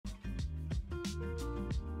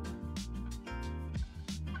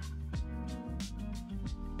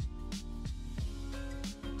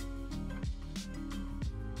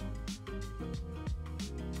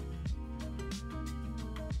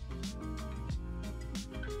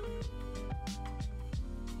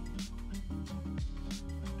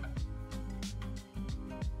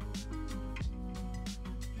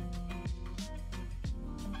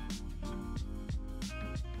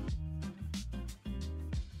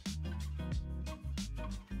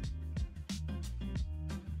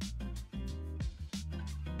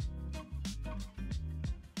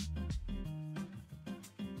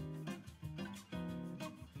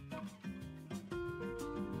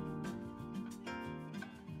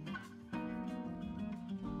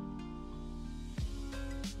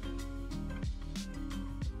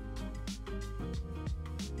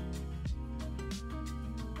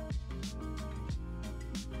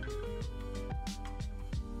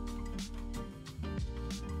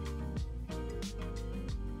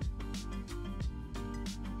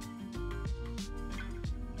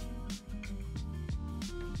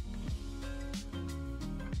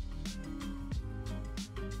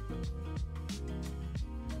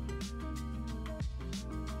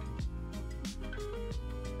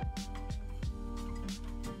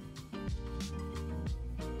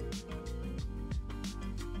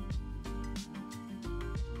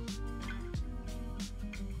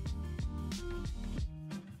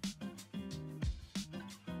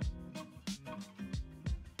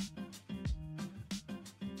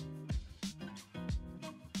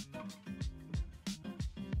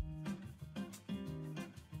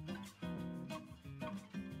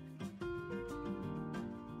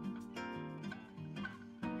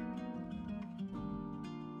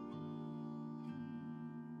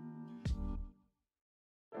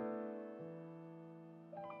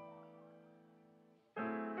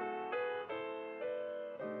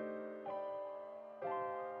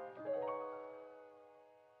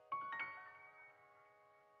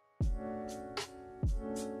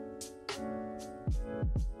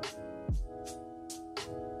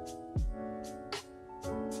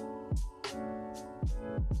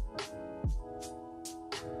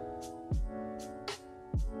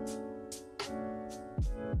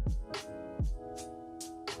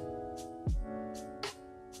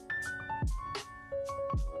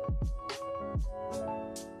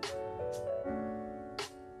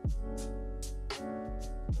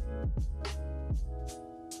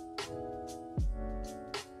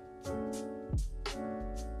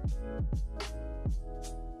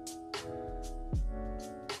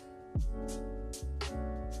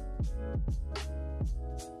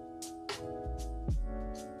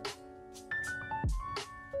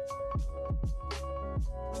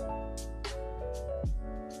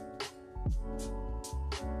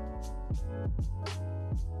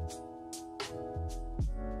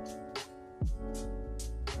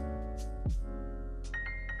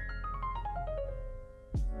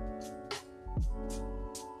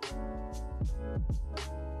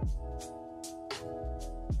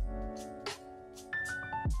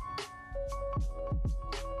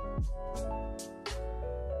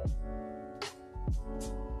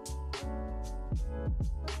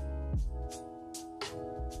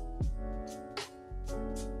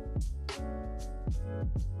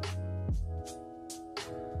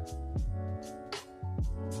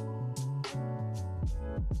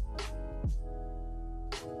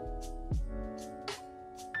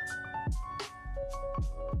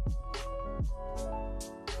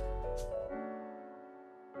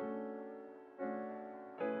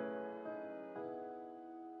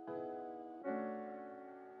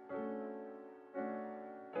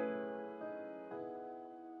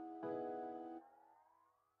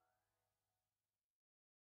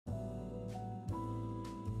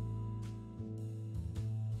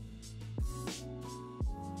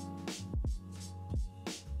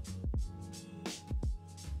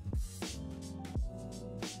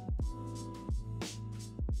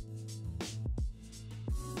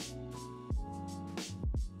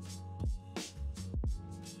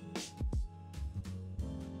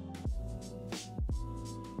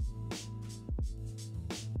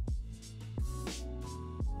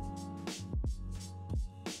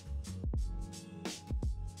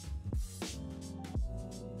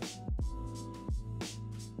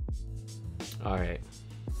All right.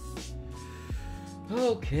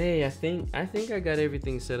 Okay, I think I got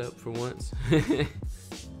everything set up for once.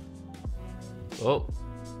 Oh,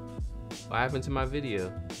 what happened to my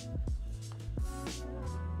video?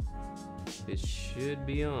 It should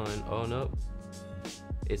be on. Oh nope,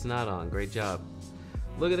 it's not on. Great job.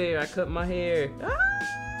 Look at there, I cut my hair.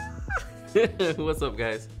 Ah! What's up,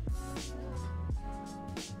 guys?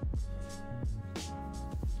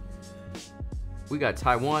 We got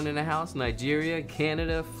Taiwan in the house, Nigeria,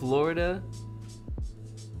 Canada, Florida.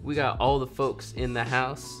 We got all the folks in the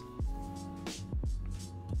house.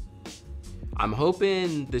 I'm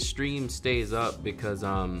hoping the stream stays up because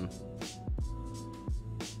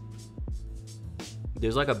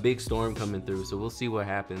there's like a big storm coming through, so we'll see what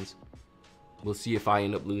happens. We'll see if I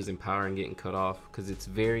end up losing power and getting cut off, because it's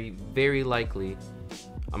very, very likely.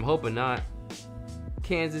 I'm hoping not.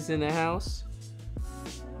 Kansas in the house.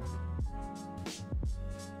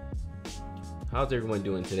 How's everyone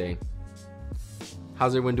doing today?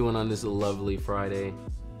 How's everyone doing on this lovely Friday?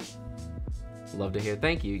 Love to hear.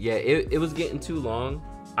 Thank you. Yeah, it was getting too long.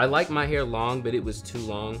 I like my hair long, but it was too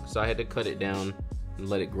long, so I had to cut it down and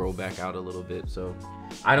let it grow back out a little bit. So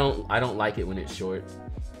I don't like it when it's short.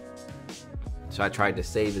 So I tried to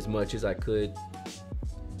save as much as I could.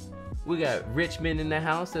 We got Richmond in the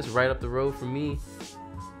house. That's right up the road from me.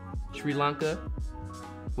 Sri Lanka.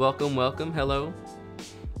 Welcome, welcome. Hello.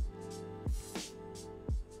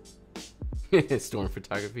 Storm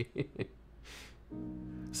photography.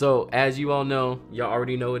 So as you all know, y'all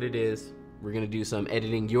already know what it is. We're gonna do some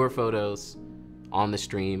editing your photos on the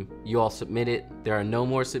stream. You all submit it. There are no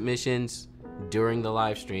more submissions during the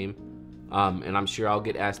live stream. And I'm sure I'll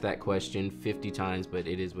get asked that question 50 times, but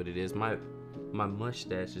it is what it is. My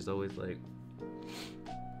mustache is always like,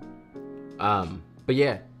 but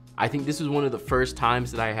yeah, I think this was one of the first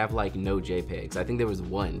times that I have like no JPEGs. I think there was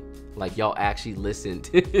one, like y'all actually listened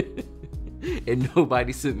and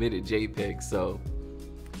nobody submitted JPEGs. So,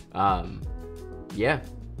 yeah,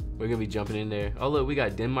 we're gonna be jumping in there. Oh look, we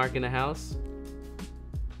got Denmark in the house.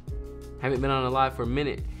 Haven't been on a live for a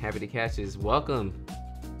minute. Happy to catch this. Welcome.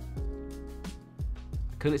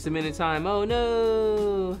 Couldn't submit in time. Oh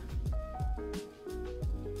no.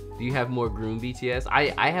 Do you have more Groom BTS?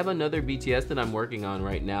 I have another BTS that I'm working on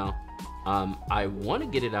right now. I want to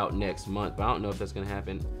get it out next month, but I don't know if that's gonna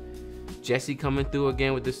happen. Jesse coming through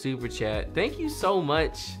again with the super chat. Thank you so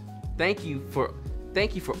much. Thank you for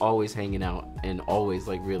always hanging out and always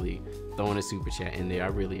like really throwing a super chat in there. I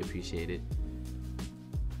really appreciate it.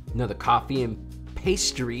 Another coffee and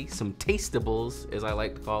pastry, some tastables as I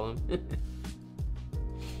like to call them.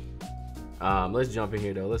 Let's jump in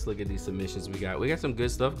here though. Let's look at these submissions we got. We got some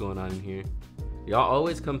good stuff going on in here. Y'all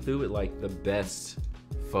always come through with like the best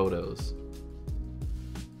photos.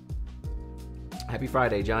 Happy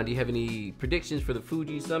Friday, John. Do you have any predictions for the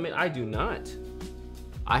Fuji Summit? I do not.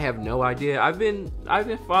 I have no idea. I've been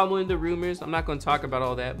following the rumors. I'm not going to talk about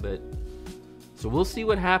all that, but so we'll see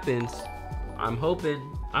what happens. I'm hoping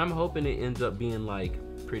it ends up being like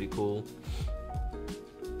pretty cool,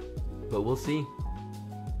 but we'll see.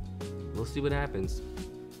 We'll see what happens.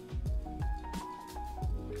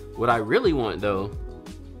 What I really want though,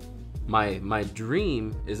 my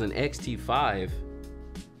dream is an X-T5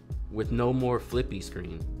 with no more flippy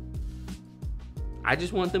screen. I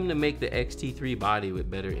just want them to make the X-T3 body with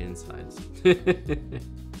better insides.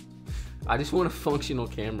 I just want a functional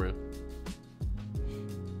camera.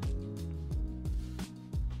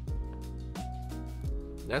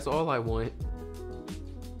 That's all I want.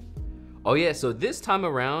 Oh yeah, so this time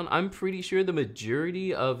around, I'm pretty sure the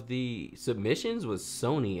majority of the submissions was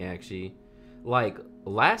Sony actually. Like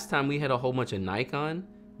last time we had a whole bunch of Nikon.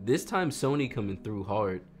 This time Sony coming through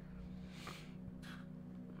hard.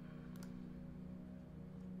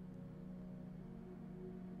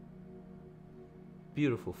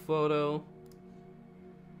 Beautiful photo.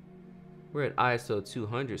 We're at ISO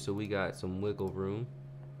 200, so we got some wiggle room.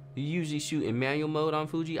 You usually shoot in manual mode on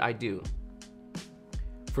Fuji? I do.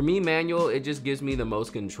 For me, manual, it just gives me the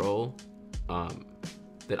most control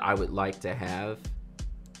that I would like to have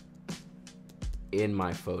in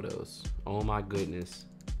my photos. Oh my goodness.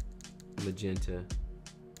 Magenta.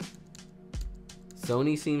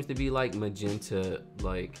 Sony seems to be like magenta,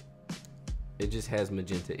 like it just has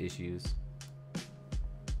magenta issues.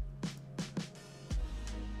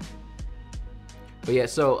 But yeah,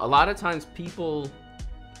 so a lot of times people,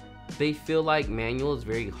 they feel like manual is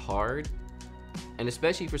very hard. And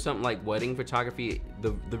especially for something like wedding photography,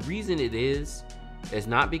 the reason it is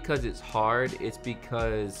not because it's hard, it's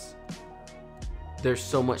because there's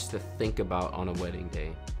so much to think about on a wedding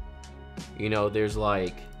day. You know, there's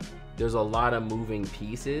a lot of moving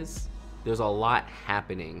pieces. there's a lot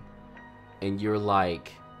happening, and you're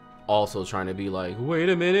like also trying to be like, wait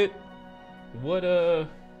a minute,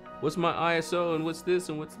 what's my ISO and what's this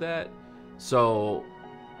and what's that? So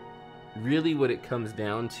really what it comes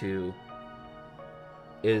down to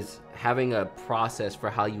is having a process for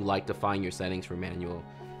how you like to find your settings for manual.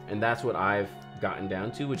 And that's what I've gotten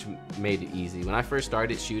down to, which made it easy. When I first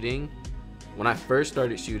started shooting,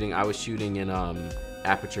 I was shooting in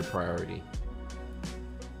aperture priority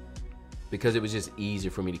because it was just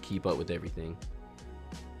easier for me to keep up with everything.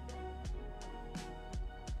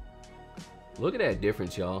 Look at that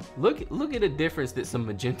difference, y'all. Look at the difference that some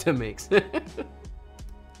magenta makes.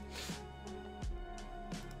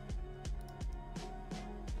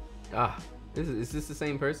 Is this the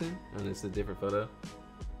same person? And it's a different photo.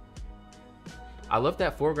 I love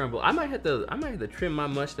that foreground, but I might have to trim my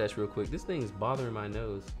mustache real quick. This thing's bothering my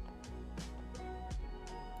nose.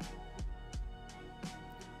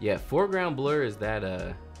 Yeah, foreground blur is that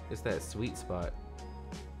it's that sweet spot.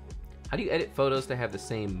 How do you edit photos to have the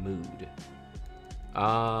same mood?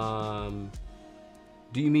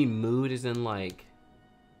 Do you mean mood as in like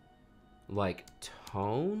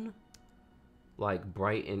tone? Like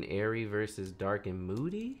bright and airy versus dark and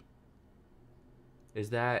moody? Is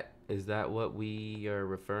that what we are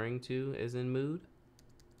referring to as in mood?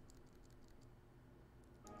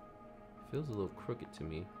 Feels a little crooked to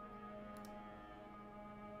me.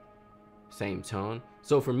 Same tone.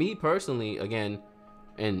 So for me personally, again,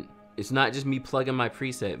 and it's not just me plugging my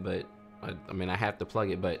preset, but I mean I have to plug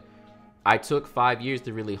it, but I took 5 years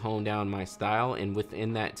to really hone down my style, and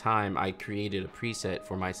within that time I created a preset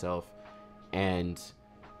for myself, and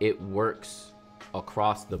it works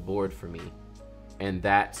across the board for me. And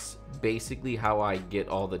that's basically how I get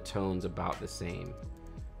all the tones about the same,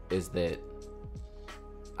 is that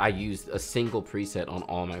I used a single preset on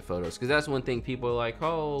all my photos. Because that's one thing people are like,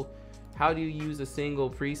 oh, how do you use a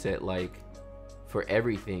single preset like for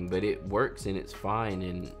everything? But it works and it's fine,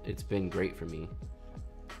 and it's been great for me.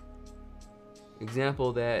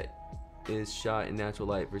 Example that is shot in natural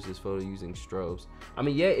light versus photo using strobes. I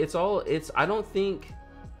mean, yeah, I don't think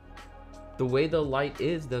the way the light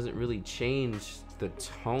is doesn't really change the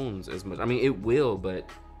tones as much. I mean, it will, but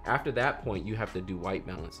after that point you have to do white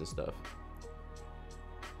balance and stuff.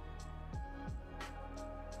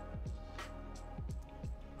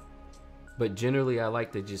 But generally I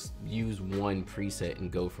like to just use one preset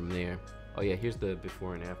and go from there. Oh yeah, here's the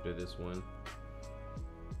before and after this one.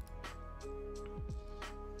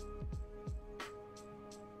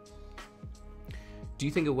 Do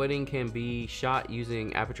you think a wedding can be shot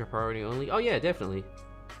using aperture priority only? Oh yeah, definitely.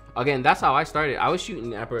 Again, that's how I started. I was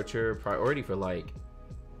shooting aperture priority for like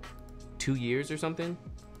 2 years or something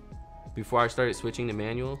before I started switching to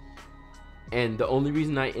manual. And the only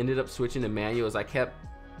reason I ended up switching to manual is I kept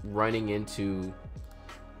running into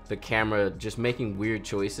the camera just making weird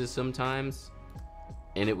choices sometimes,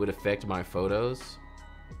 and it would affect my photos.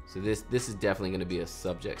 So this is definitely going to be a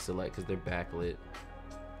subject select because they're backlit.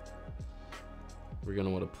 We're going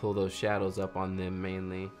to want to pull those shadows up on them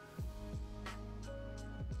mainly.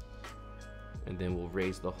 And then we'll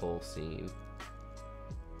raise the whole scene.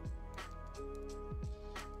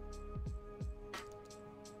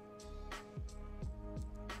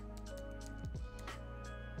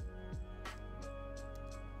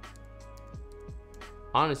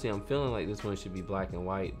 Honestly, I'm feeling like this one should be black and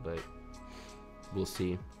white, but we'll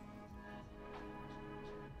see.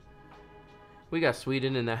 We got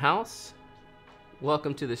Sweden in the house.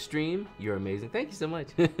 Welcome to the stream. You're amazing. Thank you so much.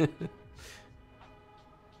 Do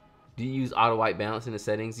you use auto white balance in the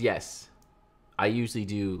settings? Yes. I usually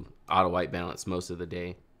do auto white balance most of the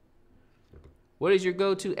day. What is your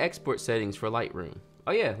go-to export settings for Lightroom?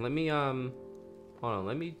 Oh yeah, let me hold on,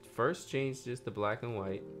 let me first change just the black and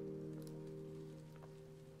white.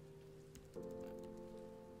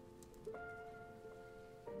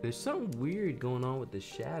 There's something weird going on with the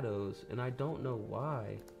shadows, and I don't know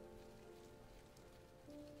why.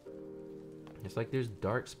 It's like there's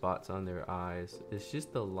dark spots on their eyes. It's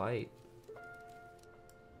just the light.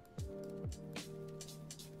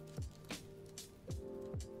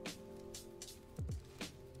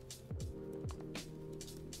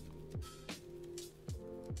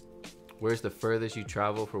 Where's the furthest you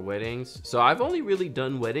travel for weddings? So I've only really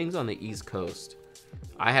done weddings on the East Coast.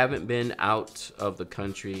 I haven't been out of the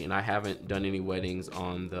country, and I haven't done any weddings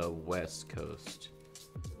on the West Coast.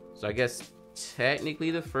 So I guess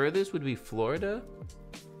technically the furthest would be Florida.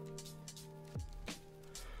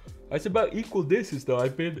 That's about equal distance though.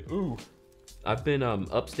 I've been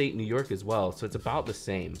upstate New York as well, so it's about the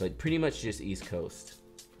same, but pretty much just East Coast.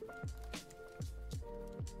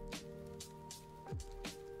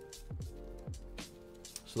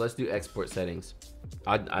 So let's do export settings.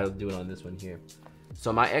 I'll do it on this one here.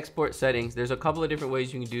 So my export settings, there's a couple of different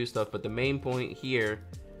ways you can do stuff, but the main point here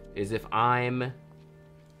is if I'm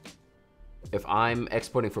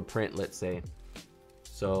exporting for print, let's say.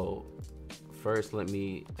 So first, let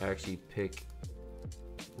me actually pick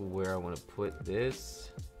where I want to put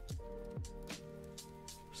this.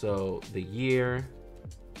 So the year,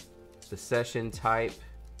 the session type.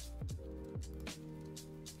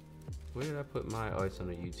 Where did I put my, oh, it's on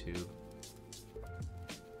the YouTube.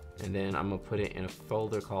 And then I'm gonna put it in a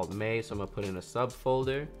folder called May. So I'm gonna put in a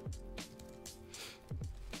subfolder.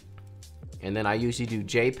 And then I usually do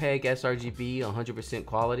JPEG, sRGB, 100%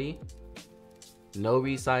 quality. No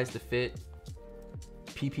resize to fit.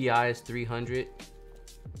 PPI is 300.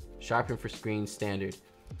 Sharpen for screen standard.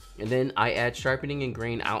 And then I add sharpening and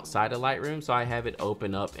grain outside of Lightroom, so I have it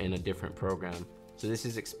open up in a different program. So this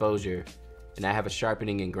is exposure, and I have a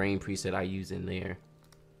sharpening and grain preset I use in there.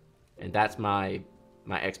 And that's my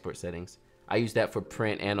export settings. I use that for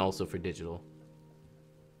print and also for digital.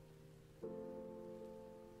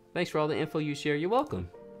 Thanks for all the info you share. You're welcome.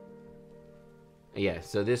 Yeah,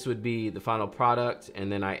 so this would be the final product,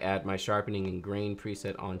 and then I add my sharpening and grain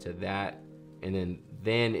preset onto that, and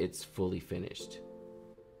then it's fully finished.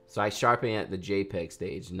 So I sharpen at the JPEG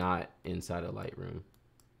stage, not inside of Lightroom.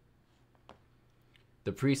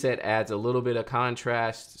 The preset adds a little bit of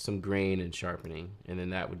contrast, some grain, and sharpening, and then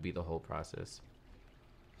that would be the whole process.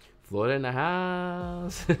 Florida in the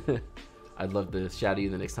house. I'd love to shout at you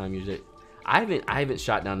the next time you're there. I haven't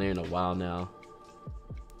shot down there in a while now.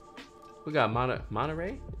 We got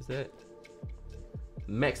Monterey? Is that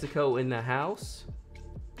Mexico in the house?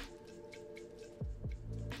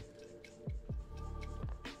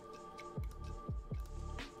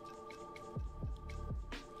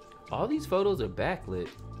 All these photos are backlit.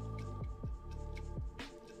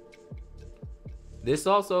 This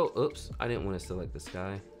also, oops, I didn't want to select the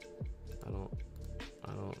sky. I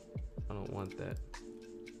don't want that.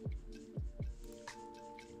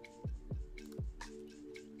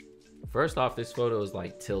 First off, this photo is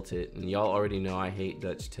like tilted, and y'all already know I hate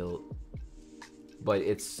Dutch tilt, but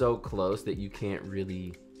it's so close that you can't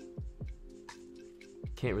really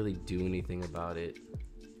do anything about it.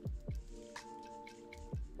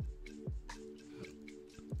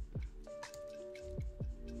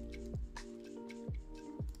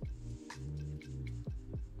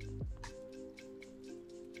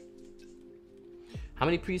 How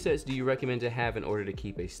many presets do you recommend to have in order to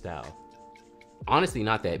keep a style? Honestly,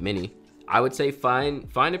 not that many. I would say find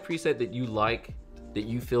a preset that you like, that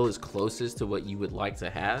you feel is closest to what you would like to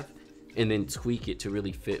have, and then tweak it to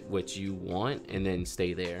really fit what you want, and then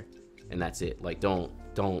stay there. And that's it. Like, don't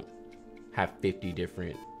have 50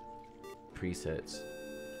 different presets.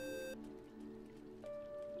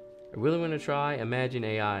 I really want to try Imagine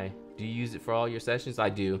AI. Do you use it for all your sessions? I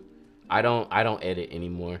do. I don't edit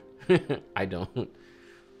anymore. I don't.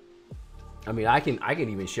 I mean, I can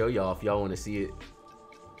even show y'all if y'all want to see it.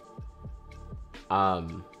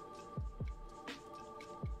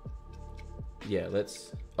 Yeah,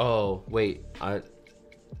 let's, oh wait, I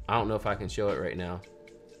don't know if I can show it right now.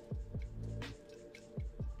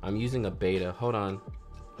 I'm using a beta. Hold on,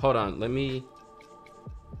 let me,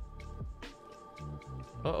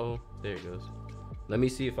 uh-oh, there it goes. Let me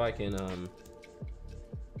see if I can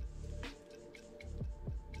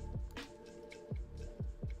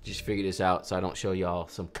just figure this out so I don't show y'all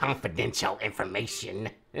some confidential information.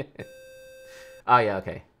 Oh yeah,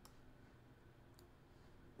 okay.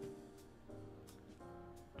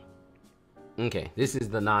 Okay, this is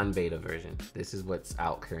the non-beta version. This is what's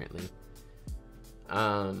out currently.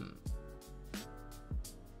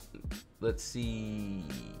 Let's see.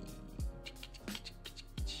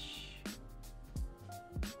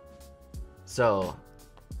 So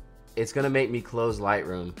it's gonna make me close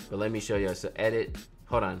Lightroom, but let me show you. So edit,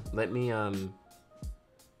 hold on, let me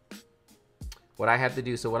what I have to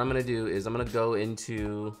do, so what I'm gonna do is I'm gonna go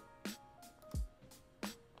into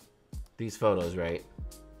these photos, right?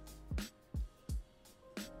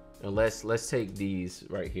 And let's take these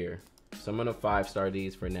right here. So I'm gonna 5-star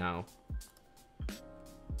these for now.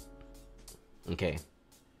 Okay.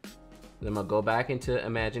 Then I'm gonna go back into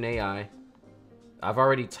Imagine AI. I've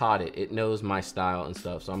already taught it. It knows my style and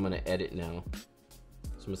stuff, so I'm gonna edit now. So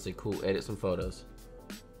I'm gonna say, cool, edit some photos.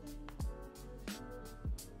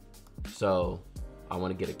 So I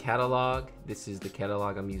wanna get a catalog. This is the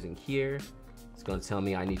catalog I'm using here. It's gonna tell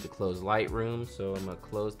me I need to close Lightroom, so I'm gonna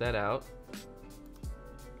close that out.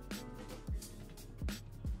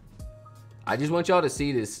 I just want y'all to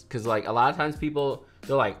see this, because like a lot of times people,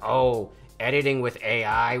 they're like, oh, editing with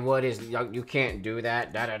AI, what is, you can't do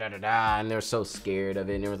that, da da da da da, and they're so scared of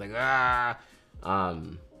it, and it was like,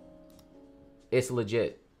 it's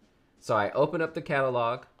legit. So I open up the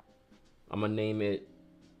catalog. I'm gonna name it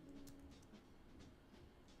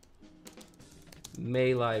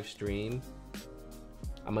May Livestream.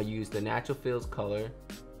 I'm gonna use the natural fills color.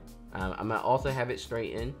 I'm gonna also have it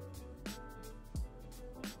straighten.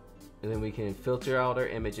 And then we can filter out our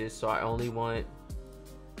images. So I only want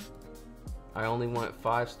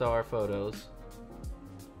 5-star photos.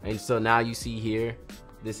 And so now you see here,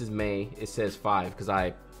 this is May, it says 5 because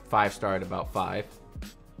I 5-starred about 5.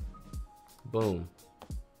 Boom.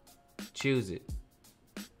 Choose it.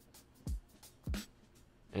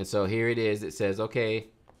 And so here it is. It says, okay,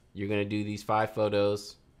 you're gonna do these 5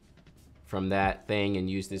 photos from that thing and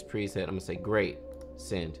use this preset. I'm gonna say, great,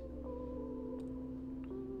 send.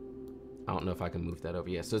 I don't know if I can move that over.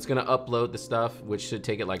 Yeah, so it's gonna upload the stuff, which should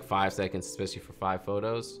take it like 5 seconds, especially for 5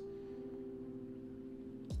 photos.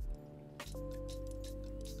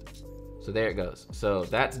 So there it goes. So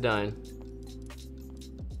that's done.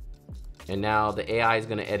 And now the AI is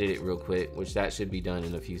gonna edit it real quick, which that should be done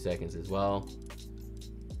in a few seconds as well.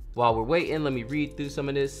 While we're waiting, let me read through some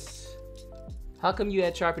of this. How come you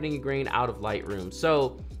had sharpening and grain out of Lightroom?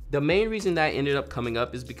 So the main reason that ended up coming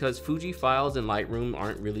up is because Fuji files and Lightroom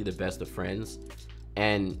aren't really the best of friends.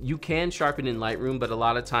 And you can sharpen in Lightroom, but a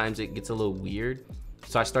lot of times it gets a little weird.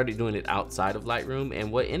 So I started doing it outside of Lightroom.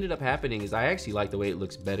 And what ended up happening is I actually like the way it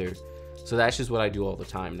looks better. So that's just what I do all the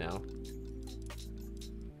time now.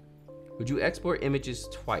 Would you export images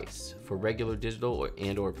twice for regular digital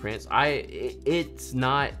or prints? It's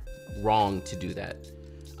not wrong to do that.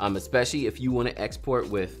 Especially if you want to export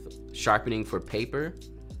with sharpening for paper,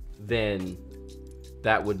 then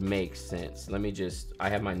that would make sense. Let me just, I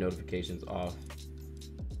have my notifications off.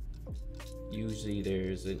 Usually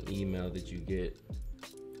there's an email that you get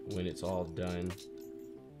when it's all done.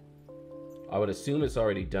 I would assume it's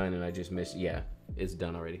already done and I just missed, yeah, it's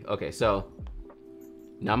done already. Okay, so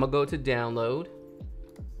now I'm gonna go to download.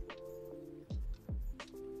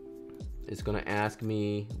 It's gonna ask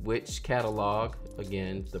me which catalog,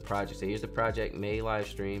 again, the project. So here's the project, May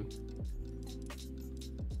Livestream.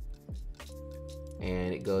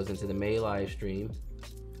 And it goes into the May Livestream.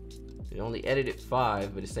 It only edited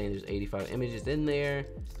 5, but it's saying there's 85 images in there.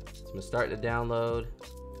 So I'm gonna start the download.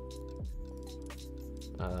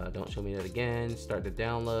 Don't show me that again. Start the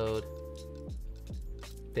download.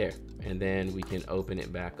 There, and then we can open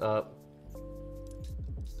it back up.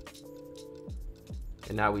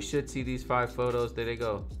 And now we should see these 5 photos. There they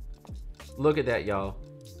go. Look at that, y'all.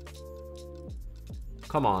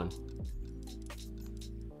 Come on.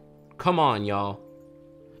 Come on, y'all.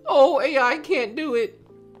 Oh, AI can't do it.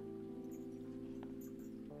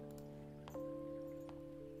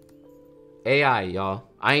 AI, y'all.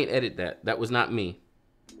 I ain't edit that. That was not me.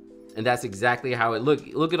 And that's exactly how it looked.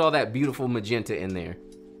 Look at all that beautiful magenta in there.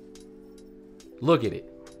 Look at it.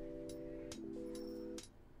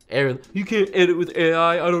 Aaron, you can't edit with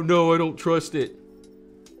AI. I don't know. I don't trust it.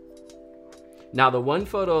 Now, the one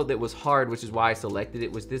photo that was hard, which is why I selected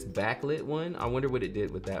it, was this backlit one. I wonder what it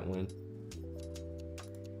did with that one.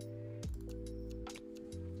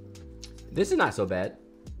 This is not so bad.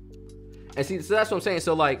 And see, so that's what I'm saying.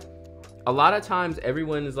 So, like, a lot of times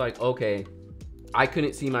everyone is like, okay, I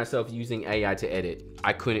couldn't see myself using AI to edit.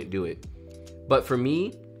 I couldn't do it. But for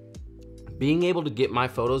me, being able to get my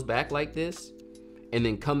photos back like this and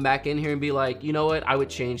then come back in here and be like, you know what, I would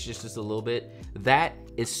change this just a little bit. That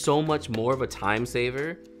is so much more of a time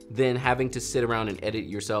saver than having to sit around and edit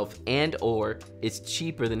yourself, and or it's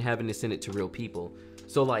cheaper than having to send it to real people.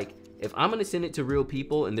 So like, if I'm gonna send it to real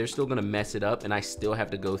people and they're still gonna mess it up and I still have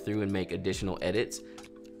to go through and make additional edits,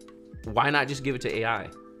 why not just give it to AI?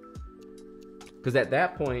 Because at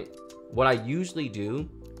that point, what I usually do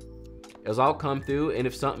is I'll come through, and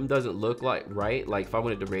if something doesn't look like right, like if I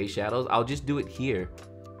wanted to raise shadows, I'll just do it here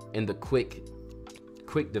in the quick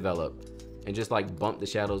develop and just like bump the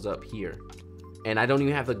shadows up here. And I don't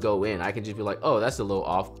even have to go in. I can just be like, oh, that's a little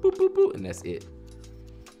off, boop, boop, boop, and that's it.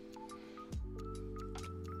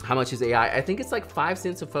 How much is AI? I think it's like 5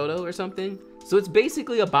 cents a photo or something. So it's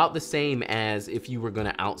basically about the same as if you were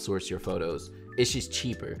gonna outsource your photos. It's just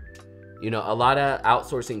cheaper. You know, a lot of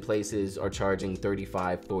outsourcing places are charging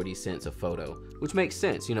 35, 40 cents a photo, which makes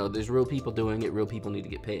sense. You know, there's real people doing it, real people need to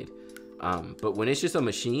get paid. But when it's just a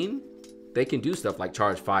machine, they can do stuff like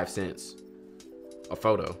charge 5 cents a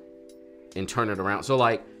photo and turn it around. So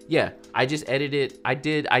like, yeah, I just edited, I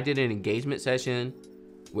did an engagement session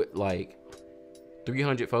with like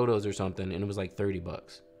 300 photos or something, and it was like 30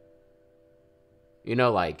 bucks. You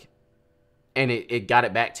know, like, and it got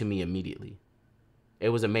it back to me immediately. It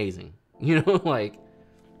was amazing. You know, like,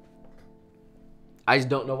 I just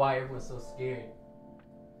don't know why everyone's so scared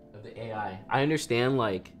of the AI. I understand,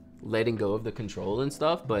 like, letting go of the control and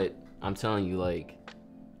stuff, but I'm telling you, like,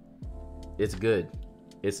 it's good.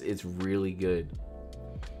 It's really good.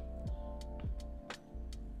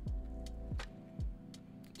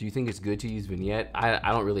 Do you think it's good to use vignette?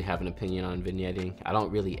 I don't really have an opinion on vignetting. I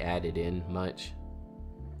don't really add it in much.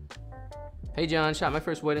 Hey John, shot my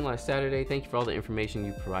first wedding last Saturday. Thank you for all the information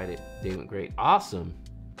you provided. Day went great. Awesome.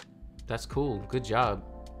 That's cool. Good job.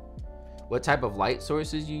 What type of light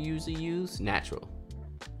sources you usually use? Natural.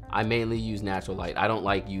 I mainly use natural light. I don't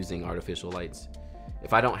like using artificial lights.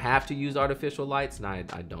 If I don't have to use artificial lights, then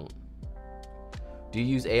I don't. Do you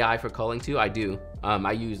use AI for culling too? I do.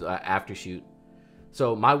 I use Aftershoot.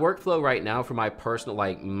 So my workflow right now for my personal,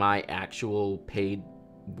 like my actual paid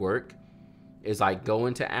work, is I go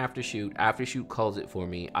into Aftershoot. Aftershoot culls it for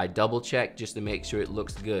me. I double check just to make sure it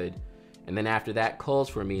looks good. And then after that culls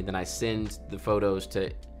for me, then I send the photos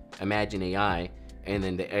to Imagine AI, and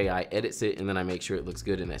then the AI edits it, and then I make sure it looks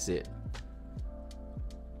good, and that's it.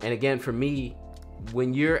 And again, for me,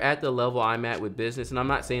 when you're at the level I'm at with business, and I'm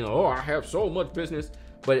not saying, oh, I have so much business,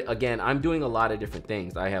 but again, I'm doing a lot of different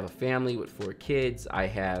things. I have a family with 4 kids. I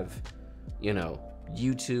have, you know,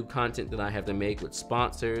 YouTube content that I have to make with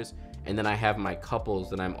sponsors. And then I have my couples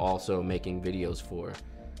that I'm also making videos for,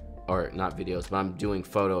 or not videos, but I'm doing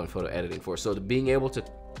photo and photo editing for. So being able to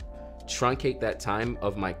truncate that time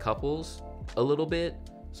of my couples a little bit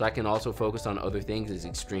so I can also focus on other things is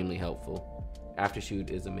extremely helpful. Aftershoot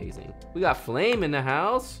is amazing. We got Flame in the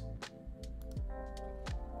house.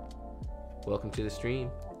 Welcome to the stream.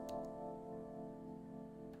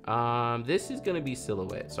 This is gonna be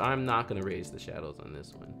silhouette, so I'm not gonna raise the shadows on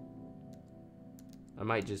this one. I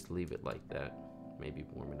might just leave it like that. Maybe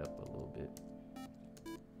warm it up a little bit.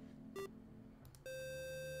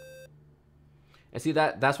 And see,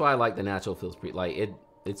 that's why I like the natural feels pretty, like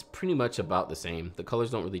it's pretty much about the same. The colors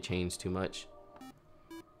don't really change too much.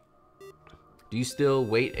 Do you still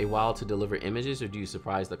wait a while to deliver images, or do you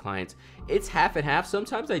surprise the clients? It's half and half.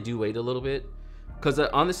 Sometimes I do wait a little bit, because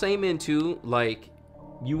on the same end too, like,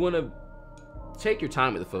 you want to take your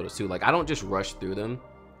time with the photos too. Like, I don't just rush through them.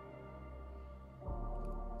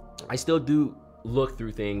 I still do look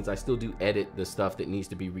through things. I still do edit the stuff that needs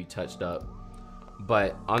to be retouched up.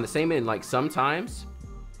 But on the same end, like, sometimes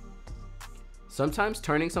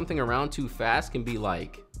turning something around too fast can be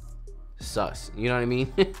like sus. You know what I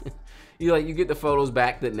mean? You get the photos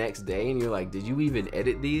back the next day and you're like, did you even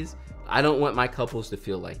edit these? I don't want my couples to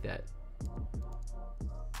feel like that.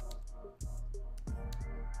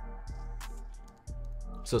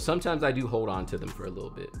 So sometimes I do hold on to them for a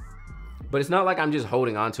little bit. But it's not like I'm just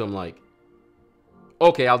holding on to them like,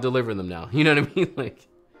 okay, I'll deliver them now. You know what I mean? Like,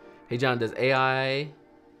 hey John, does AI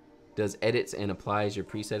does edits and applies your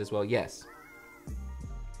preset as well? Yes.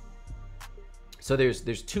 So there's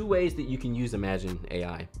 2 ways that you can use Imagine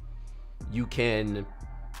AI. You can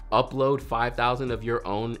upload 5,000 of your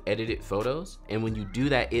own edited photos, and when you do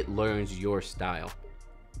that, it learns your style.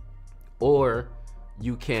 Or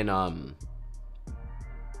you can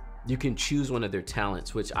choose one of their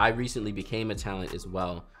talents, which I recently became a talent as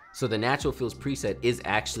well. So the Natural Fills preset is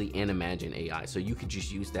actually in Imagine AI, so you could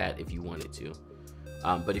just use that if you wanted to.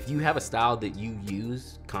 But if you have a style that you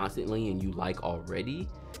use constantly and you like already,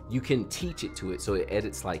 you can teach it to it so it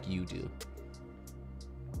edits like you do.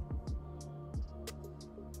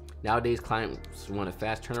 Nowadays, clients want a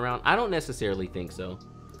fast turnaround. I don't necessarily think so.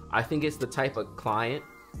 I think it's the type of client,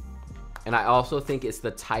 and I also think it's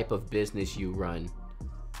the type of business you run.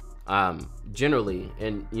 Generally,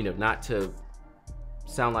 and you know, not to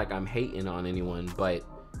sound like I'm hating on anyone, but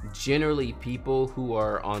generally people who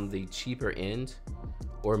are on the cheaper end,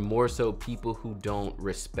 or more so people who don't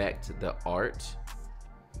respect the art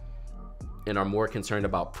and are more concerned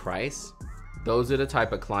about price, those are the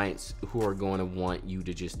type of clients who are going to want you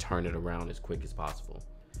to just turn it around as quick as possible.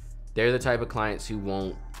 They're the type of clients who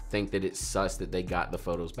won't think that it's sus that they got the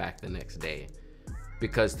photos back the next day,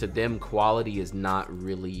 because to them, quality is not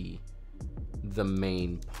really the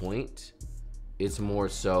main point. It's more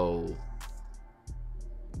so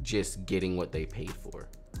just getting what they paid for.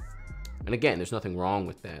 And again, there's nothing wrong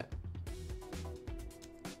with that.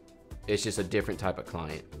 It's just a different type of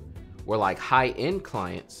client. Where like higher-end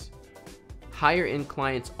clients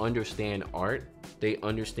understand art, they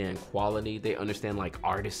understand quality, they understand like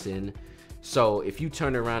artisan. So if you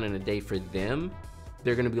turn around in a day for them,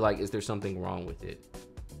 they're gonna be like, is there something wrong with it?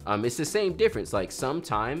 It's the same difference. Like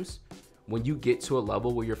sometimes when you get to a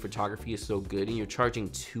level where your photography is so good and you're charging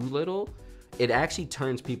too little, it actually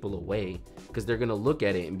turns people away because they're gonna look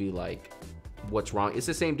at it and be like, what's wrong? It's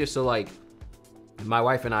the same, just so like my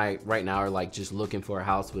wife and I right now are like just looking for a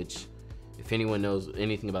house, which if anyone knows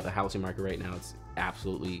anything about the housing market right now, it's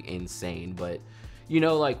absolutely insane. But you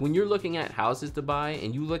know, like when you're looking at houses to buy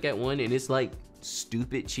and you look at one and it's like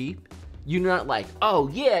stupid cheap, you're not like, oh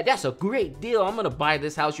yeah, that's a great deal, I'm gonna buy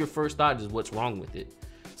this house. Your first thought is what's wrong with it.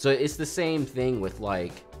 So it's the same thing with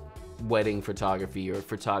like wedding photography or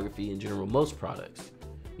photography in general, most products.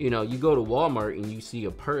 You know, you go to Walmart and you see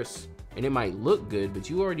a purse and it might look good, but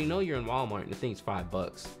you already know you're in Walmart and the thing's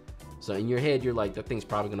 $5. So in your head, you're like, that thing's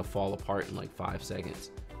probably gonna fall apart in like 5 seconds.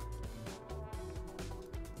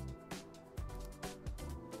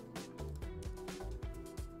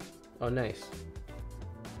 Oh, nice.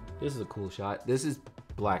 This is a cool shot. This is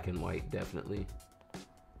black and white, definitely.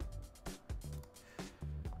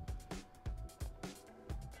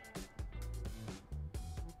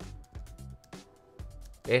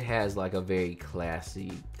 It has like a very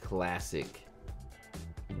classy, classic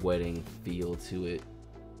wedding feel to it.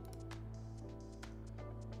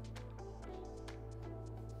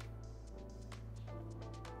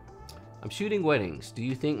 I'm shooting weddings. Do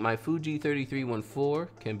you think my Fuji 3314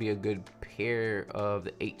 can be a good pair of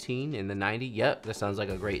the 18 and the 90? Yep, that sounds like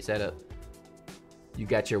a great setup. You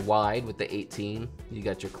got your wide with the 18, you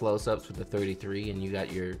got your close-ups with the 33, and you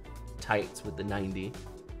got your tights with the 90.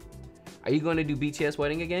 Are you going to do BTS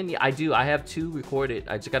wedding again? Yeah, I do. I have 2 recorded.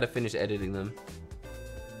 I just got to finish editing them.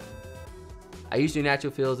 I used your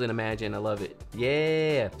natural fills in Imagine. I love it.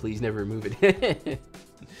 Yeah, please never remove it.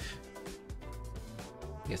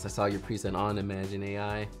 Yes, I saw your preset on Imagine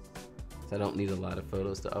AI. So I don't need a lot of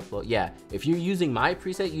photos to upload. Yeah, if you're using my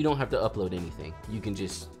preset, you don't have to upload anything. You can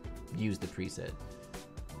just use the preset.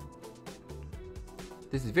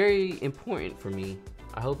 This is very important for me.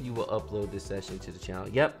 I hope you will upload this session to the channel.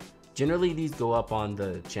 Yep, generally these go up on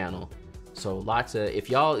the channel. So lots of, if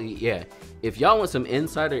y'all want some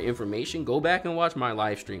insider information, go back and watch my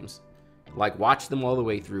live streams. Like watch them all the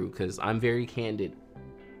way through, because I'm very candid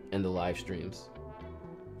in the live streams.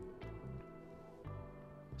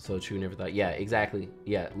 So true, never thought. Yeah, exactly.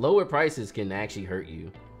 Yeah, lower prices can actually hurt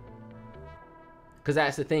you. Because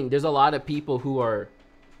that's the thing. There's a lot of people who are,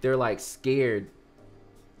 they're like scared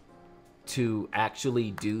to actually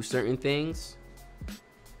do certain things.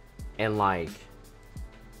 And like,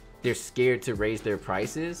 they're scared to raise their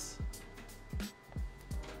prices.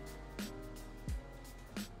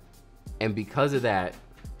 And because of that,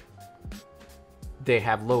 they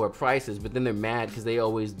have lower prices, but then they're mad because they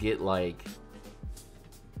always get like,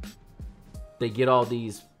 they get all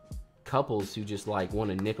these couples who just like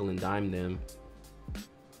want to nickel and dime them.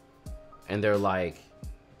 And they're like,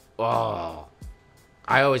 oh,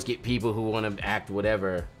 I always get people who want to act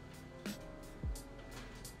whatever.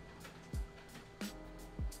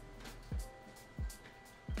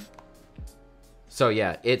 So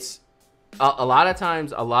yeah, it's a lot of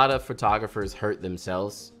times, a lot of photographers hurt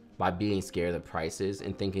themselves by being scared of prices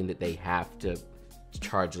and thinking that they have to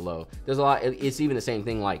charge low. There's a lot, it's even the same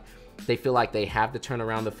thing, like they feel like they have to turn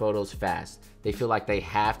around the photos fast. They feel like they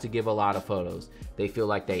have to give a lot of photos. They feel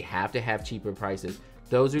like they have to have cheaper prices.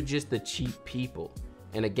 Those are just the cheap people.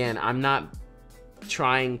 And again, I'm not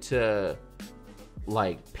trying to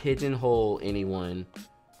like pigeonhole anyone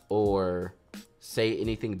or say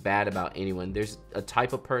anything bad about anyone. There's a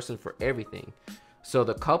type of person for everything. So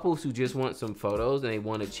the couples who just want some photos and they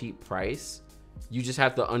want a cheap price, you just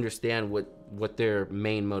have to understand what their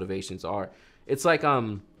main motivations are. It's like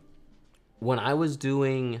when I was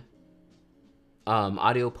doing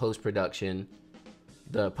audio post-production,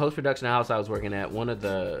 the post-production house I was working at, one of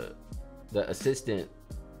the assistant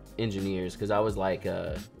engineers, because I was like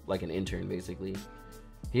an intern basically,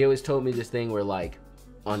 he always told me this thing where like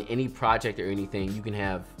on any project or anything, you can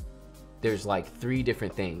have, there's like 3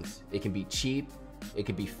 different things. It can be cheap, it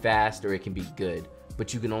can be fast, or it can be good,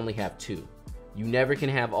 but you can only have 2. You never can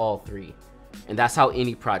have all 3. And that's how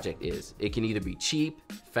any project is. It can either be cheap,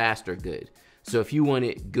 fast, or good. So if you want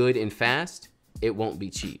it good and fast, it won't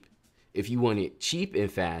be cheap. If you want it cheap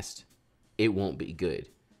and fast, it won't be good.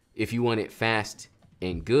 If you want it fast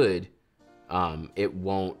and good, it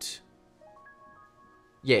won't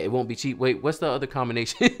be cheap. Wait, what's the other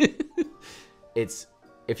combination? It's,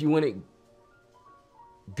 if you want it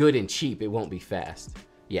good and cheap, it won't be fast.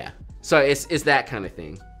 Yeah, so it's that kind of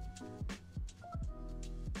thing.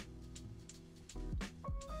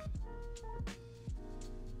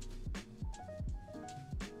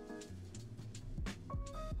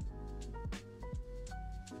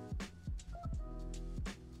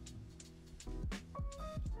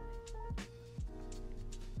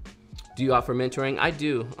 Do you offer mentoring? I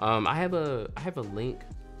do. I have a link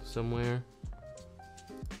somewhere.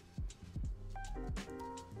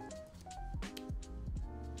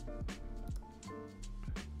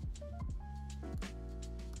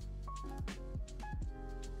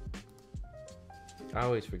 I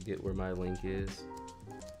always forget where my link is.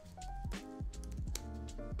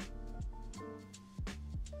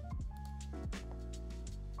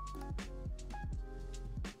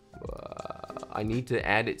 I need to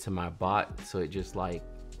add it to my bot so it just like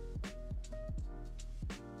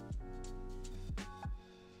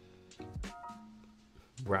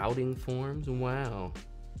routing forms. Wow.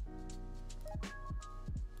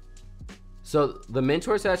 So the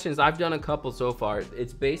mentor sessions, I've done a couple so far.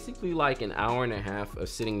 It's basically like an hour and a half of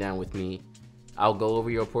sitting down with me. I'll go over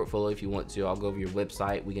your portfolio if you want to. I'll go over your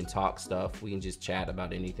website. We can talk stuff. We can just chat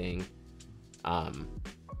about anything.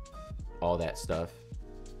 All that stuff.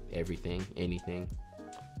 Everything, anything.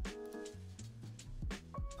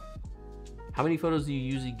 How many photos do you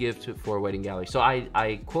usually give for a wedding gallery? So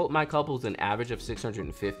I quote my couples an average of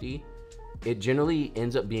 650. It generally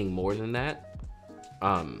ends up being more than that.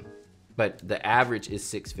 But the average is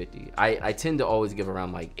 650. I tend to always give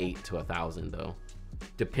around like 8 to 1,000 though,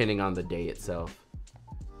 depending on the day itself.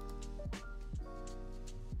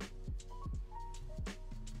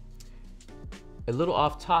 A little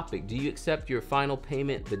off topic, do you accept your final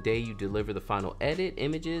payment the day you deliver the final edit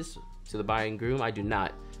images to the bride and groom? I do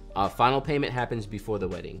not. Final payment happens before the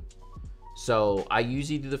wedding. So I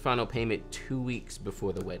usually do the final payment 2 weeks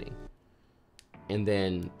before the wedding. And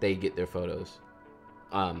then they get their photos.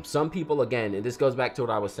 Some people, again, and this goes back to what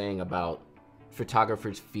I was saying about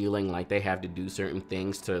photographers feeling like they have to do certain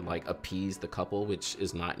things to like appease the couple, which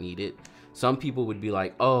is not needed. Some people would be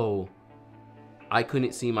like, oh, I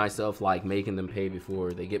couldn't see myself like making them pay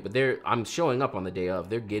before they get, but I'm showing up on the day of,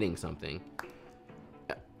 they're getting something.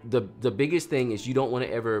 The biggest thing is you don't want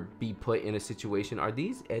to ever be put in a situation. Are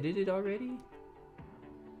these edited already?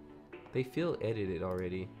 They feel edited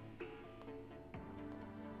already.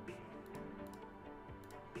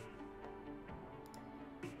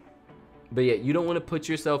 But yeah, you don't want to put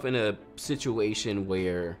yourself in a situation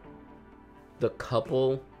where the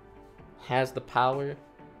couple has the power.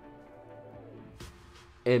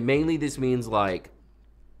 And mainly this means like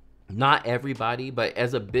not everybody, but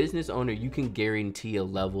as a business owner, you can guarantee a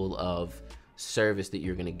level of service that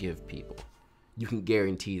you're going to give people. You can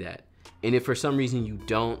guarantee that. And if for some reason you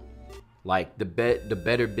don't, like the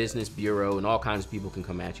Better Business Bureau and all kinds of people can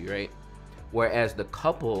come at you, right? Whereas the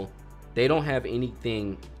couple, they don't have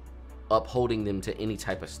anything upholding them to any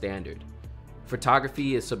type of standard.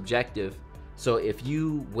 Photography is subjective. So if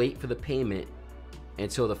you wait for the payment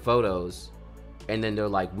until the photos, and then they're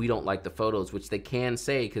like, we don't like the photos, which they can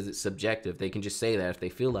say because it's subjective. They can just say that if they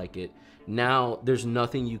feel like it. Now, there's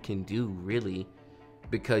nothing you can do really,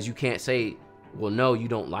 because you can't say, well, no, you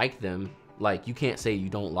don't like them. Like, you can't say you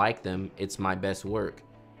don't like them. It's my best work.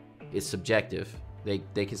 It's subjective. They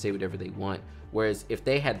can say whatever they want. Whereas if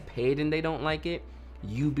they had paid and they don't like it,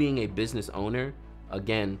 you being a business owner,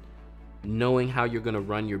 again, knowing how you're going to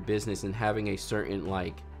run your business and having a certain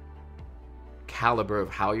like caliber of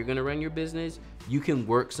how you're going to run your business, you can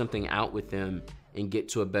work something out with them and get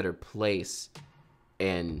to a better place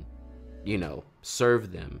and, you know,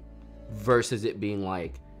 serve them, versus it being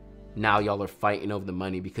like, now y'all are fighting over the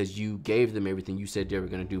money because you gave them everything you said they were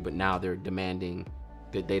going to do, but now they're demanding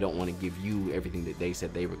that they don't want to give you everything that they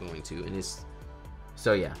said they were going to. And it's,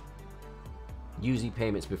 so yeah, usually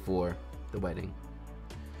payments before the wedding.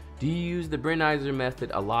 Do you use the Brenizer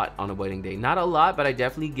method a lot on a wedding day? Not a lot, but I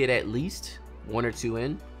definitely get at least 1 or 2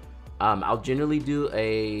 in. I'll generally do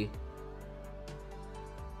a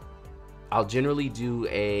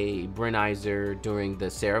Brenizer during the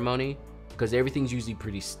ceremony because everything's usually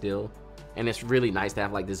pretty still, and it's really nice to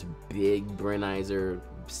have like this big Brenizer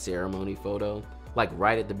ceremony photo, like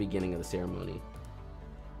right at the beginning of the ceremony.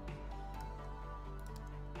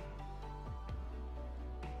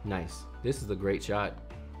 Nice. This is a great shot.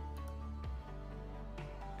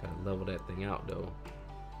 Gotta level that thing out though.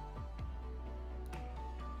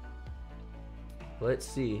 Let's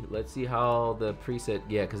see how the preset,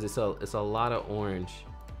 yeah, because it's a lot of orange.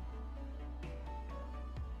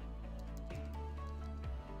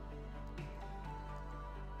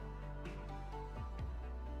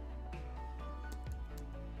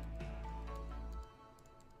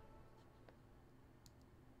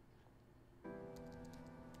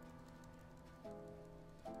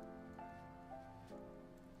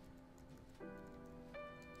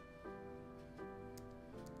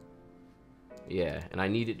 Yeah, and I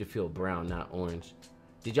need it to feel brown, not orange.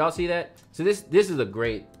 Did y'all see that? So this is a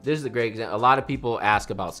great example. A lot of people ask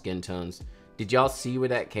about skin tones. Did y'all see where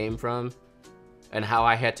that came from? And how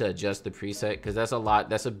I had to adjust the preset? Because that's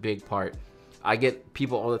a big part. I get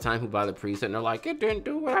people all the time who buy the preset and they're like, it didn't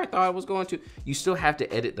do what I thought it was going to. You still have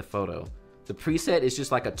to edit the photo. The preset is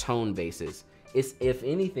just like a tone basis. It's, if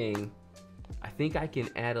anything, I think I can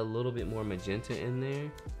add a little bit more magenta in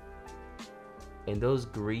there. And those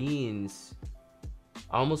greens,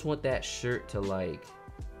 I almost want that shirt to like,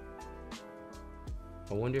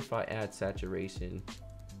 I wonder if I add saturation.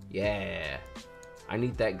 Yeah, I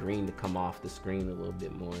need that green to come off the screen a little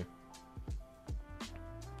bit more.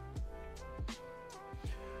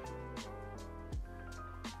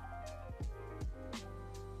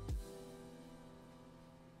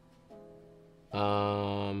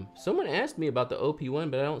 Someone asked me about the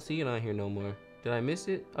OP1, but I don't see it on here no more. Did I miss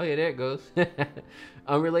it? Oh yeah, there it goes.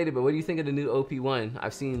 Unrelated, but what do you think of the new OP1?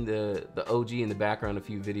 I've seen the OG in the background, a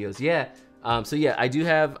few videos. Yeah. So yeah, I do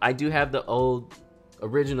have the old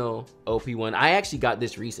original OP1. I actually got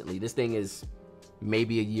this recently. This thing is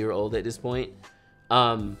maybe a year old at this point.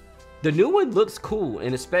 The new one looks cool,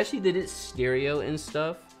 and especially that it's stereo and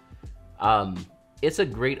stuff. It's a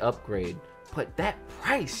great upgrade. But that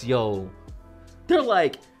price, yo. They're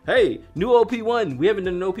like, hey, new OP1. We haven't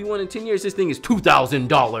done an OP1 in 10 years. This thing is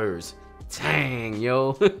 $2,000. Dang,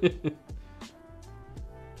 yo.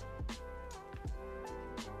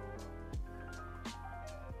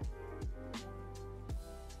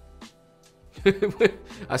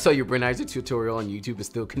 I saw your Brenizer tutorial on YouTube and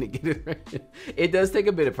still couldn't get it right. It does take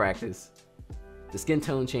a bit of practice. The skin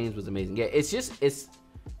tone change was amazing. Yeah, it's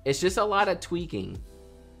just a lot of tweaking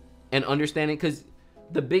and understanding, because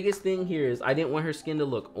the biggest thing here is I didn't want her skin to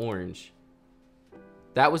look orange.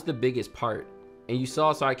 That was the biggest part. And you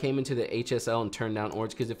saw, so I came into the HSL and turned down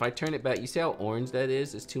orange, because if I turn it back, you see how orange that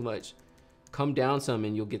is? It's too much. Come down some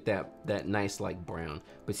and you'll get that nice like brown.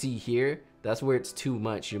 But see here, that's where it's too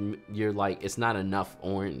much. You're like, it's not enough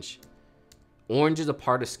orange. Orange is a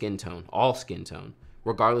part of skin tone, all skin tone,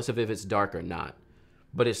 regardless of if it's dark or not.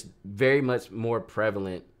 But it's very much more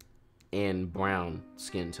prevalent in brown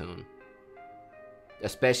skin tone.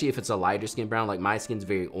 Especially if it's a lighter skin brown, like my skin's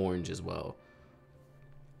very orange as well.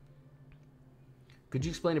 Could you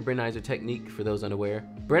explain the Brenizer technique for those unaware?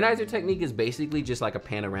 Brenizer technique is basically just like a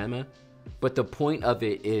panorama, but the point of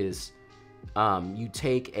it is you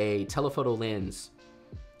take a telephoto lens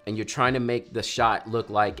and you're trying to make the shot look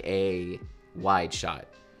like a wide shot.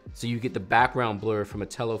 So you get the background blur from a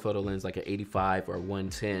telephoto lens like an 85 or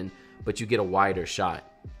 110, but you get a wider shot.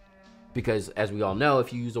 Because as we all know,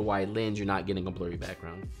 if you use a wide lens, you're not getting a blurry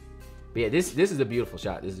background. But yeah, this is a beautiful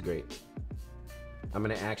shot. This is great. I'm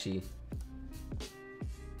gonna actually,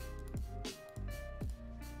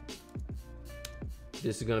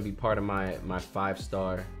 this is gonna be part of my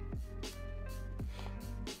 5-star.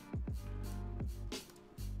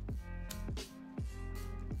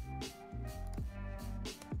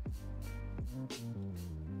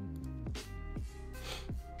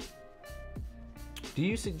 Do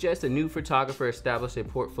you suggest a new photographer establish a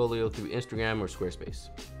portfolio through Instagram or Squarespace,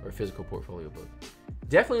 or a physical portfolio book?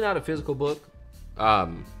 Definitely not a physical book,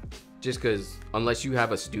 just because unless you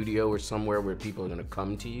have a studio or somewhere where people are gonna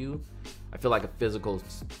come to you, I feel like a physical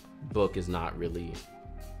book is not really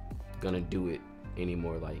gonna do it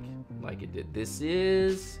anymore like it did. This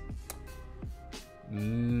is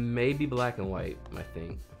maybe black and white, I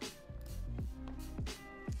think.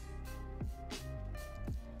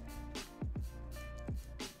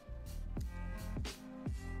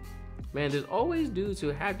 Man, there's always dudes who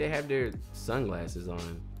have to have their sunglasses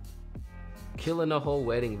on. Killing the whole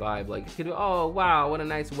wedding vibe. Like, oh, wow, what a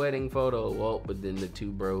nice wedding photo. Well, but then the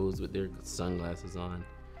two bros with their sunglasses on.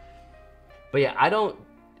 But yeah,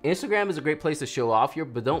 Instagram is a great place to show off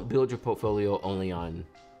but don't build your portfolio only on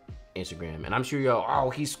Instagram. And I'm sure you're, oh,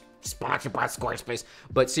 he's sponsored by Squarespace.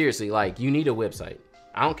 But seriously, like, you need a website.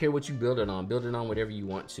 I don't care what you build it on whatever you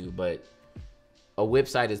want to, but a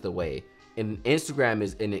website is the way. And Instagram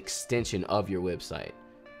is an extension of your website,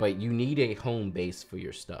 but you need a home base for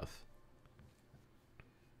your stuff.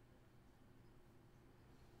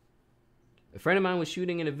 A friend of mine was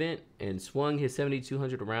shooting an event and swung his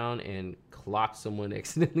 7200 around and clocked someone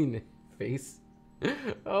accidentally in the face.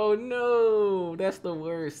 Oh no, that's the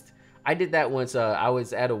worst. I did that once. I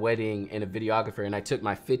was at a wedding and a videographer, and I took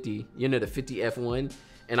my 50, the 50 F1,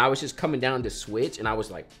 and I was just coming down to switch, and I was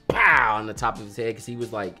like, pow, on the top of his head, because he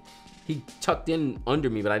was like, he tucked in under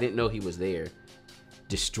me, but I didn't know he was there.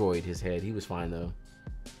 Destroyed his head. He was fine though.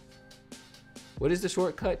 What is the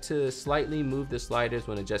shortcut to slightly move the sliders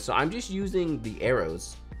when adjust? So I'm just using the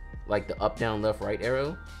arrows, like the up, down, left, right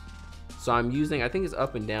arrow. So I'm using, I think it's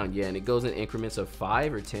up and down, yeah, and it goes in increments of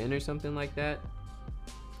 5 or 10 or something like that.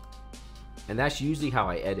 And that's usually how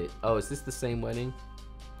I edit. Oh, is this the same wedding?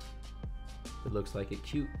 It looks like a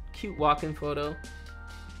cute walk-in photo.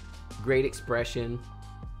 Great expression.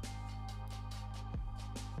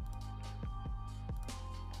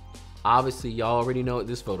 Obviously, y'all already know what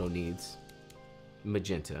this photo needs.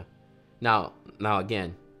 Magenta. Now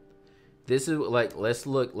again, this is like,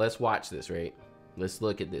 let's watch this, right? Let's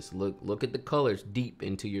look at this. Look at the colors deep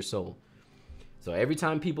into your soul. So every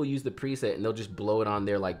time people use the preset and they'll just blow it on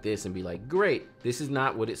there like this and be like, great, this is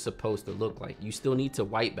not what it's supposed to look like. You still need to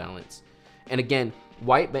white balance. And again,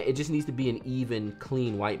 it just needs to be an even,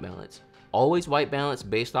 clean white balance. Always white balance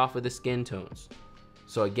based off of the skin tones.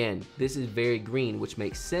 So again, this is very green, which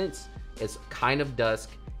makes sense. It's kind of dusk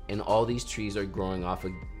and all these trees are throwing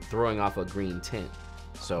off a green tint.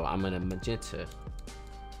 So I'm gonna magenta.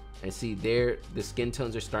 And see there, the skin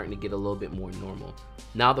tones are starting to get a little bit more normal.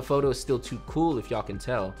 Now the photo is still too cool, if y'all can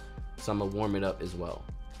tell, so I'm gonna warm it up as well.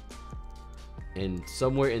 And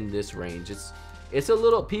somewhere in this range, it's a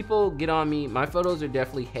little, people get on me. My photos are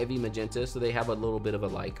definitely heavy magenta, so they have a little bit of a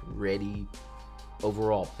like reddy,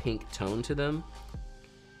 overall pink tone to them.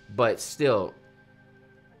 But still,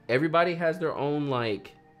 everybody has their own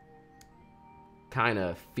like kind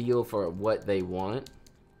of feel for what they want.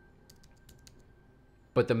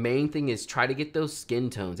 But the main thing is try to get those skin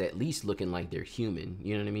tones at least looking like they're human.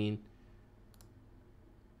 You know what I mean?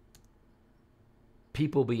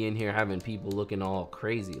 People be in here having people looking all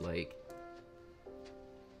crazy. Like,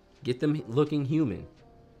 get them looking human.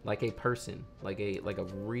 Like a person. Like a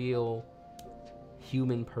real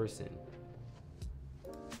human person.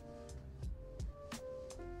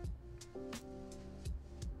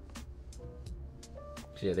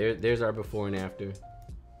 So yeah, there's our before and after.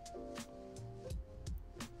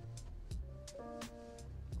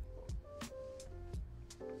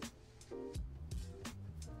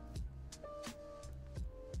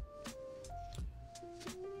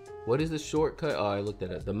 What is the shortcut? Oh, I looked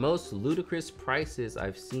at it. The most ludicrous prices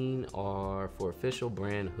I've seen are for official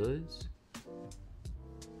brand hoods.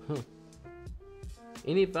 Huh.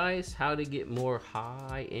 Any advice how to get more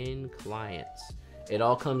high-end clients? It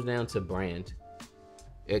all comes down to brand.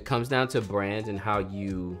 It comes down to brand and how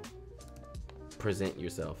you present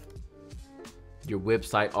yourself. Your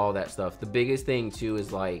website, all that stuff. The biggest thing too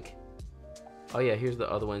is like, oh yeah, here's the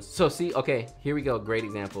other ones. So see, okay, here we go. Great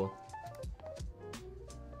example.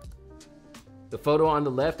 The photo on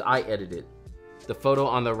the left, I edited. The photo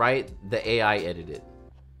on the right, the AI edited.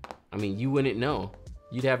 I mean, you wouldn't know.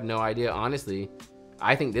 You'd have no idea. Honestly,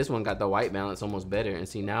 I think this one got the white balance almost better. And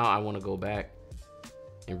see, now I want to go back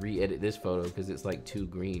and re-edit this photo because it's like too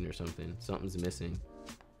green or something. Something's missing.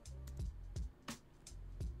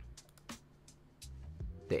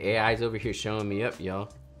 The AI's over here showing me up, y'all.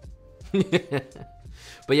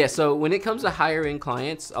 But yeah, so when it comes to higher end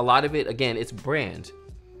clients, a lot of it, again, it's brand.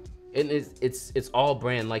 And it's all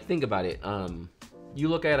brand. Like, think about it. You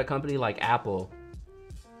look at a company like Apple.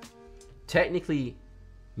 Technically,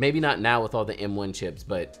 maybe not now with all the M1 chips,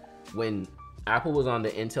 but when Apple was on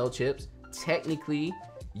the Intel chips, technically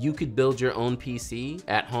you could build your own PC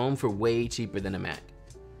at home for way cheaper than a Mac.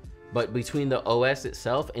 But between the OS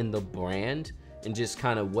itself and the brand and just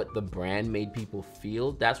kind of what the brand made people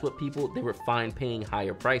feel, that's what they were fine paying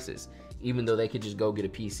higher prices, even though they could just go get a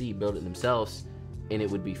PC, build it themselves, and it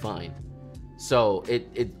would be fine. So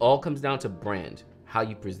it all comes down to brand, how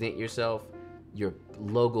you present yourself, your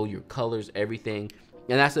logo, your colors, everything.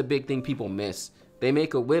 And that's a big thing people miss. They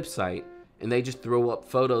make a website and they just throw up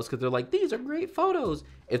photos because they're like, these are great photos.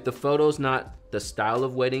 If the photo's not the style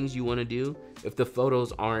of weddings you want to do, if the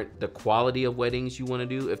photos aren't the quality of weddings you want to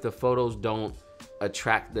do, if the photos don't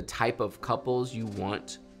attract the type of couples you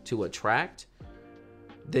want to attract,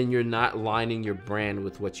 then you're not lining your brand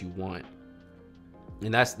with what you want.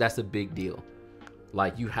 And that's a big deal.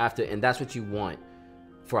 Like, you have to, and that's what you want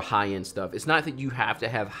for high-end stuff. It's not that you have to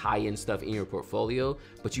have high-end stuff in your portfolio,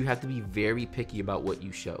 but you have to be very picky about what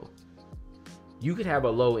you show. You could have a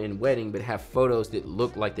low-end wedding, but have photos that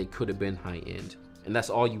look like they could have been high-end. And that's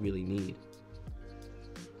all you really need.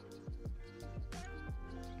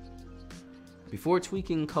 Before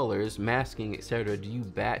tweaking colors, masking, etc., do you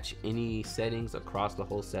batch any settings across the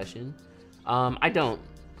whole session? I don't.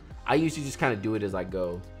 I usually just kind of do it as I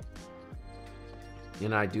go.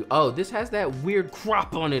 And I do, oh, this has that weird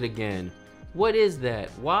crop on it again. What is that?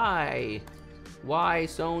 Why? Why,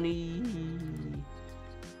 Sony?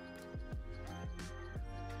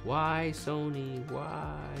 Why, Sony?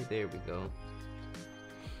 Why? There we go.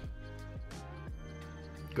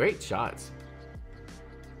 Great shots.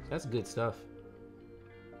 That's good stuff.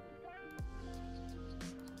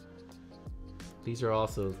 These are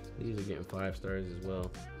also, these are getting 5 stars as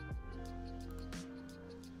well.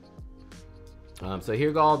 So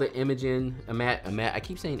here go all the Imagen, I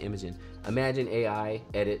keep saying Imagen, Imagine AI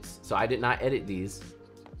edits. So I did not edit these.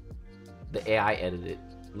 The AI edited.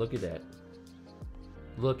 Look at that.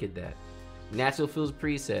 Look at that. Natural Fills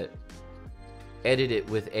preset. Edit it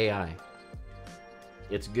with AI.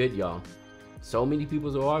 It's good, y'all. So many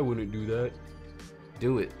people say, oh, I wouldn't do that.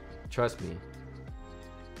 Do it. Trust me.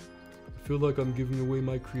 I feel like I'm giving away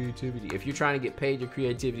my creativity. If you're trying to get paid, your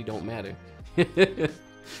creativity don't matter.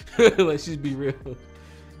 Let's just be real.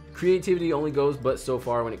 Creativity only goes but so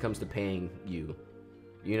far when it comes to paying you.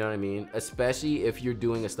 You know what I mean? Especially if you're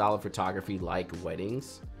doing a style of photography like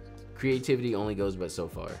weddings. Creativity only goes but so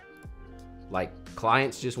far. Like,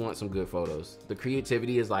 clients just want some good photos. The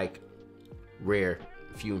creativity is like rare,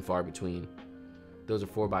 few and far between. Those are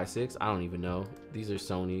 4x6. I don't even know. These are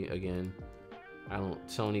Sony again.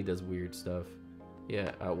 Sony does weird stuff.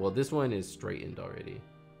 Yeah, well, this one is straightened already.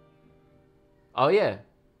 Oh yeah,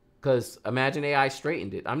 because Imagine AI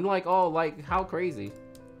straightened it. I'm like, oh, like, how crazy.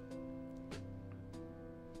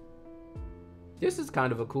 This is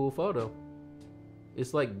kind of a cool photo.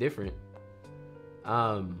 It's like different.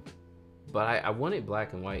 But I want it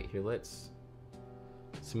black and white. Here, let's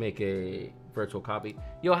make a virtual copy.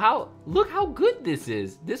 Yo, look how good this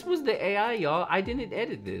is. This was the AI, y'all. I didn't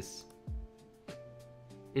edit this.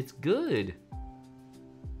 It's good.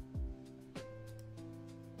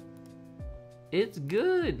 It's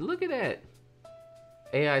good. Look at that.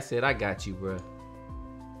 AI said, I got you, bruh.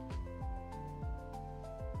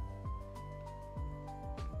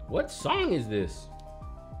 What song is this?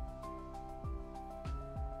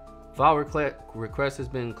 File request has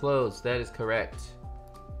been closed. That is correct.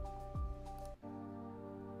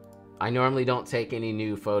 I normally don't take any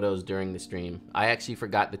new photos during the stream. I actually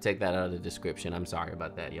forgot to take that out of the description. I'm sorry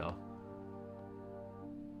about that, y'all.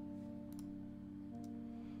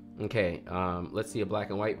 Okay, let's see a black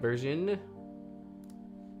and white version.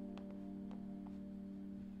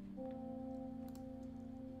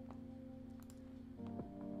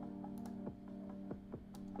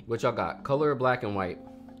 What y'all got? Color or black and white?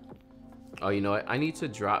 Oh, you know what? I need to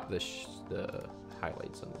drop the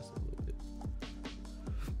highlights on this a little bit.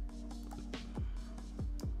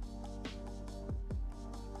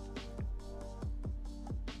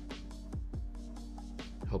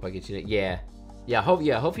 Hope I get you. Yeah.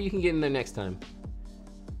 Hopefully you can get in there next time.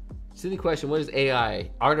 Silly question. What is AI?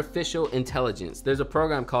 Artificial intelligence. There's a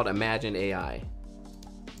program called Imagine AI.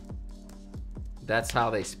 That's how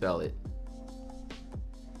they spell it.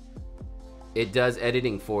 It does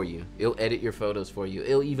editing for you. It'll edit your photos for you.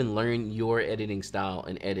 It'll even learn your editing style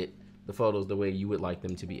and edit the photos the way you would like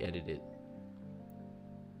them to be edited.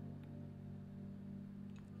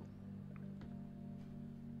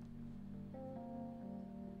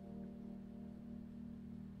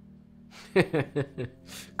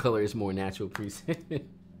 Color is more natural preset.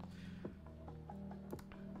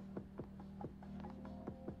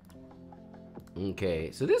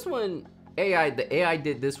 Okay, so this one, the AI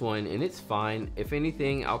did this one and it's fine. If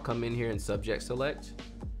anything, I'll come in here and subject select.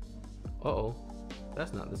 Uh-oh,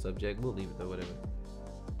 that's not the subject. We'll leave it though, whatever.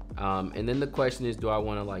 And then the question is, do I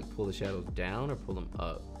want to like pull the shadows down or pull them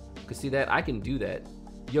up? Cause see that, I can do that.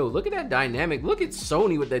 Yo, look at that dynamic. Look at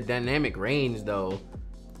Sony with that dynamic range though.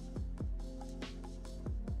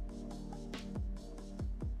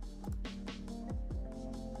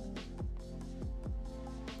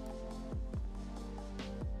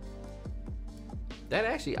 That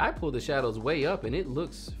actually, I pulled the shadows way up and it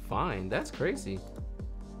looks fine. That's crazy.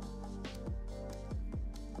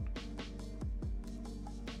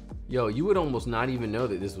 Yo, you would almost not even know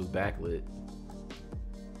that this was backlit.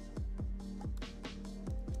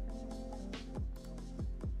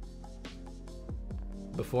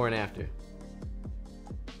 Before and after.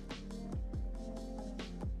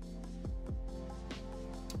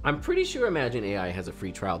 I'm pretty sure Imagine AI has a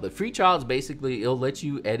free trial. The free trial is basically, it'll let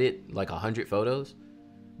you edit like 100 photos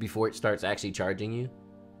before it starts actually charging you.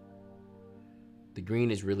 The green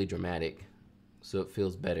is really dramatic, so it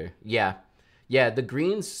feels better. Yeah, the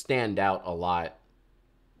greens stand out a lot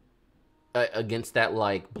against that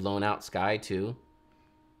like blown out sky too.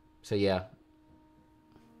 So yeah.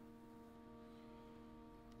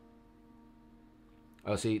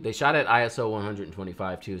 Oh, see, they shot at ISO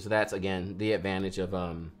 125 too, so that's again the advantage of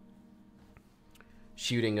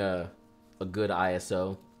shooting a good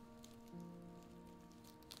ISO.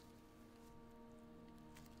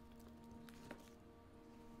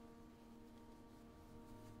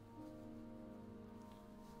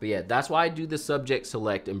 But yeah, that's why I do the subject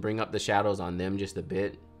select and bring up the shadows on them just a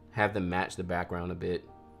bit, have them match the background a bit.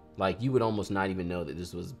 Like, you would almost not even know that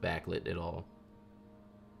this was backlit at all.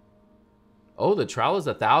 Oh, the trial is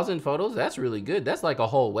 1,000 photos? That's really good. That's like a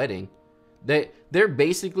whole wedding. They're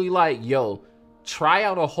basically like, yo, try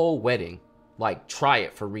out a whole wedding. Like, try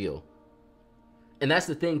it for real. And that's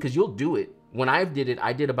the thing, because you'll do it. When I did it,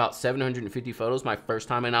 I did about 750 photos my first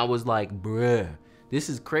time, and I was like, bruh, this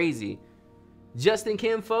is crazy. Justin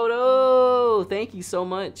Kim Photo, thank you so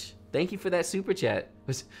much. Thank you for that super chat.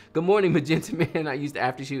 Good morning, Magenta Man. I used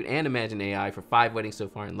Aftershoot and Imagine AI for 5 weddings so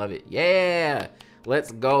far and love it. Yeah,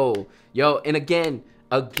 let's go. Yo, and again,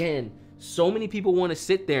 so many people want to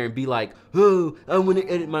sit there and be like, oh, I want to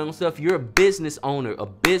edit my own stuff. You're a business owner,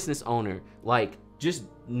 Like, just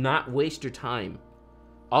not waste your time.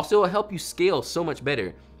 Also, it'll help you scale so much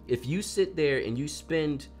better. If you sit there and you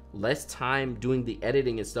spend less time doing the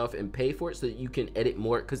editing and stuff and pay for it so that you can edit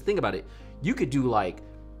more. Because think about it. You could do like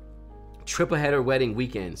triple header wedding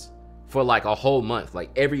weekends for like a whole month, like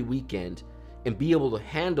every weekend, and be able to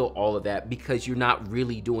handle all of that because you're not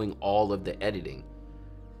really doing all of the editing.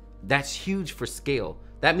 That's huge for scale.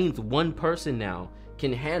 That means one person now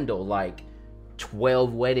can handle like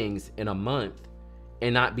 12 weddings in a month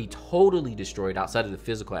and not be totally destroyed outside of the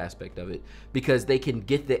physical aspect of it, because they can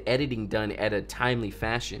get the editing done at a timely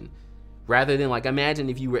fashion. Rather than, like, imagine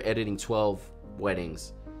if you were editing 12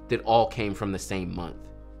 weddings that all came from the same month.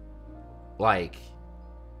 Like,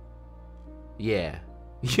 yeah.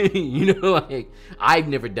 You know, like, I've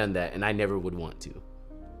never done that and I never would want to.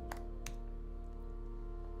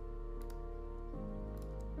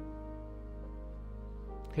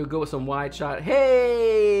 Here we go with some wide shot.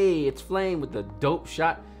 Hey, it's Flame with the dope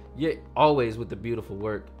shot. Yeah, always with the beautiful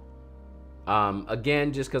work.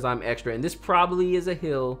 Again, just because I'm extra, and this probably is a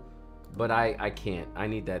hill, but I can't. I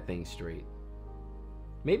need that thing straight.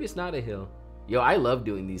 Maybe it's not a hill. Yo, I love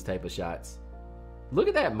doing these type of shots. Look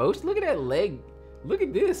at that motion. Look at that leg. Look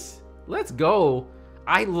at this. Let's go.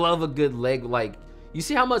 I love a good leg. Like, you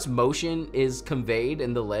see how much motion is conveyed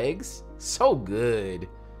in the legs? So good.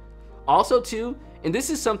 Also, too, and this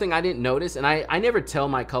is something I didn't notice, and I never tell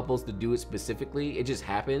my couples to do it specifically. It just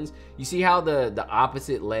happens. You see how the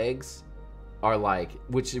opposite legs are like,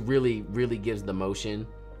 which really, really gives the motion.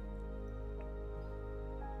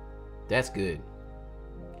 That's good.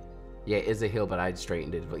 Yeah, it's a hill, but I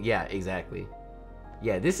straightened it. But yeah, exactly.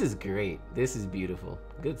 Yeah, this is great. This is beautiful.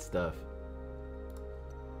 Good stuff.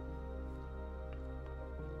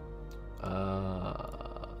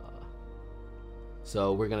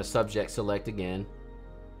 So we're gonna subject select again,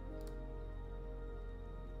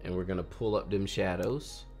 and we're gonna pull up them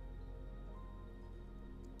shadows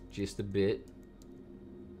just a bit.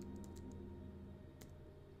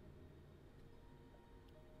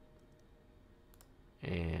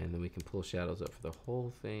 And then we can pull shadows up for the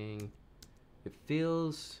whole thing. It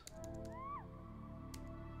feels,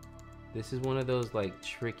 this is one of those like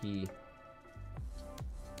tricky,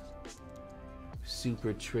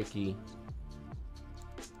 super tricky.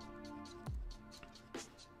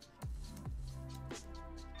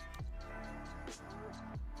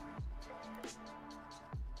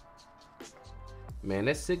 Man,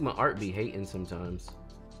 that Sigma art be hating sometimes.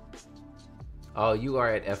 Oh, you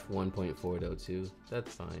are at f1.4 though too.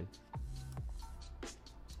 That's fine.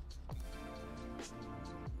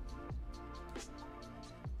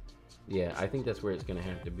 Yeah, I think that's where it's gonna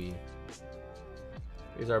have to be.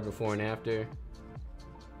 Here's our before and after.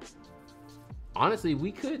 Honestly,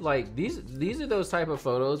 we could like, these are those type of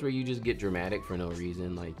photos where you just get dramatic for no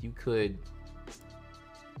reason. Like, you could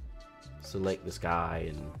select the sky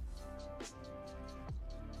and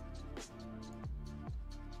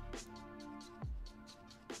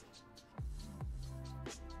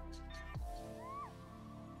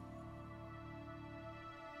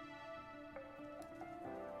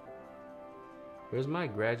where's my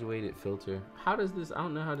graduated filter? How does this, I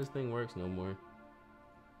don't know how this thing works no more.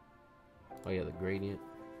 Oh yeah, the gradient.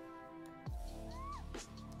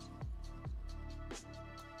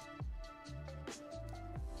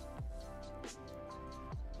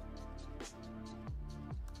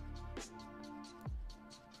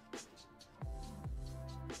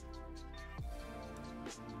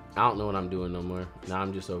 I don't know what I'm doing no more. Now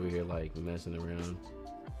I'm just over here like messing around.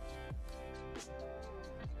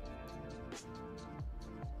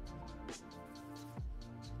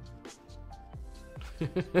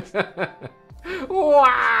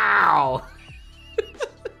 Wow.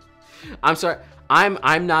 I'm sorry.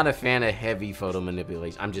 I'm not a fan of heavy photo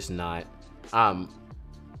manipulation. I'm just not.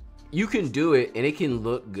 You can do it and it can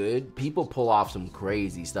look good. People pull off some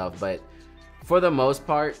crazy stuff, but for the most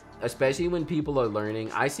part, especially when people are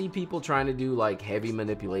learning, I see people trying to do like heavy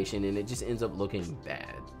manipulation and it just ends up looking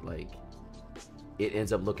bad. Like, it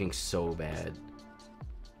ends up looking so bad.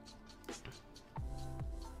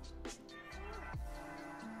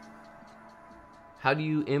 How do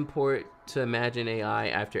you import to Imagine AI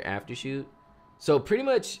after Aftershoot? So pretty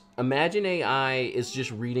much Imagine AI is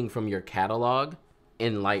just reading from your catalog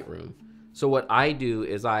in Lightroom. So what I do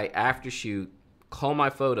is I Aftershoot, cull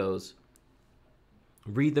my photos,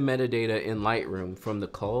 read the metadata in Lightroom from the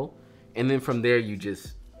cull, and then from there you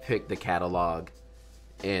just pick the catalog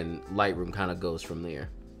and Lightroom kind of goes from there.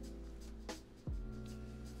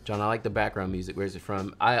 John, I like the background music. Where's it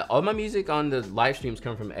from? All my music on the live streams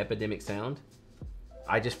come from Epidemic Sound.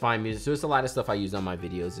 I just find music. So it's a lot of stuff I use on my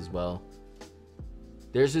videos as well.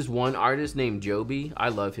 There's this one artist named Joby. I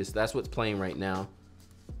love his. That's what's playing right now.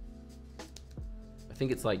 I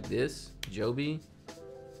think it's like this. Joby.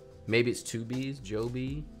 Maybe it's 2 B's.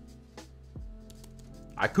 Joby.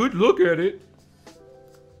 I could look at it.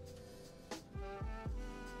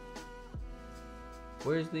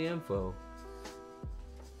 Where's the info?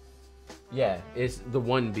 Yeah, it's the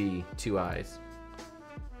 1B, 2 I's.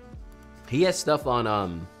 He has stuff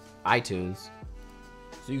on iTunes,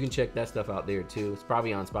 so you can check that stuff out there too. It's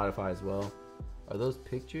probably on Spotify as well. Are those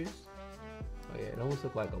pictures? Oh yeah, it almost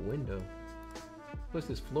looks like a window. What's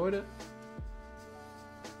this, Florida?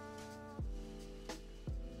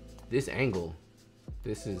 This angle,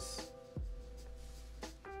 this is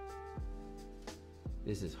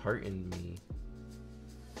hurting me.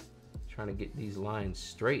 Trying to get these lines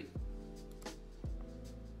straight.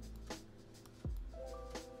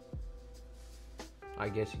 I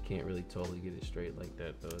guess you can't really totally get it straight like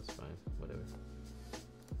that though. It's fine, whatever.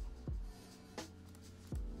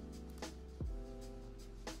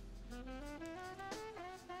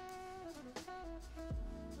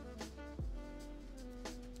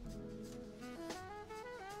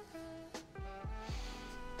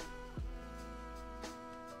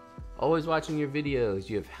 Always watching your videos.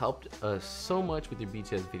 You have helped us so much with your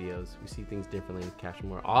BTS videos. We see things differently and capture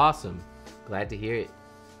more. Awesome. Glad to hear it.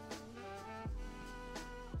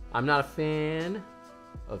 I'm not a fan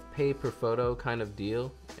of pay per photo kind of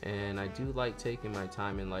deal, and I do like taking my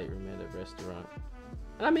time in Lightroom at a restaurant.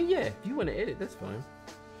 And I mean, yeah, if you want to edit, that's fine.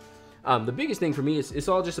 The biggest thing for me is it's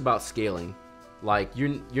all just about scaling. Like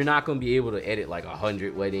you're not going to be able to edit like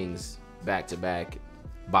 100 weddings back to back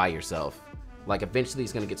by yourself. Like eventually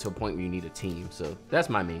it's going to get to a point where you need a team. So that's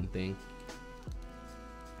my main thing.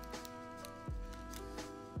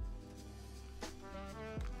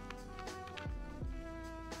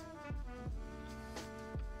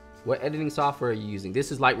 What editing software are you using?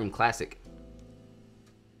 This is Lightroom Classic.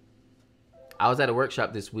 I was at a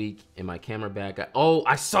workshop this week and my camera bag got, oh,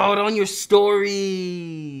 I saw it on your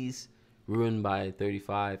stories. Ruined by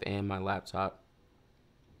 35 and my laptop.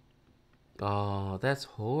 Oh, that's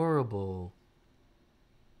horrible.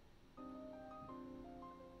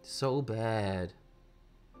 So bad.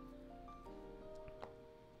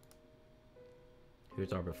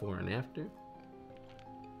 Here's our before and after.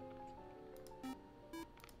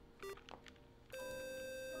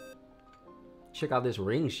 Check out this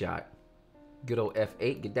ring shot. Good old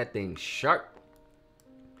F8, get that thing sharp.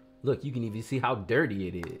 Look, you can even see how dirty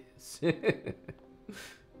it is.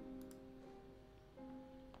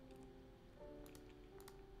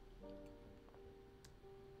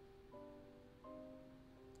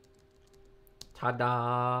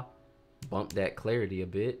 Ta-da! Bump that clarity a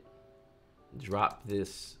bit. Drop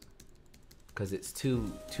this, cause it's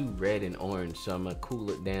too red and orange, so I'm gonna cool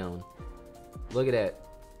it down. Look at that.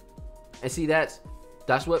 And see, that's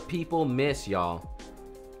what people miss, y'all.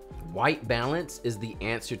 White balance is the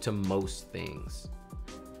answer to most things.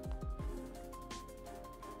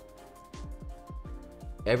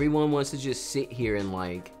 Everyone wants to just sit here and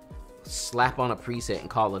like slap on a preset and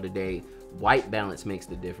call it a day. White balance makes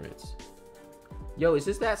the difference. Yo, is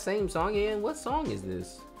this that same song again? What song is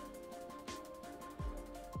this?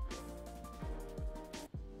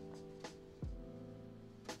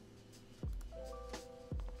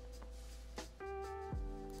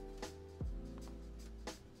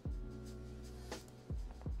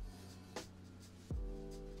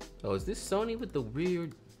 Oh, is this Sony with the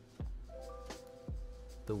weird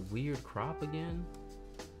crop again?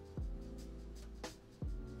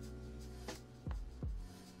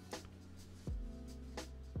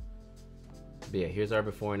 But yeah, here's our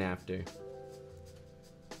before and after.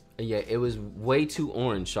 And yeah, it was way too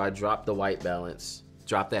orange, so I dropped the white balance.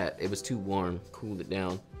 Dropped that. It was too warm. Cooled it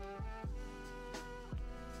down.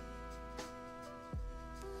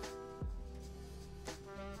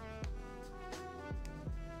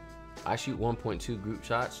 I shoot 1.2 group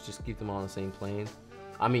shots, just keep them all on the same plane.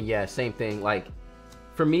 I mean, yeah, same thing. Like,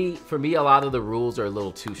 For me, a lot of the rules are a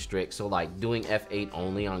little too strict. So like doing F8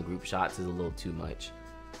 only on group shots is a little too much.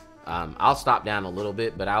 I'll stop down a little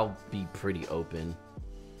bit, but I'll be pretty open.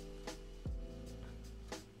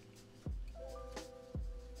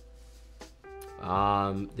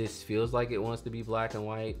 This feels like it wants to be black and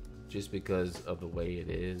white just because of the way it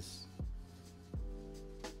is.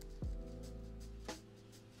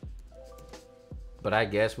 But I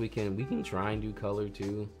guess we can try and do color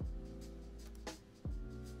too.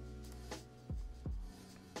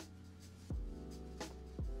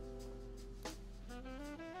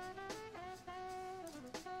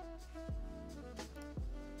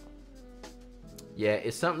 Yeah,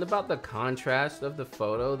 it's something about the contrast of the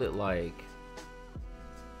photo that like...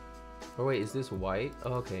 Oh wait, is this white?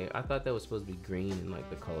 Oh, okay, I thought that was supposed to be green and like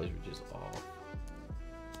the colors were just off.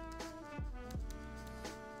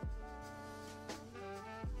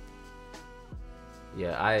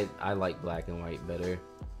 Yeah, I like black and white better.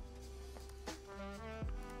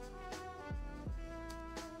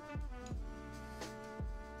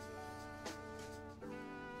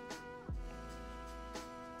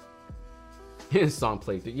 Song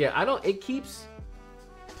playthrough. Yeah, it keeps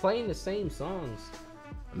playing the same songs.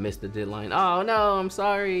 I missed the deadline. Oh no, I'm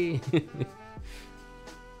sorry.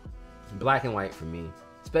 Black and white for me.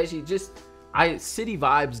 Especially just, city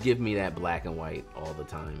vibes give me that black and white all the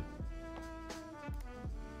time.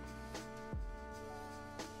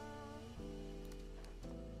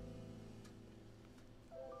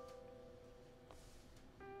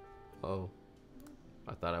 Oh,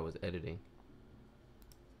 I thought I was editing.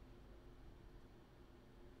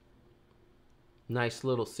 Nice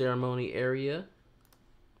little ceremony area.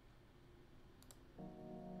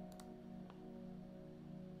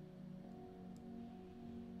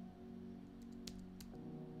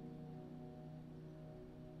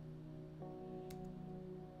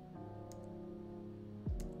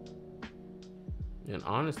 And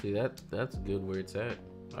honestly, that's good where it's at.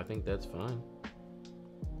 I think that's fine.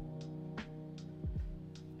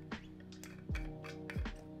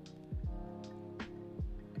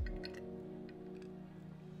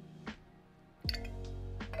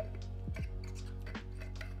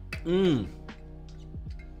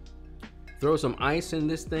 Throw some ice in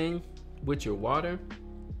this thing with your water.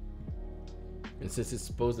 And since it's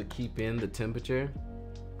supposed to keep in the temperature,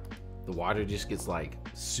 the water just gets like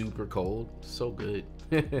super cold. So good.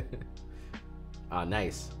 Ah,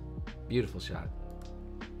 nice. Beautiful shot.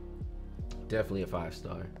 Definitely a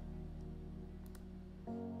 5-star.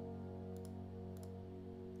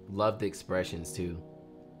 Love the expressions too.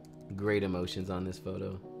 Great emotions on this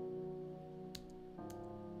photo.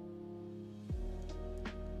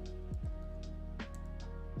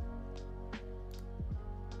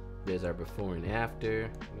 There's our before and after.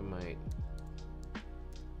 We might.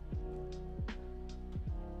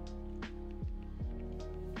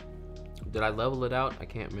 Did I level it out? I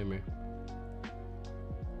can't remember.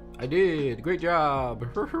 I did. Great job.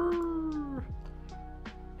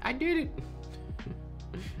 I did it.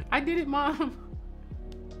 I did it, Mom.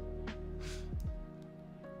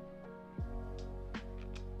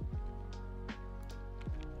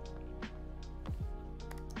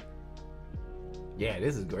 Yeah,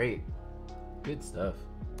 this is great. Good stuff.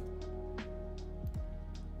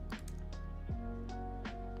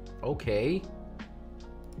 Okay.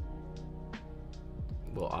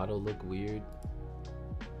 Will auto look weird?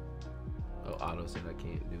 Oh, auto said I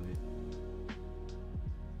can't do it.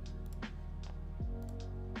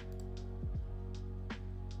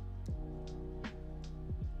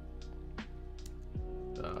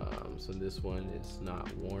 So this one is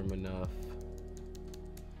not warm enough.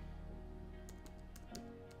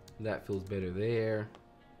 That feels better there.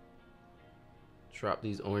 Drop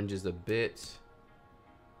these oranges a bit.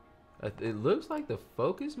 It looks like the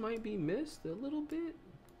focus might be missed a little bit.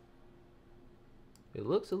 It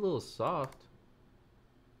looks a little soft.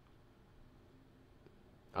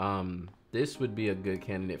 This would be a good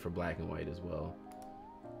candidate for black and white as well.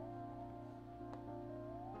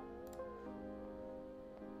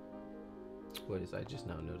 What is, I just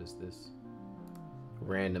now noticed this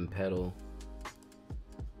random petal.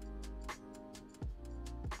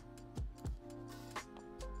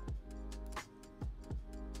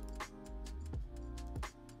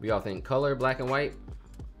 We all think color, black and white,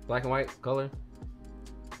 color.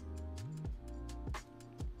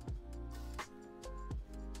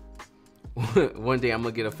 One day I'm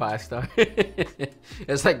gonna get a 5-star.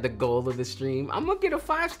 It's like the goal of the stream. I'm gonna get a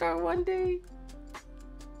 5-star one day.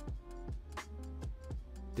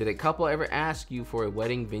 Did a couple ever ask you for a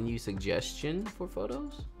wedding venue suggestion for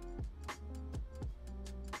photos?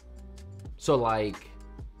 So like,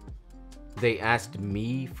 They asked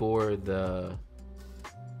me for the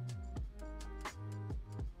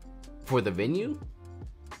venue?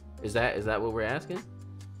 Is that what we're asking?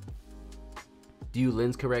 Do you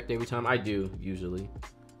lens correct every time? I do, usually.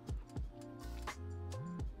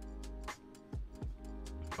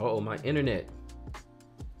 Uh oh, my internet.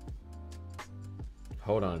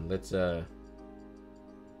 Hold on, let's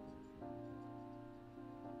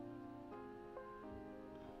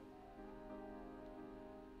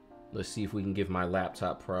see if we can give my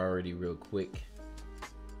laptop priority real quick.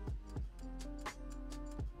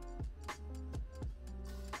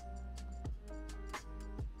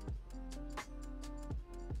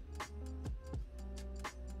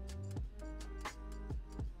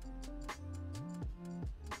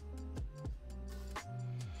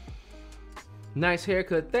 Nice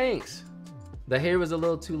haircut, thanks. The hair was a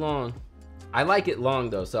little too long. I like it long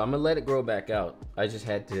though, so I'm gonna let it grow back out. I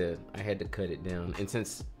had to cut it down. And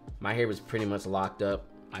since my hair was pretty much locked up,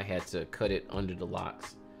 I had to cut it under the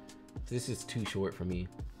locks. So this is too short for me.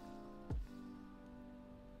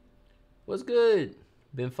 What's good?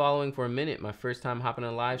 Been following for a minute. My first time hopping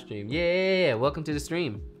on a live stream. Yeah, welcome to the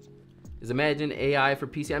stream. Is Imagine AI for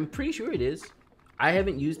PC? I'm pretty sure it is. I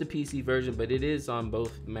haven't used the PC version, but it is on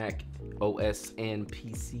both Mac OS and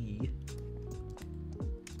PC.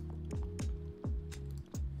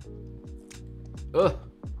 Ugh,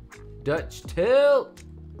 Dutch tilt.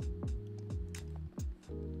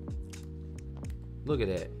 Look at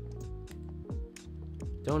that.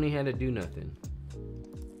 Don't even have to do nothing.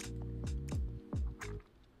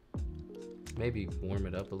 Maybe warm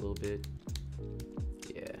it up a little bit.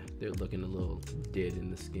 Yeah, they're looking a little dead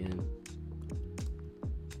in the skin.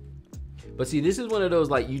 But see, this is one of those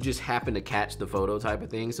like you just happen to catch the photo type of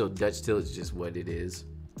thing. So Dutch tilt is just what it is.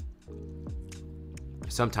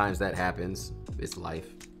 Sometimes that happens. It's life.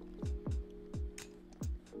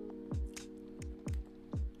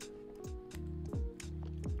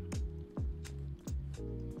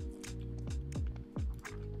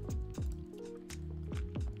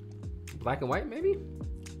 Black and white, maybe?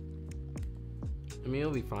 I mean,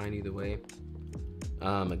 it'll be fine either way.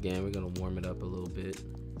 Again, we're gonna warm it up a little bit.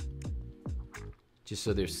 Just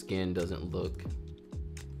so their skin doesn't look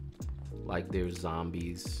like they're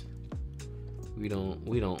zombies. We don't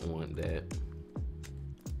want that.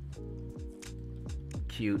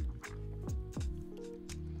 Cute.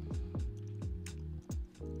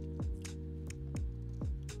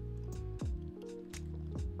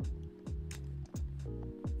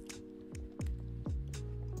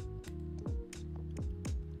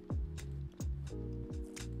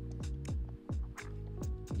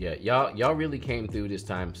 Yeah, y'all really came through this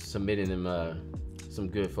time, submitting them some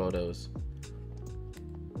good photos.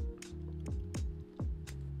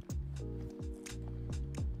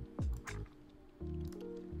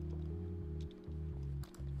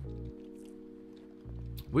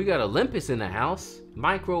 We got Olympus in the house.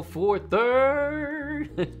 Micro Four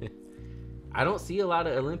Third. I don't see a lot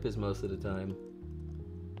of Olympus most of the time.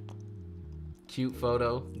 Cute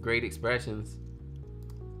photo, great expressions.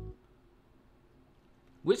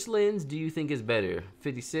 Which lens do you think is better,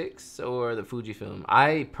 56 or the Fujifilm?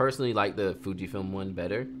 I personally like the Fujifilm one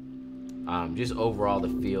better. Just overall, the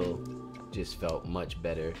feel just felt much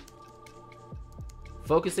better.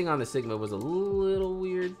 Focusing on the Sigma was a little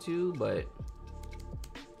weird too, but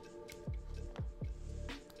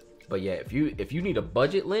yeah, if you need a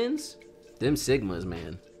budget lens, them Sigmas,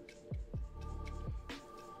 man.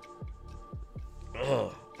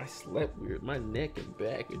 Ugh, I slept weird. My neck and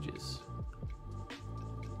back are just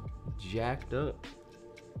jacked up.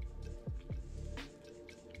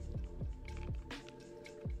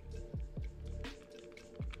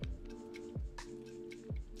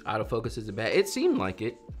 Autofocus is bad. It seemed like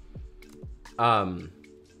it.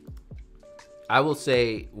 I will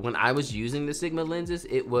say when I was using the Sigma lenses,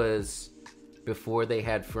 it was before they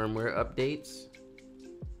had firmware updates.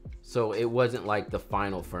 So it wasn't like the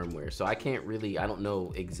final firmware. So I don't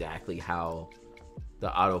know exactly how the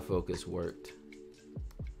autofocus worked.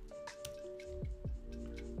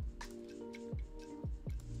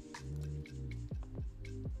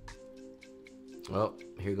 Well,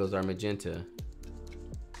 here goes our magenta.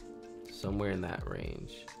 Somewhere in that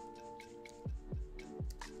range.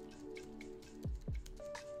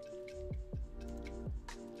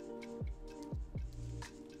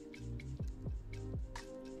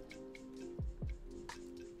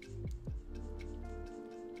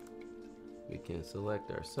 We can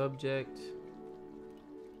select our subject,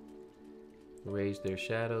 raise their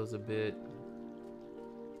shadows a bit.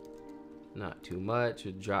 Not too much.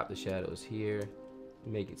 We'll drop the shadows here.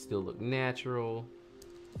 Make it still look natural.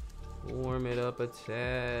 Warm it up a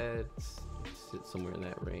tad. Sit somewhere in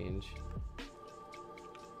that range.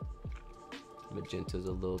 Magenta's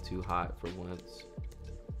a little too hot for once.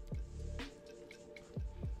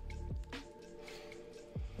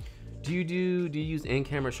 Do you use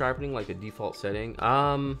in-camera sharpening like a default setting?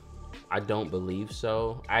 I don't believe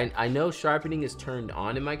so. I know sharpening is turned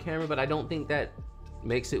on in my camera, but I don't think that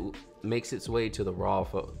makes its way to the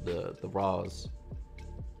the raws.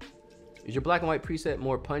 Is your black and white preset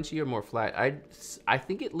more punchy or more flat? I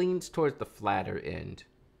think it leans towards the flatter end.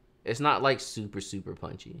 It's not like super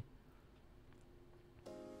punchy.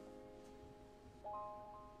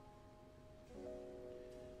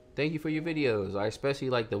 Thank you for your videos. I especially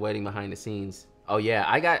like the wedding behind the scenes. Oh yeah,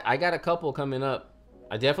 I got a couple coming up.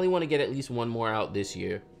 I definitely want to get at least one more out this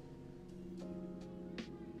year.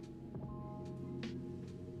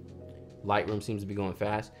 Lightroom seems to be going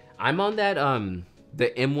fast. I'm on that the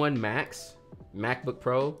M1 Max MacBook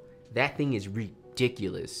Pro. That thing is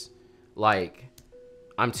ridiculous. Like,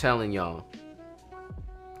 I'm telling y'all.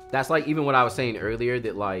 That's like even what I was saying earlier,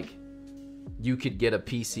 that like you could get a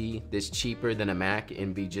PC that's cheaper than a Mac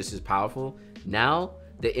and be just as powerful. Now,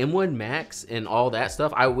 the M1 Max and all that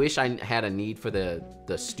stuff, I wish I had a need for the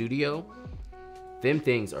studio. Them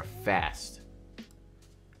things are fast.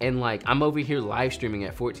 And like, I'm over here live streaming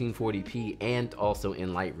at 1440p and also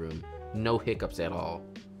in Lightroom. No hiccups at all.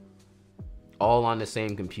 All on the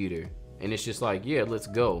same computer. And it's just like, yeah, let's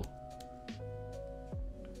go.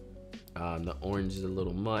 The orange is a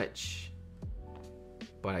little much,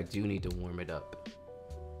 but I do need to warm it up.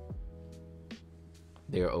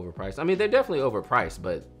 They're overpriced. I mean, they're definitely overpriced,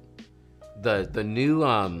 but the new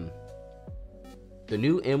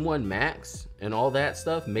M1 Max and all that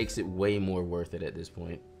stuff makes it way more worth it at this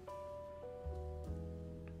point.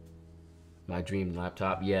 My dream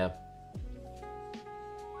laptop, yeah.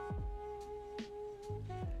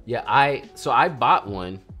 Yeah, I bought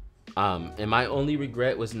one, and my only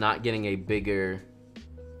regret was not getting a bigger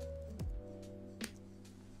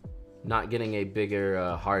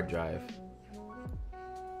hard drive.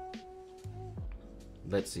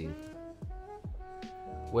 Let's see.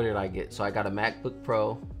 What did I get? So I got a MacBook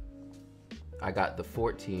Pro. I got the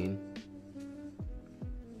 14.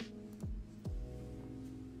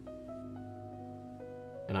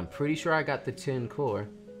 And I'm pretty sure I got the 10 core.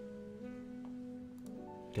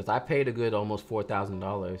 Because I paid a good almost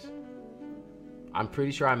 $4,000. I'm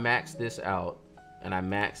pretty sure I maxed this out. And I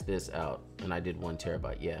maxed this out. And I did 1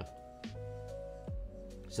 terabyte, yeah.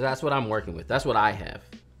 So that's what I'm working with. That's what I have.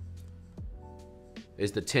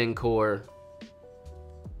 Is the 10 core.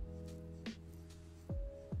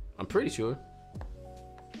 I'm pretty sure.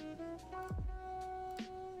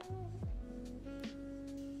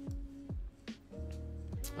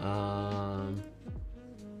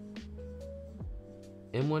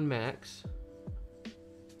 M1 Max.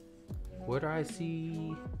 Where do I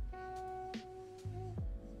see?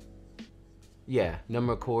 Yeah,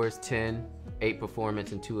 number of cores 10, 8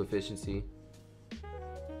 performance, and 2 efficiency.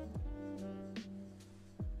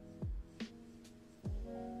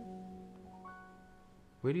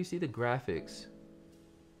 Where do you see the graphics?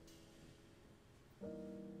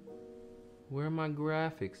 Where are my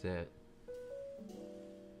graphics at?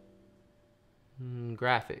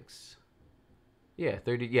 Graphics. Yeah,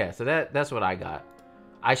 30. Yeah, so that's what I got.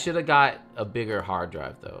 I should have got a bigger hard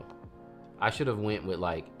drive though. I should have went with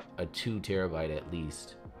like a 2 terabyte at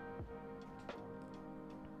least.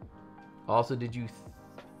 Also, did you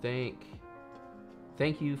thank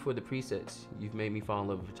you for the presets? You've made me fall in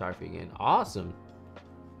love with photography again. Awesome.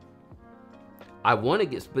 I want to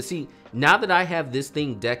get, but see, now that I have this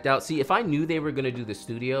thing decked out, see, if I knew they were going to do the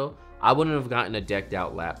studio, I wouldn't have gotten a decked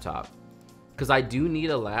out laptop. Because I do need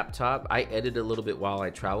a laptop. I edit a little bit while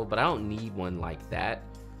I travel, but I don't need one like that.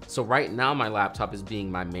 So right now my laptop is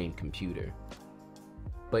being my main computer.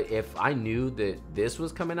 But if I knew that this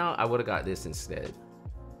was coming out, I would have got this instead.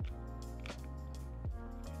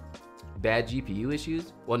 Bad GPU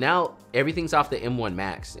issues? Well, now everything's off the M1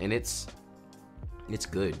 Max and it's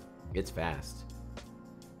good. It's fast.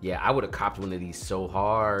 Yeah, I would have copped one of these so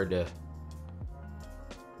hard.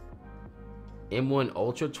 M1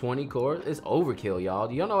 Ultra 20 core is overkill, y'all.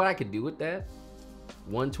 Do y'all know what I could do with that?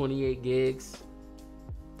 128 gigs.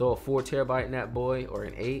 Throw a 4 terabyte in that boy, or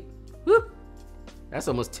an 8. Woo! That's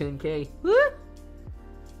almost 10K. Woo!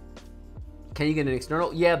 Can you get an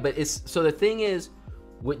external? Yeah, but it's, so the thing is,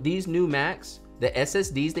 with these new Macs, the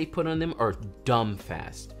SSDs they put on them are dumb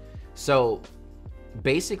fast. So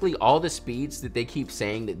basically all the speeds that they keep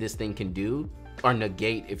saying that this thing can do are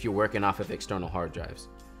negate if you're working off of external hard drives.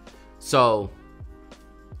 So,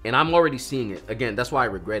 and I'm already seeing it. Again, that's why I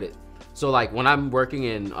regret it. So like when I'm working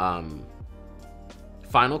in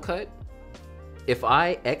Final Cut, If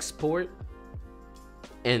I export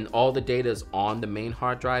and all the data is on the main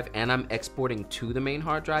hard drive and I'm exporting to the main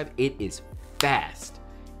hard drive, it is fast.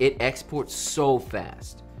 It exports so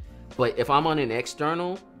fast. But if I'm on an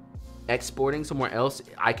external exporting somewhere else,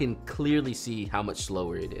 I can clearly see how much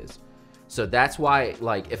slower it is. So that's why,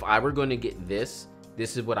 like, if I were going to get this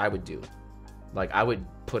is what I would do. Like, I would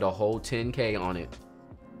put a whole 10K on it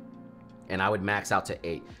and I would max out to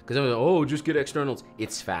 8. Because I'm like, oh, just get externals.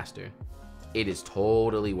 It's faster. It is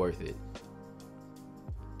totally worth it.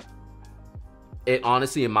 It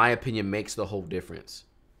honestly, in my opinion, makes the whole difference.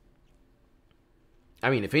 I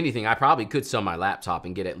mean, if anything, I probably could sell my laptop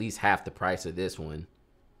and get at least half the price of this one.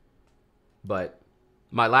 But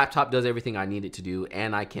my laptop does everything I need it to do,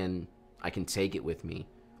 and I can take it with me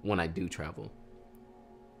when I do travel.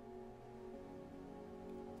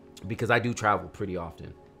 Because I do travel pretty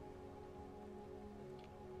often.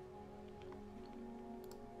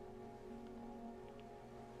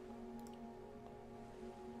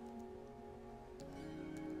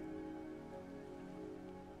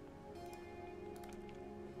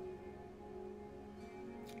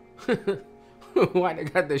 Why they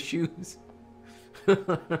got the shoes? So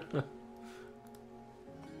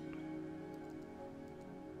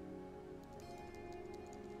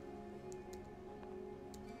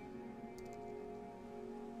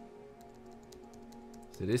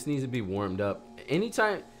this needs to be warmed up.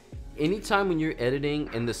 Anytime when you're editing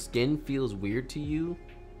and the skin feels weird to you,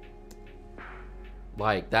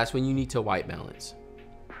 like, that's when you need to white balance.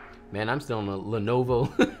 Man, I'm still on a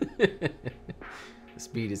Lenovo. The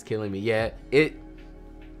speed is killing me. Yeah,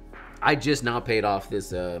 I just now paid off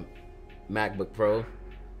this MacBook Pro,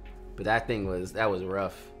 but that was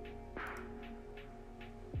rough.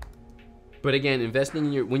 But again,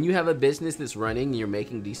 investing in when you have a business that's running and you're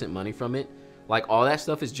making decent money from it, like, all that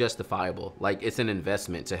stuff is justifiable. Like, it's an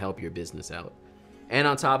investment to help your business out. And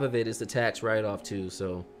on top of it, it's a tax write-off too,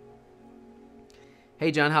 so.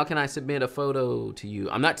 Hey John, how can I submit a photo to you?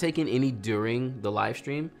 I'm not taking any during the live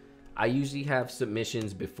stream. I usually have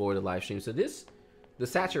submissions before the live stream. So the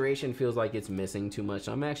saturation feels like it's missing too much.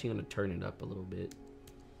 I'm actually gonna turn it up a little bit.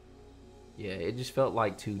 Yeah, it just felt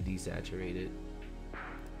like too desaturated.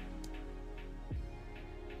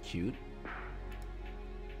 Cute.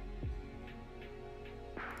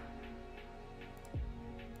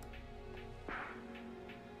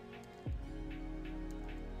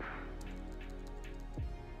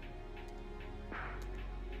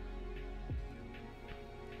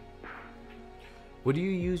 What do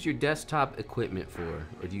you use your desktop equipment for,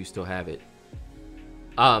 or do you still have it?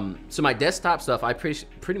 So my desktop stuff, I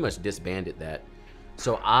pretty much disbanded that.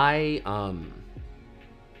 So I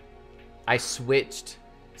switched.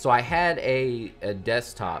 So I had a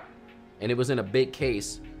desktop, and it was in a big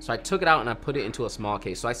case. So I took it out and I put it into a small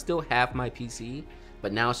case. So I still have my PC,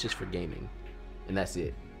 but now it's just for gaming, and that's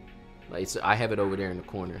it. Like, I have it over there in the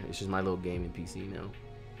corner. It's just my little gaming PC now.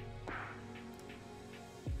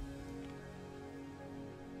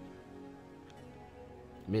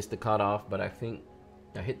 Missed the cutoff, but I think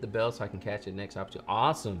I hit the bell so I can catch it next opportunity.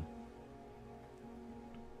 Awesome.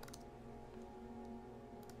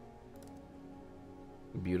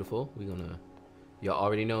 Beautiful. We're gonna, y'all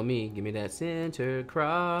already know me. Give me that center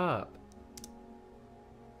crop.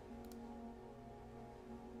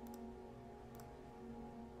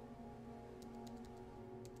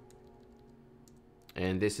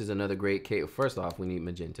 And this is another great case. First off, we need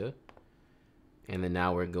magenta. And then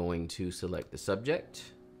now we're going to select the subject.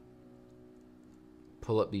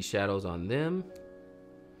 Pull up these shadows on them.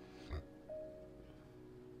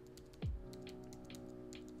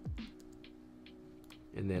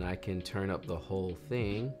 And then I can turn up the whole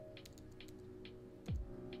thing.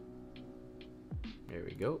 There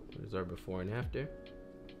we go. There's our before and after.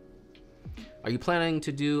 Are you planning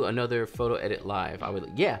to do another photo edit live?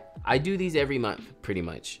 Yeah, I do these every month, pretty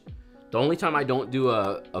much. The only time I don't do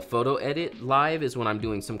a photo edit live is when I'm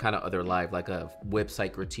doing some kind of other live, like a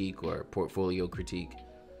website critique or portfolio critique.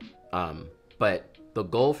 But the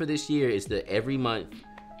goal for this year is to every month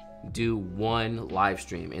do one live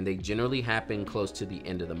stream, and they generally happen close to the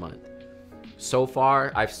end of the month. So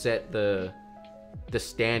far, I've set the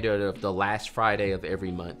standard of the last Friday of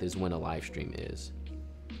every month is when a live stream is.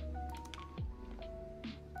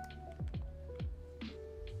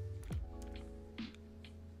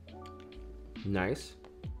 Nice.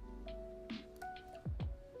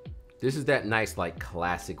 This is that nice, like,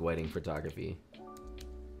 classic wedding photography.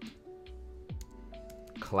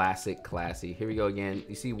 Classic, classy. Here we go again.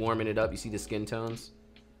 You see warming it up? You see the skin tones?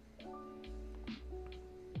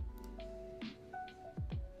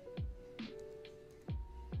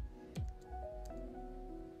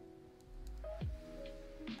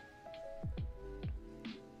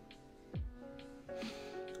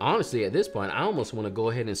 Honestly, at this point, I almost want to go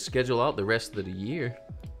ahead and schedule out the rest of the year.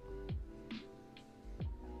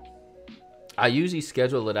 I usually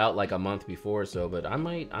schedule it out like a month before or so, but I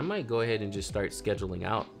might go ahead and just start scheduling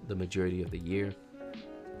out the majority of the year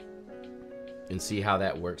and see how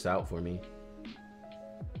that works out for me.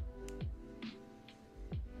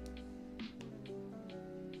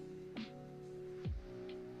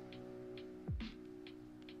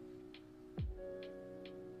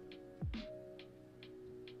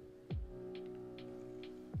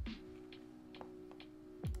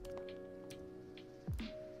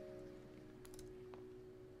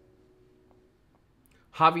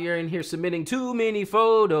 Javier in here submitting too many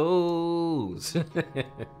photos.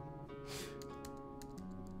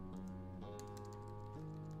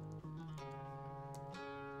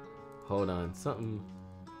 Hold on, something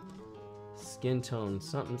skin tone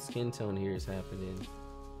here is happening.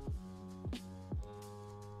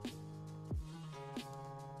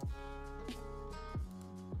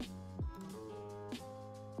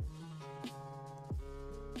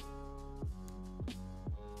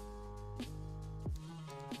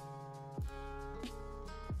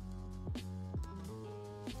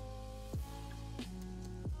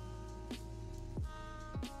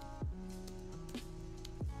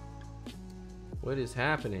 What is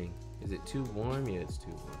happening? Is it too warm? Yeah, it's too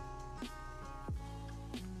warm.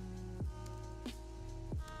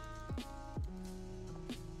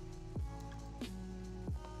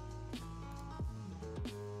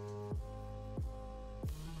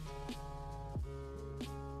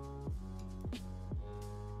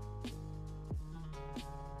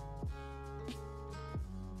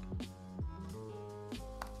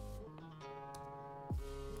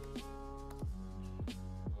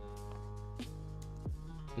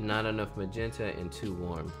 Not enough magenta and too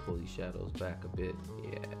warm. Pull these shadows back a bit.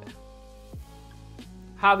 Yeah.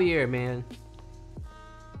 Javier, man.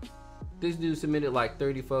 This dude submitted like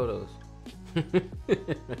 30 photos.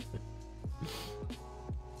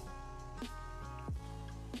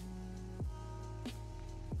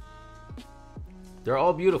 They're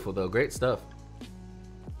all beautiful though. Great stuff.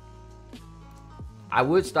 I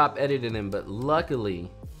would stop editing them, but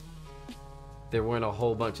luckily there weren't a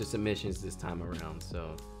whole bunch of submissions this time around,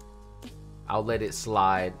 so I'll let it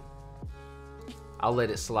slide. I'll let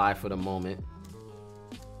it slide for the moment.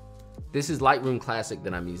 This is Lightroom Classic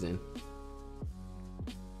that I'm using.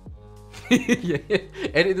 Yeah,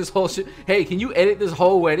 edit this whole shit. Hey, can you edit this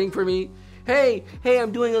whole wedding for me? Hey,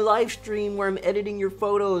 I'm doing a live stream where I'm editing your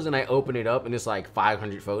photos, and I open it up and it's like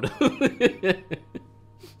 500 photos.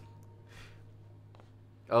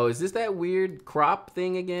 Oh, is this that weird crop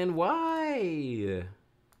thing again? Why?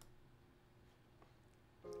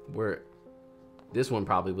 This one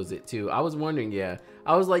probably was it too. I was wondering, yeah.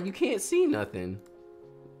 I was like, you can't see nothing.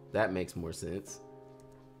 That makes more sense.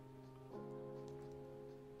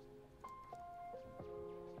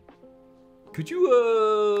 Could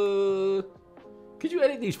you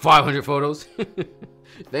edit these 500 photos?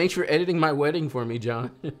 Thanks for editing my wedding for me,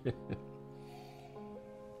 John.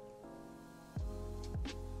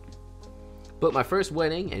 But my first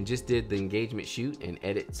wedding and just did the engagement shoot and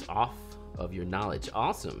edits off of your knowledge.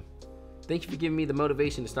 Awesome. Thank you for giving me the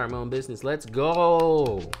motivation to start my own business. Let's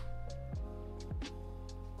go.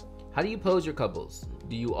 How do you pose your couples?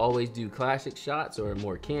 Do you always do classic shots or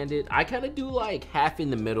more candid? I kind of do like half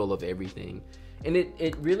in the middle of everything. And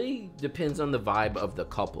it really depends on the vibe of the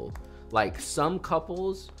couple. Like some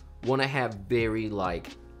couples want to have very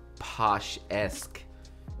like posh-esque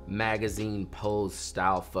magazine pose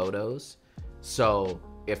style photos. So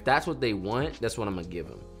if that's what they want, that's what I'm gonna give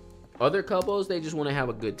them. Other couples, they just want to have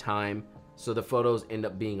a good time, so the photos end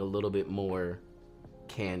up being a little bit more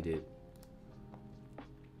candid.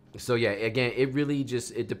 So yeah, again, it really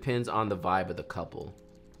just, it depends on the vibe of the couple.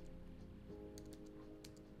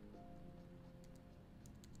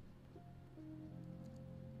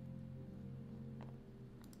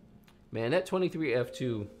 Man, that 23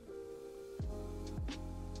 f2,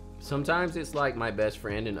 sometimes it's like my best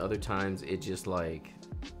friend, and other times it just like,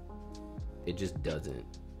 it just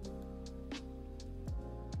doesn't.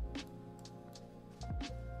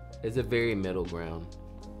 It's a very middle ground.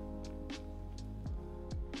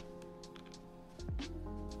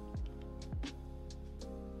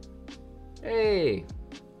 Hey,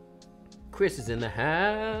 Chris is in the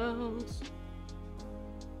house.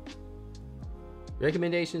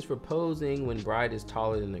 Recommendations for posing when bride is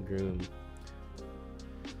taller than the groom.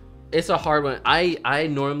 It's a hard one. I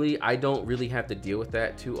normally don't really have to deal with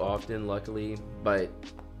that too often, luckily, but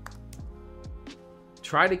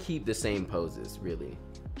try to keep the same poses, really.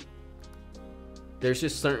 There's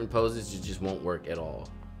just certain poses that just won't work at all.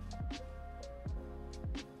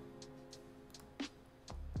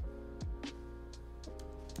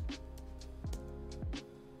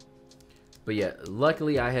 But yeah,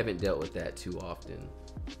 luckily I haven't dealt with that too often.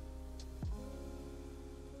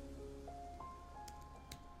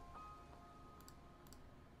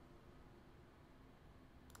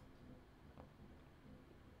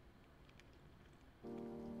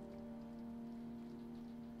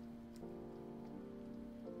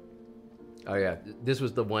 Oh yeah, this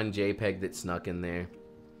was the one JPEG that snuck in there.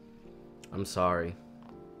 I'm sorry.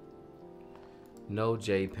 No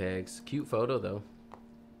JPEGs. Cute photo though.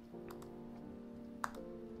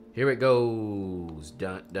 Here it goes.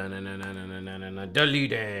 Dun, dun, dun, dun, dun, dun, dun, dun, dun,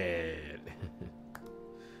 deleted.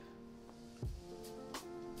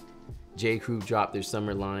 J. Crew dropped their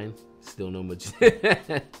summer line. Still no much.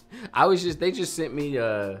 They just sent me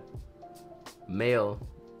mail,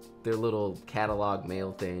 their little catalog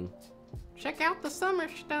mail thing. Check out the summer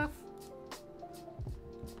stuff.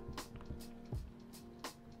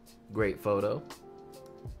 Great photo.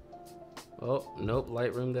 Oh, nope,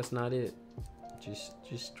 Lightroom, that's not it. Just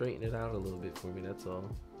straighten it out a little bit for me, that's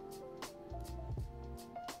all.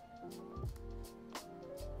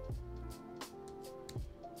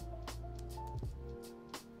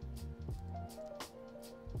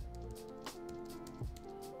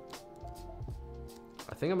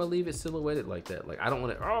 I think I'm gonna leave it silhouetted like that. Like, I don't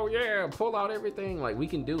want to, oh yeah, pull out everything. Like, we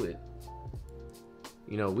can do it.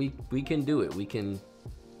 You know, we can do it. We can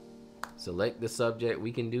select the subject,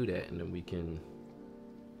 we can do that, and then we can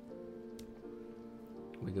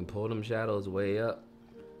pull them shadows way up.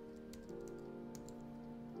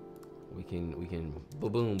 We can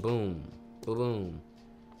boom boom boom boom.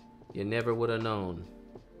 You never would have known.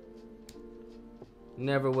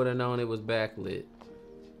 Never would have known it was backlit.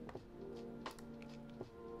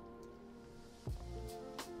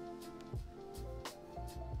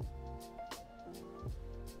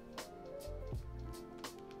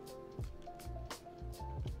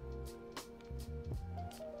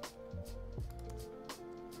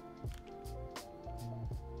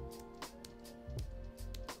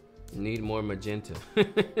 Need more magenta.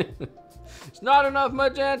 It's not enough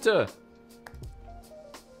magenta.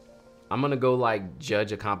 I'm gonna go like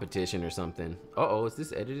judge a competition or something. Uh-oh, is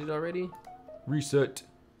this edited already? Reset.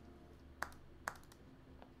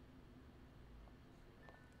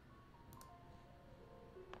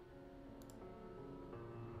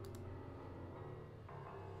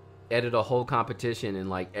 Edit a whole competition, and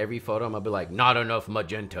like every photo I'm gonna be like, not enough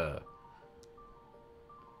magenta.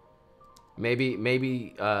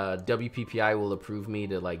 Maybe WPPI will approve me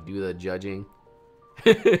to like do the judging.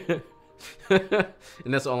 And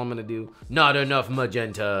that's all I'm gonna do. Not enough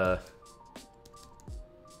magenta.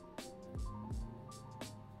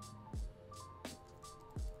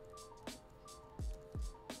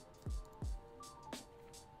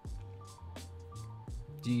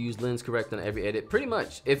 Do you use lens correct on every edit? Pretty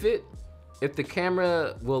much. If the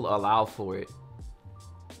camera will allow for it,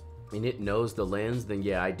 and it knows the lens, then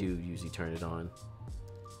yeah, I do usually turn it on.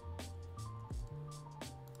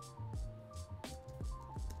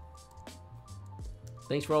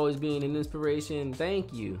 Thanks for always being an inspiration.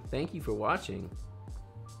 Thank you. Thank you for watching.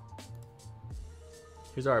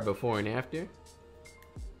 Here's our before and after.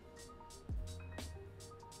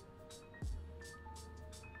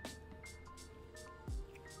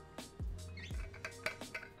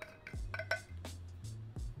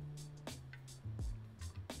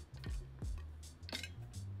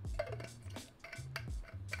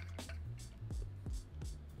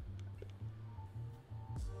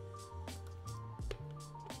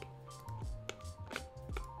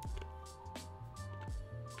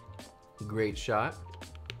 Great shot.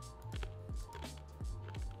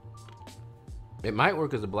 It might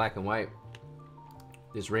work as a black and white.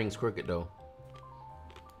 This ring's crooked though.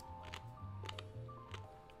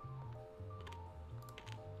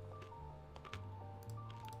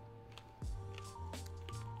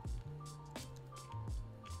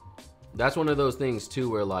 That's one of those things too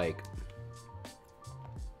where like,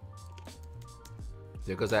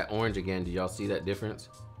 there goes that orange again. Do y'all see that difference?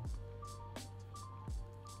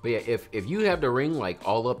 But yeah, if you have the ring like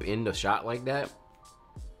all up in the shot like that,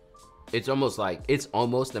 it's almost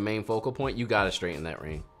the main focal point. You gotta straighten that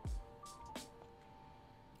ring.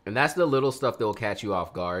 And that's the little stuff that will catch you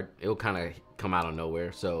off guard. It'll kind of come out of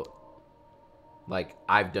nowhere. So like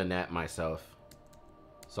I've done that myself.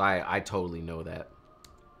 So I totally know that.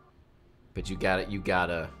 But you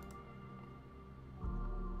gotta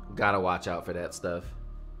watch out for that stuff.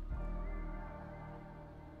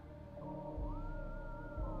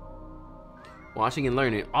 Watching and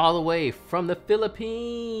learning all the way from the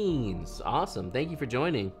Philippines. Awesome. Thank you for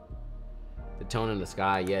joining. The tone in the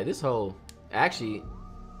sky. Yeah, this whole, actually,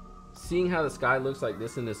 seeing how the sky looks like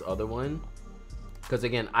this in this other one, Because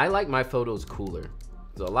again, I like my photos cooler.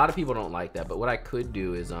 So a lot of people don't like that, but what I could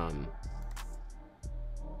do is,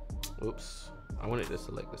 oops, I wanted to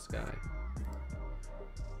select the sky.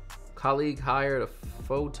 Colleague hired a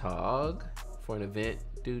photog for an event.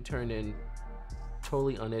 Dude turned in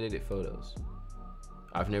totally unedited photos.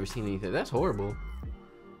 I've never seen anything. That's horrible.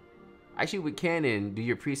 Actually, with Canon, do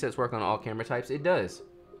your presets work on all camera types? It does.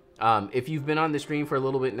 If you've been on the stream for a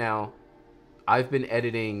little bit now, I've been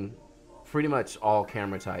editing pretty much all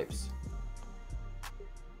camera types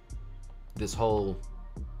this whole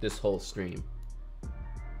stream.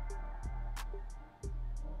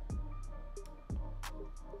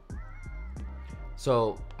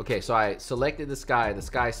 So, okay, so I selected the sky. The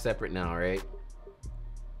sky's separate now, right?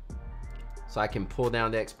 So I can pull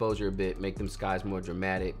down the exposure a bit, make them skies more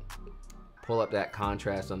dramatic. Pull up that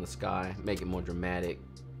contrast on the sky, make it more dramatic.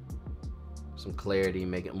 Some clarity,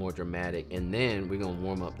 make it more dramatic. And then we're gonna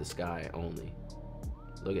warm up the sky only.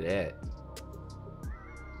 Look at that.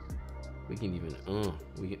 We can even,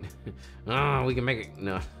 we can make it,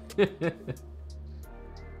 no.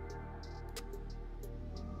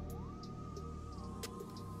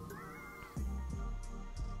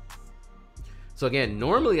 So again,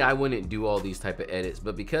 normally I wouldn't do all these type of edits,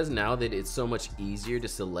 but because now that it's so much easier to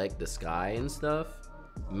select the sky and stuff,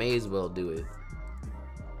 may as well do it.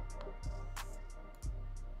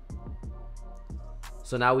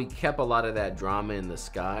 So now we kept a lot of that drama in the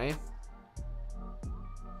sky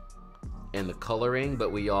and the coloring,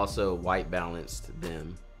 but we also white balanced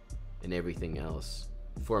them and everything else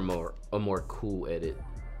for a more cool edit.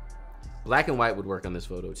 Black and white would work on this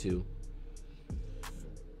photo too.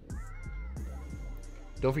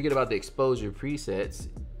 Don't forget about the exposure presets.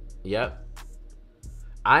 Yep.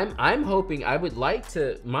 I'm hoping, I would like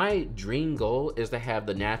to, my dream goal is to have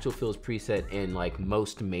the natural fills preset in like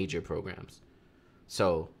most major programs.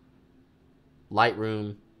 So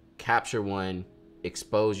Lightroom, Capture One,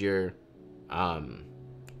 Exposure,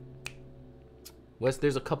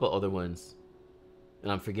 there's a couple other ones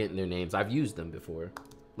and I'm forgetting their names. I've used them before.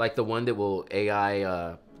 Like the one that will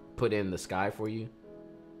AI put in the sky for you.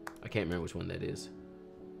 I can't remember which one that is.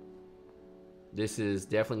 This is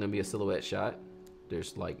definitely gonna be a silhouette shot.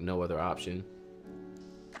 There's like no other option.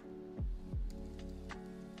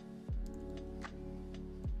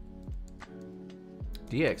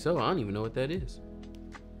 DxO, I don't even know what that is.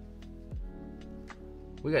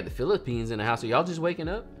 We got the Philippines in the house. Are y'all just waking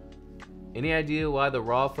up? Any idea why the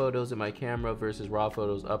raw photos in my camera versus raw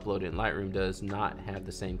photos uploaded in Lightroom does not have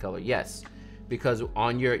the same color? Yes, because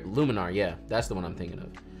on your Luminar, yeah, that's the one I'm thinking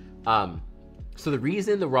of. So the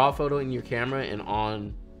reason the raw photo in your camera and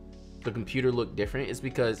on the computer look different is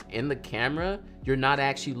because in the camera, you're not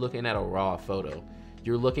actually looking at a raw photo.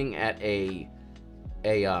 You're looking at a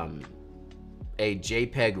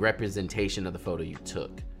JPEG representation of the photo you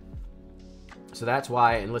took. So that's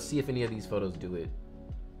why, and let's see if any of these photos do it.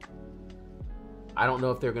 I don't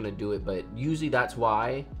know if they're gonna do it, but usually that's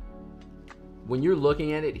why when you're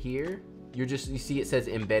looking at it here, you see it says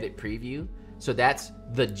embedded preview. So that's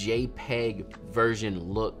the JPEG version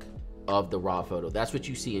look of the raw photo. That's what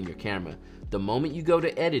you see in your camera. The moment you go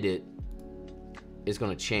to edit it, it's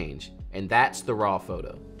gonna change. And that's the raw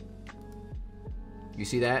photo. You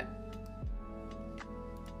see that?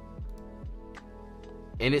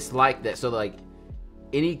 And it's like that. So like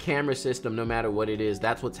any camera system, no matter what it is,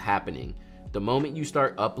 that's what's happening. The moment you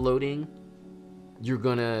start uploading, you're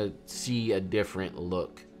gonna see a different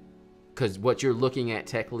look. Because what you're looking at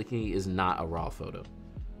technically is not a raw photo.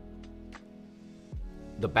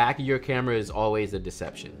 The back of your camera is always a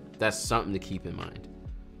deception. That's something to keep in mind.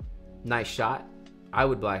 Nice shot. I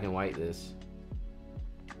would black and white this.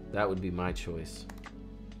 That would be my choice.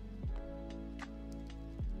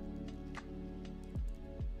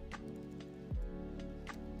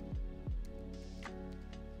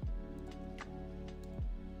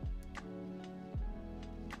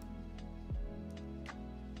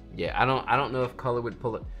 Yeah, I don't know if color would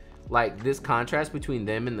pull it. Like this contrast between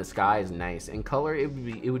them and the sky is nice. And color, it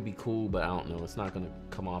would be cool, but I don't know. It's not gonna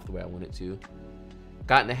come off the way I want it to.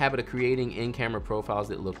 Got in the habit of creating in-camera profiles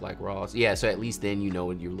that look like raws. Yeah, so at least then you know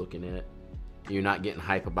what you're looking at. You're not getting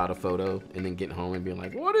hype about a photo and then getting home and being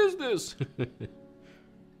like, what is this?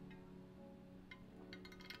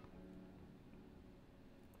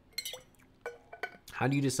 How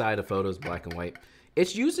do you decide a photo is black and white?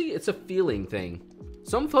 It's a feeling thing.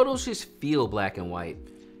 Some photos just feel black and white.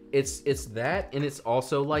 It's that, and it's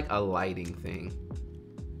also like a lighting thing.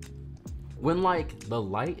 When like the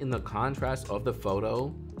light and the contrast of the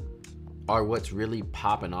photo are what's really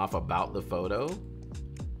popping off about the photo,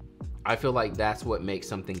 I feel like that's what makes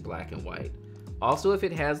something black and white. Also, if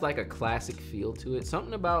it has like a classic feel to it,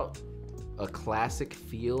 something about a classic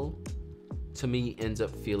feel to me ends up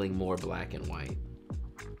feeling more black and white.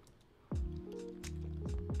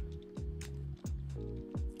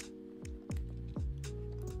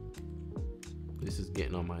 This is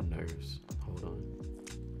getting on my nerves. Hold on.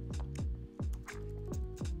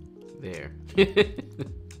 There.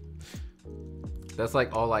 That's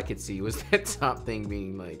like all I could see was that top thing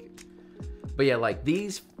being like, but yeah, like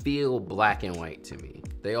these feel black and white to me.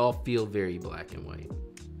 They all feel very black and white.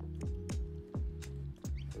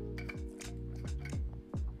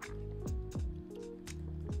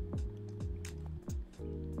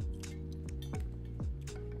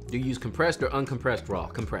 Do you use compressed or uncompressed RAW?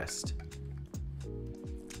 Compressed.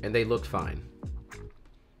 And they looked fine.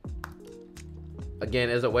 Again,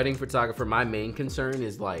 as a wedding photographer, my main concern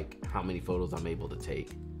is like how many photos I'm able to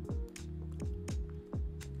take.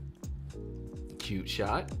 Cute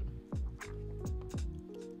shot.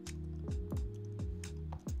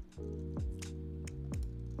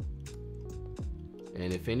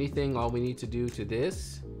 And if anything, all we need to do to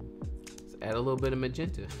this is add a little bit of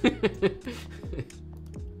magenta.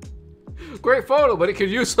 Great photo, but it could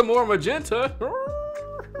use some more magenta.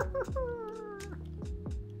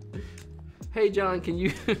 Hey John, can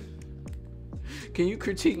you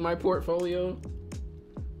critique my portfolio?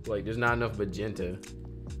 Like, there's not enough magenta.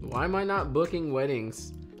 Why am I not booking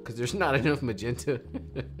weddings? Because there's not enough magenta.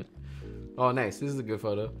 Oh, nice. This is a good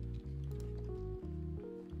photo.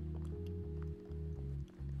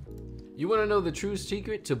 You want to know the true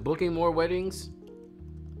secret to booking more weddings?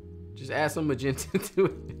 Just add some magenta to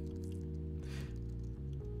it.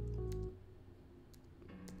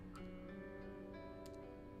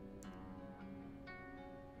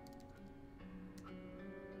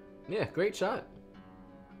 Yeah, great shot.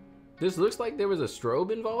 This looks like there was a strobe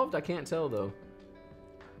involved. I can't tell though.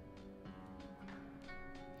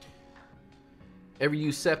 Ever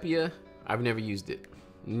use sepia? I've never used it.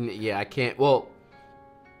 Yeah, I can't. Well,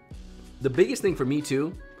 the biggest thing for me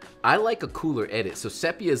too, I like a cooler edit. So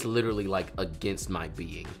sepia is literally like against my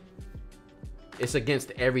being. It's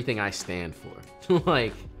against everything I stand for.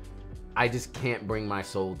 Like, I just can't bring my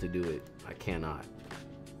soul to do it. I cannot.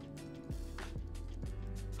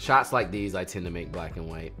 Shots like these, I tend to make black and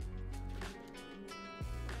white.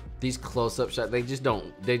 These close-up shots, they just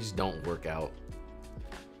don't work out.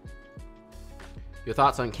 Your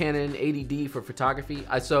thoughts on Canon 80D for photography?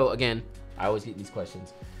 So again, I always get these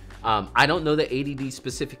questions. I don't know the 80D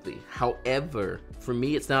specifically. However, for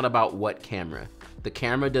me, it's not about what camera. The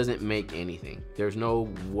camera doesn't make anything. There's no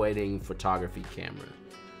wedding photography camera.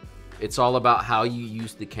 It's all about how you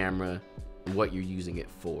use the camera and what you're using it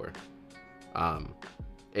for.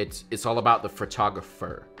 It's all about the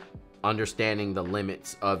photographer understanding the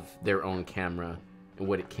limits of their own camera and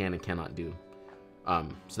what it can and cannot do.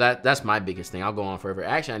 So that's my biggest thing. I'll go on forever.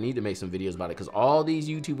 Actually, I need to make some videos about it because all these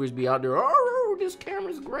YouTubers be out there, oh, this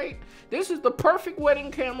camera's great. This is the perfect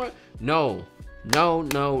wedding camera. No, no,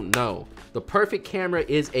 no, no. The perfect camera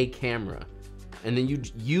is a camera. And then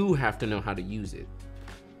you have to know how to use it.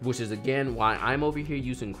 Which is, again, why I'm over here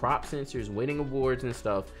using crop sensors, winning awards and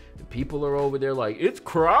stuff. And people are over there like, it's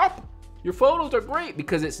crop? Your photos are great,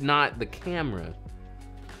 because it's not the camera.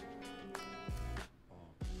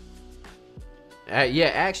 Yeah,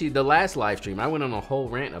 actually, the last live stream, I went on a whole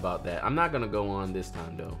rant about that. I'm not going to go on this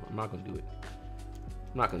time, though. I'm not going to do it.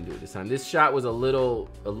 I'm not going to do it this time. This shot was a little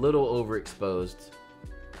overexposed.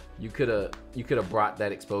 You could have brought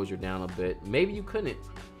that exposure down a bit. Maybe you couldn't.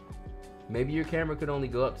 Maybe your camera could only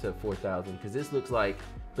go up to 4,000, because this looks like,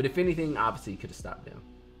 but if anything, obviously you could have stopped down.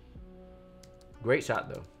 Great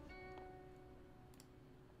shot though.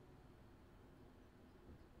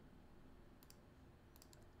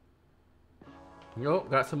 Nope,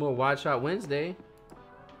 got some more wide shot Wednesday.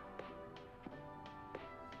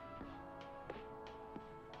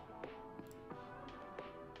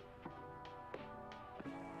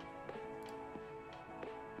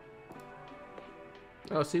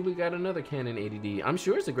 Oh, see, we got another Canon 80D. I'm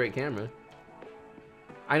sure it's a great camera.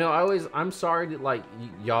 I know, I'm sorry that, like,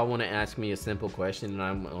 y'all want to ask me a simple question and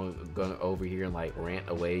I'm going over here and, like, rant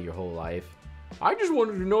away your whole life. I just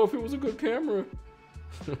wanted to know if it was a good camera.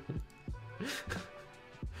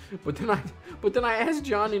 But then I asked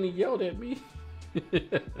John and he yelled at me.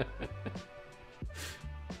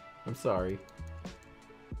 I'm sorry.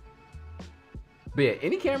 But yeah,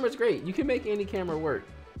 any camera's great. You can make any camera work.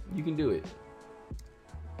 You can do it.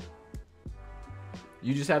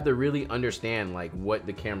 You just have to really understand like what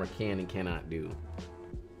the camera can and cannot do.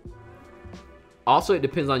 Also, it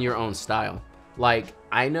depends on your own style. Like,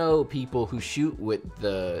 I know people who shoot with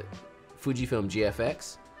the Fujifilm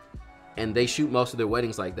GFX and they shoot most of their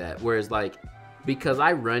weddings like that. Whereas like, because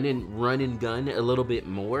I run and gun a little bit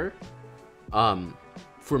more,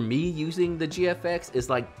 for me using the GFX is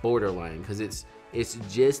like borderline, because it's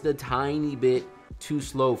just a tiny bit too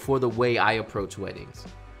slow for the way I approach weddings.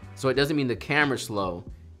 So it doesn't mean the camera's slow,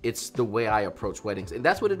 it's the way I approach weddings. And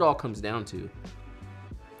that's what it all comes down to.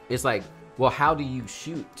 It's like, well, how do you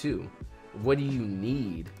shoot too? What do you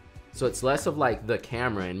need? So it's less of like the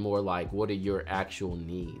camera and more like, what are your actual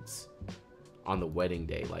needs on the wedding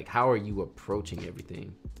day? Like, how are you approaching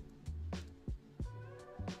everything?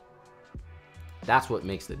 That's what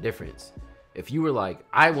makes the difference. If you were like,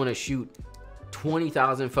 I want to shoot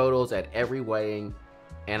 20,000 photos at every wedding,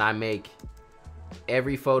 and I make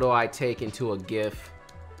every photo I take into a GIF,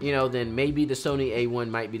 you know, then maybe the Sony A1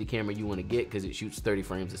 might be the camera you want to get, because it shoots 30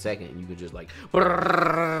 frames a second and you could just like,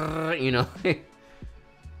 you know.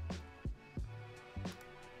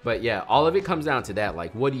 But yeah, all of it comes down to that.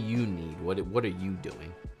 Like, what do you need? What are you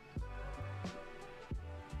doing?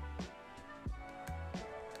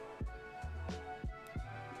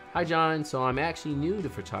 Hi, John. So I'm actually new to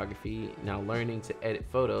photography, now learning to edit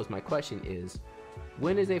photos. My question is,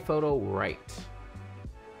 when is a photo right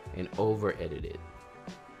and over edited?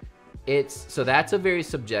 So that's a very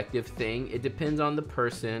subjective thing. It depends on the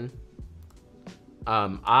person.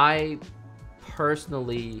 I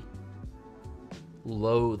personally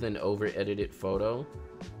loathe an over edited photo.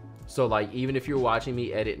 So like, even if you're watching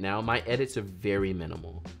me edit now, my edits are very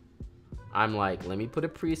minimal. I'm like, let me put a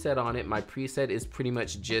preset on it. My preset is pretty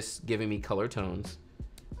much just giving me color tones.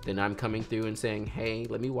 Then I'm coming through and saying, hey,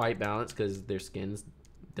 let me white balance because their skin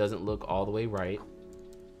doesn't look all the way right.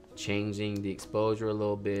 Changing the exposure a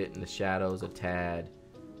little bit and the shadows a tad,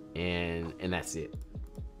 and that's it.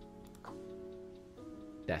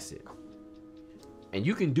 That's it. And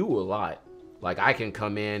you can do a lot. Like, I can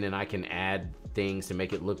come in and I can add things to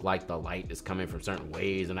make it look like the light is coming from certain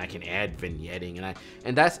ways, and I can add vignetting,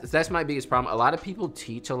 and that's my biggest problem. A lot of people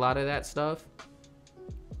teach a lot of that stuff,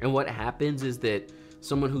 and what happens is that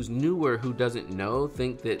someone who's newer, who doesn't know,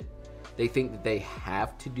 think that they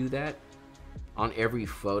have to do that on every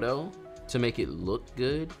photo to make it look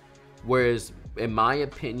good. Whereas in my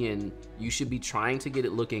opinion, you should be trying to get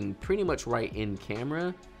it looking pretty much right in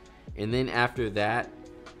camera, and then after that,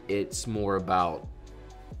 it's more about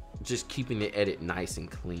just keeping the edit nice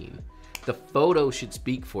and clean. The photo should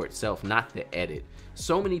speak for itself, not the edit.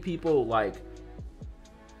 So many people, like,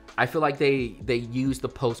 I feel like they use the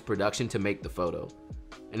post-production to make the photo.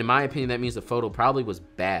 And in my opinion, that means the photo probably was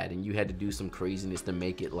bad and you had to do some craziness to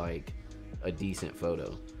make it like a decent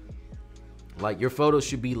photo. Like, your photo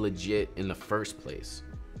should be legit in the first place.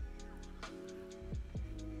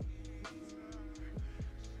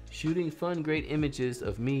 Shooting fun, great images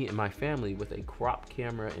of me and my family with a crop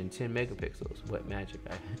camera and 10 megapixels. What magic.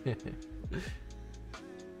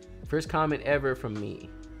 First comment ever from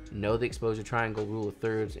me. Know the exposure triangle, rule of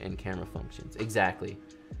thirds, and camera functions. Exactly.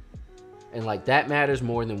 And like, that matters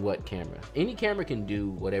more than what camera. Any camera can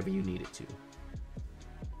do whatever you need it to.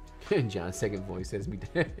 John's second voice says me.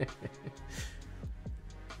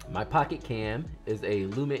 My pocket cam is a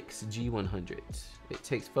Lumix G100. It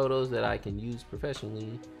takes photos that I can use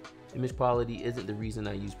professionally. Image quality isn't the reason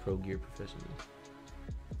I use pro gear professionally.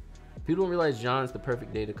 People don't realize John's the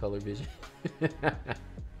perfect data color vision.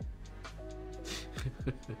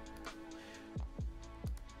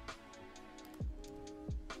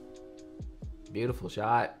 Beautiful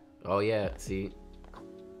shot. Oh yeah, see?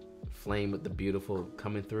 Flame with the beautiful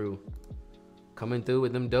coming through. Coming through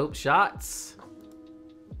with them dope shots.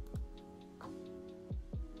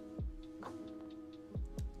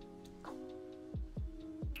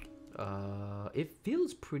 It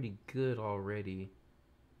feels pretty good already.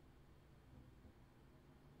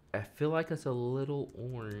 I feel like it's a little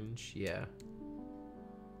orange. Yeah.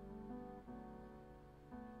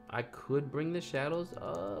 I could bring the shadows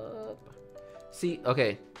up. See,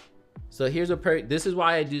 okay. So here's this is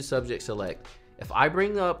why I do subject select. If I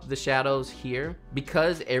bring up the shadows here,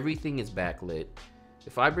 because everything is backlit,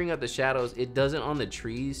 if I bring up the shadows, it does it on the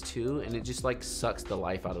trees too, and it just like sucks the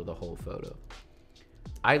life out of the whole photo.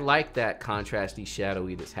 I like that contrasty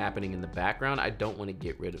shadowy that's happening in the background. I don't want to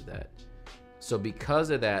get rid of that. So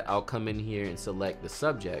because of that, I'll come in here and select the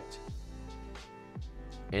subject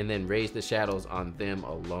and then raise the shadows on them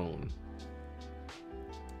alone.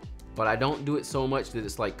 But I don't do it so much that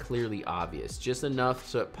it's like clearly obvious, just enough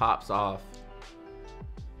so it pops off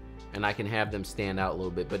and I can have them stand out a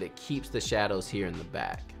little bit, but it keeps the shadows here in the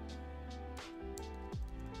back.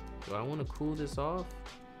 Do I want to cool this off?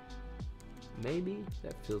 Maybe.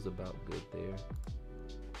 That feels about good there.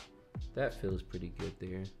 That feels pretty good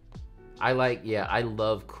there. Yeah, I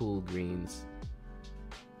love cool greens.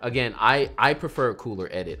 Again, I prefer a cooler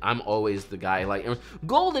edit. I'm always the guy like,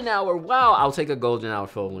 golden hour, wow, I'll take a golden hour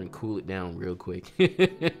photo and cool it down real quick.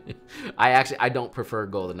 I don't prefer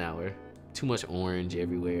golden hour. Too much orange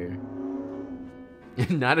everywhere.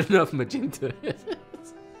 Not enough magenta.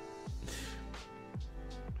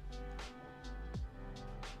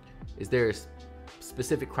 Is there a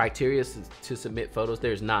specific criteria to submit photos?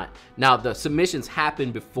 There's not. Now, the submissions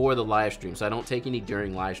happen before the live stream, so I don't take any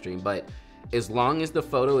during live stream, but as long as the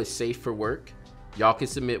photo is safe for work, y'all can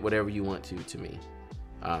submit whatever you want to me.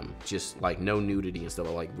 Just like no nudity and stuff.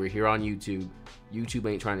 Like, we're here on YouTube. YouTube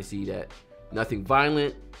ain't trying to see that. Nothing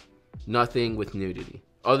violent, nothing with nudity.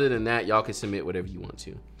 Other than that, y'all can submit whatever you want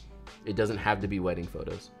to. It doesn't have to be wedding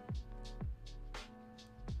photos.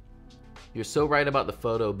 You're so right about the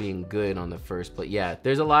photo being good on the first play. Yeah,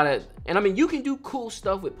 there's a lot of, and I mean, you can do cool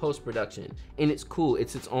stuff with post-production, and it's cool.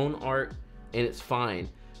 It's its own art, and it's fine.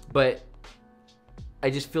 But I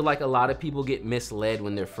just feel like a lot of people get misled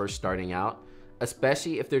when they're first starting out,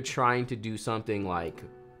 especially if they're trying to do something like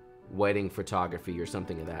wedding photography or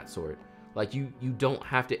something of that sort. Like, you don't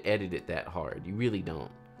have to edit it that hard. You really don't.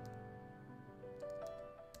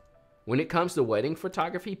 When it comes to wedding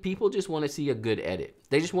photography, people just want to see a good edit.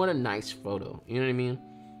 They just want a nice photo. You know what I mean?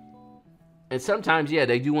 And sometimes, yeah,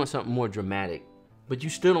 they do want something more dramatic, but you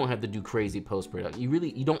still don't have to do crazy post-production.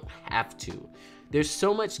 You don't have to. There's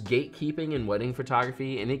so much gatekeeping in wedding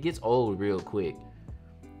photography, and it gets old real quick.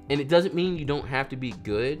 And it doesn't mean you don't have to be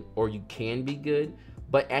good, or you can be good,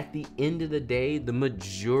 but at the end of the day, the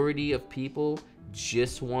majority of people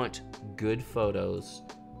just want good photos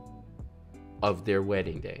of their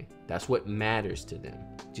wedding day. That's what matters to them.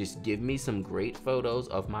 Just give me some great photos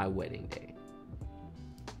of my wedding day.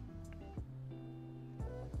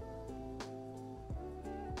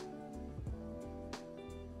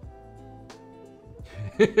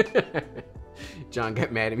 John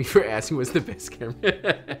got mad at me for asking what's the best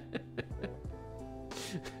camera.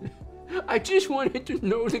 I just wanted to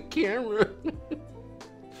know the camera.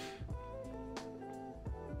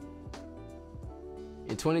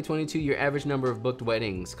 In 2022, your average number of booked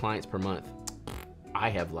weddings, clients per month. I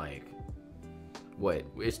have like, what?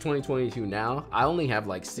 It's 2022 now. I only have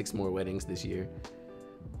like 6 more weddings this year.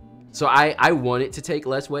 So I wanted to take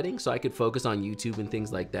less weddings so I could focus on YouTube and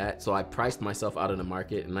things like that. So I priced myself out of the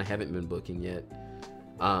market, and I haven't been booking yet.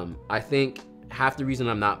 I think half the reason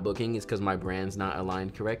I'm not booking is because my brand's not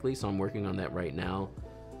aligned correctly. So I'm working on that right now.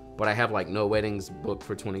 But I have like no weddings booked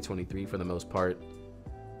for 2023 for the most part.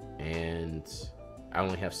 And I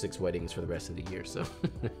only have 6 weddings for the rest of the year, so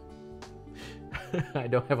I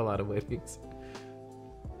don't have a lot of weddings.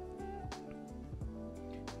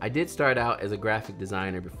 I did start out as a graphic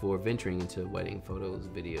designer before venturing into wedding photos,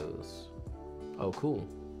 videos. Oh, cool.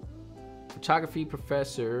 Photography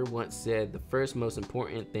professor once said the first most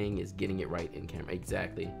important thing is getting it right in camera.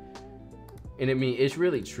 Exactly. And I mean, it's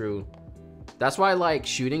really true. That's why, like,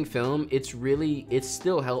 shooting film, it's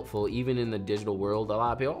still helpful even in the digital world. A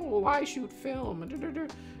lot of people, oh, why shoot film?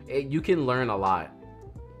 You can learn a lot.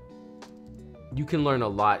 You can learn a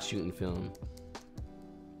lot shooting film.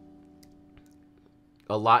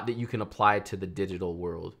 A lot that you can apply to the digital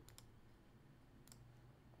world.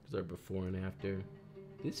 These are before and after.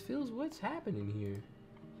 This feels, what's happening here?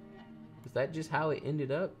 Is that just how it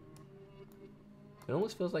ended up? It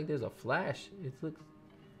almost feels like there's a flash. It looks...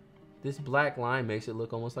 This black line makes it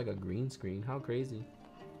look almost like a green screen. How crazy.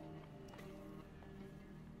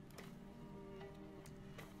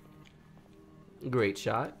 Great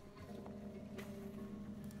shot.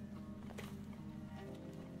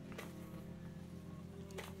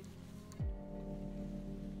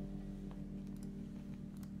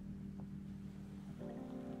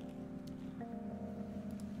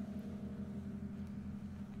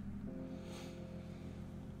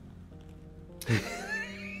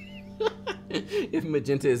 If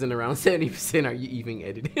magenta isn't around 70%, are you even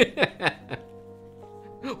editing?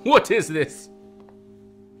 What is this?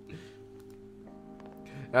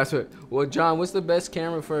 That's what. Well, John, what's the best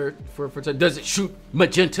camera for does it shoot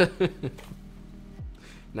magenta?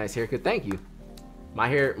 Nice haircut. Thank you. My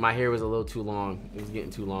hair was a little too long. It was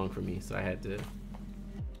getting too long for me, so I had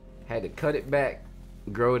to cut it back,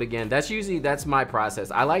 grow it again. That's my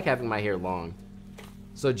process. I like having my hair long.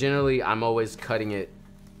 So generally, I'm always cutting it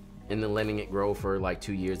and then letting it grow for like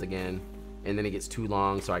 2 years again, and then it gets too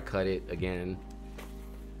long, so I cut it again,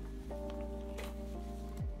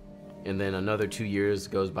 and then another 2 years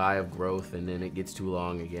goes by of growth, and then it gets too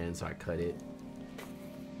long again, so I cut it.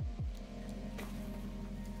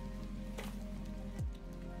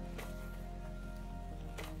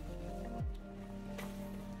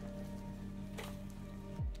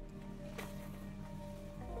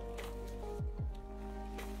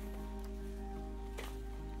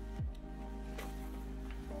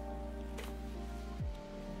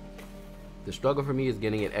 The struggle for me is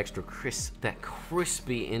getting it extra crisp, that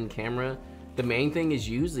crispy in camera. The main thing is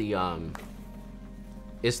usually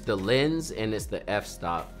it's the lens and it's the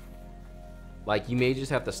f-stop. Like, you may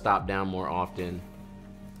just have to stop down more often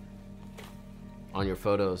on your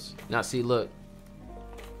photos. Now see, look,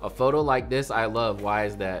 a photo like this I love. Why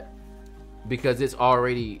is that? Because it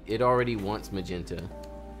already wants magenta.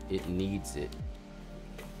 It needs it.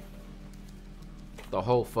 The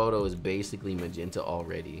whole photo is basically magenta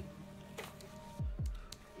already.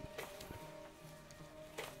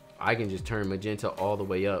 I can just turn magenta all the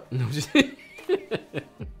way up.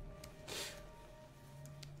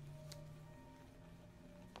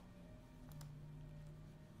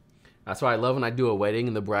 That's why I love when I do a wedding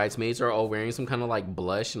and the bridesmaids are all wearing some kind of like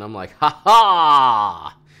blush and I'm like, ha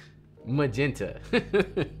ha, magenta.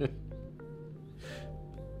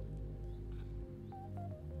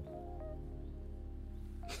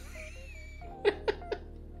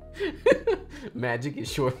 Magic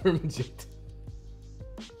is short for magenta.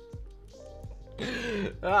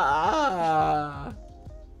 Ah.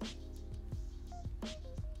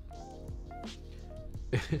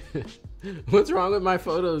 What's wrong with my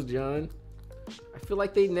photos, John? I feel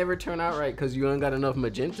like they never turn out right because you ain't got enough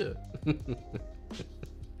magenta.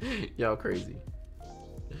 Y'all crazy.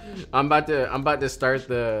 I'm about to start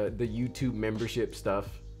the YouTube membership stuff.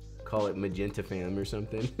 Call it Magenta Fam or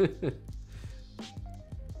something.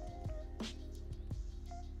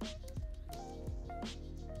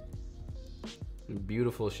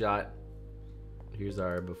 Beautiful shot. Here's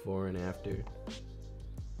our before and after.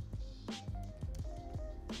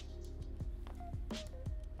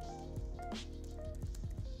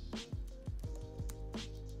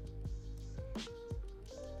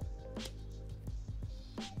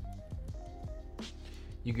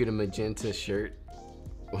 You get a magenta shirt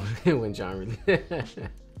when John really.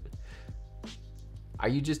 Are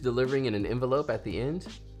you just delivering in an envelope at the end?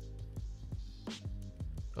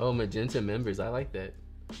 Oh, magenta members, I like that.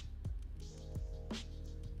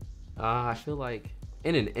 I feel like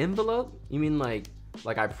in an envelope? You mean like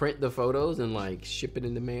I print the photos and like ship it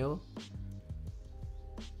in the mail?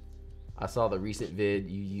 I saw the recent vid,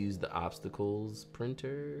 you use the obstacles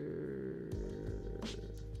printer.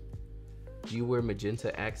 Do you wear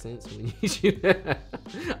magenta accents when you shoot?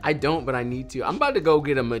 I don't, but I need to. I'm about to go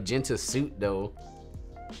get a magenta suit though.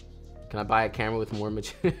 Can I buy a camera with more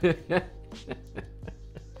magenta?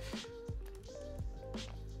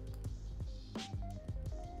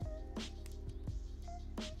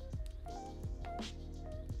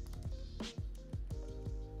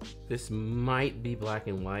 This might be black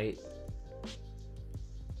and white.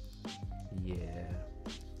 Yeah.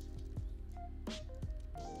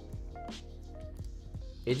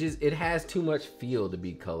 It has too much feel to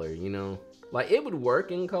be color, you know? Like, it would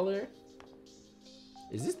work in color.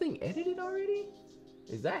 Is this thing edited already?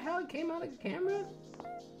 Is that how it came out of the camera?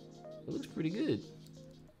 It looks pretty good.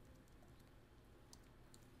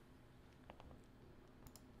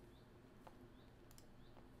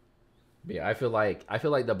 But yeah, I feel like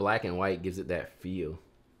the black and white gives it that feel.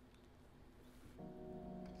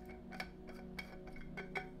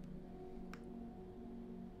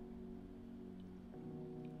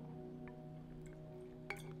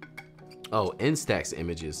 Oh, Instax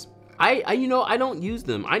images. You know, I don't use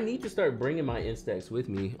them. I need to start bringing my Instax with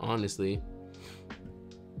me, honestly.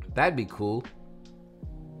 That'd be cool.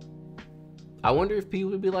 I wonder if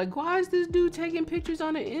people would be like, why is this dude taking pictures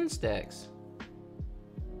on an Instax?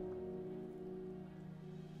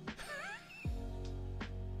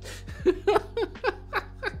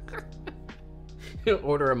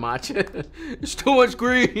 Order a matcha. It's too much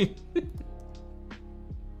green.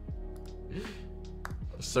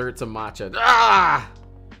 Sir, it's a matcha. Ah!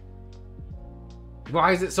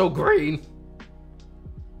 Why is it so green?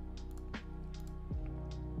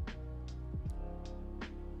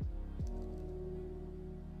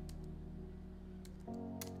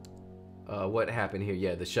 What happened here?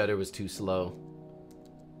 Yeah, the shutter was too slow.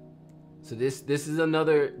 So this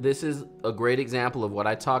is a great example of what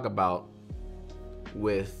I talk about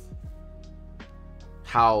with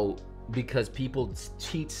how, because people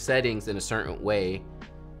teach settings in a certain way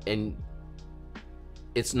and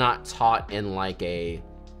it's not taught in like a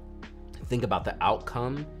think about the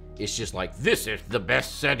outcome. It's just like, this is the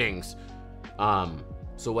best settings.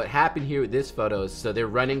 So what happened here with this photo is, so they're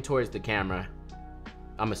running towards the camera,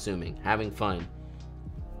 I'm assuming, having fun.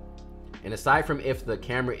 And aside from if the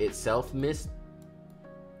camera itself missed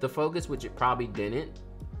the focus, which it probably didn't,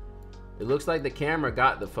 it looks like the camera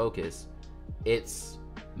got the focus. It's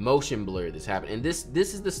motion blur that's happening. And this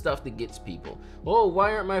is the stuff that gets people. Oh,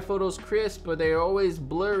 why aren't my photos crisp, but they're always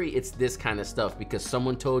blurry? It's this kind of stuff because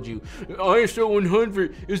someone told you ISO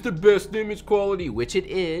 100 is the best image quality, which it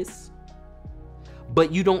is.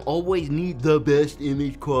 But you don't always need the best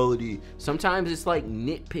image quality. Sometimes it's like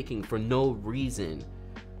nitpicking for no reason.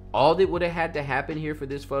 All that would have had to happen here for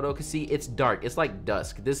this photo, cause see, it's dark, it's like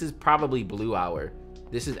dusk. This is probably blue hour.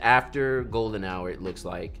 This is after golden hour, it looks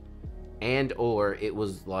like. And or it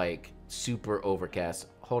was like super overcast.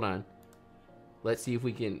 Hold on. Let's see if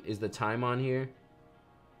we can, is the time on here?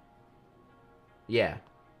 Yeah,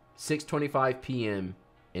 6:25 p.m.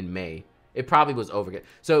 in May. It probably was overcast.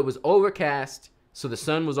 So it was overcast, so the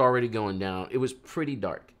sun was already going down. It was pretty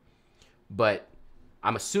dark. But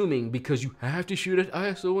I'm assuming because you have to shoot at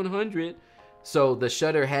ISO 100, so the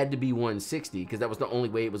shutter had to be 160 because that was the only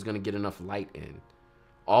way it was going to get enough light in.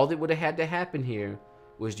 All that would have had to happen here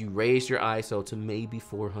was you raised your ISO to maybe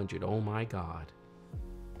 400. Oh my God.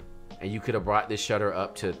 And you could have brought this shutter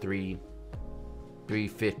up to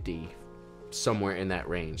 350, somewhere in that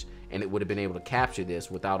range. And it would have been able to capture this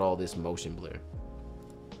without all this motion blur.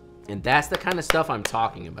 And that's the kind of stuff I'm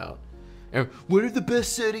talking about. And what are the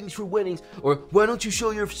best settings for weddings? Or why don't you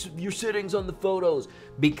show your settings on the photos?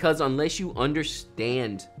 Because unless you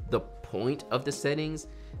understand the point of the settings,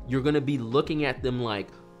 you're gonna be looking at them like,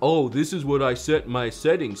 oh, this is what I set my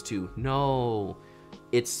settings to. No,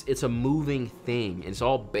 it's a moving thing. It's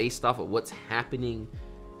all based off of what's happening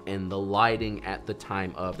and the lighting at the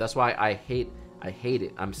time of. That's why I hate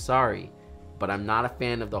it. I'm sorry, but I'm not a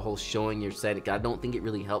fan of the whole showing your settings. I don't think it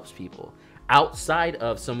really helps people outside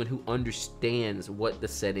of someone who understands what the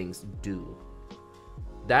settings do.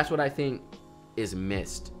 That's what I think is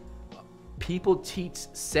missed. People teach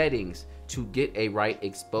settings to get a right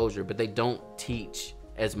exposure, but they don't teach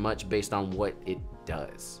as much based on what it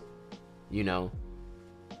does. You know,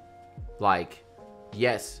 like,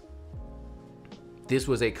 yes, this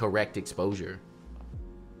was a correct exposure,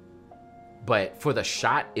 but for the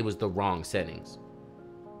shot, it was the wrong settings.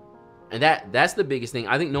 And that's the biggest thing.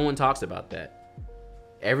 I think no one talks about that.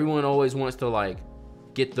 Everyone always wants to like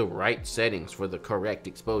get the right settings for the correct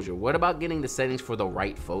exposure. What about getting the settings for the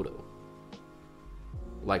right photo?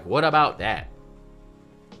 Like, what about that?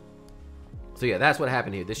 So yeah, that's what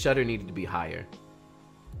happened here. This shutter needed to be higher.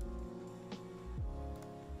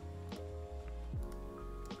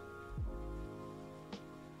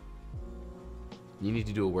 You need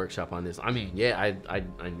to do a workshop on this. I mean, yeah, I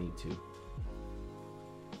need to.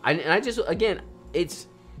 I just, again, it's,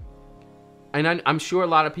 and I'm sure a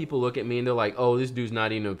lot of people look at me and they're like, oh, this dude's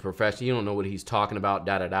not even a professional. You don't know what he's talking about,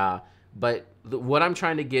 da da da. But what I'm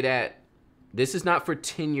trying to get at, this is not for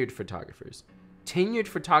tenured photographers. Tenured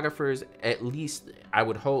photographers, at least I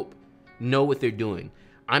would hope, know what they're doing.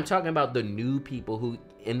 I'm talking about the new people who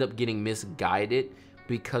end up getting misguided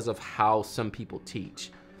because of how some people teach.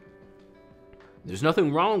 There's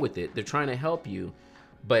nothing wrong with it. They're trying to help you,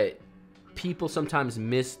 but people sometimes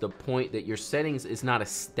miss the point that your settings is not a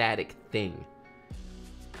static thing.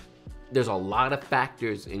 There's a lot of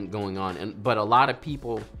factors going on, but a lot of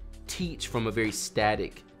people teach from a very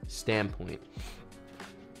static standpoint.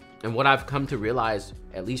 And what I've come to realize,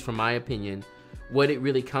 at least from my opinion, what it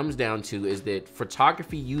really comes down to is that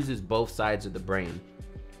photography uses both sides of the brain.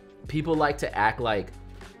 People like to act like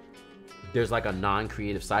there's like a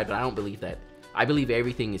non-creative side, but I don't believe that. I believe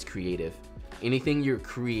everything is creative. Anything you're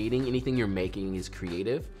creating, anything you're making is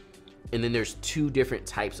creative. And then there's two different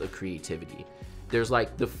types of creativity. There's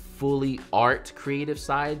like the fully art creative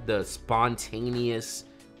side, the spontaneous,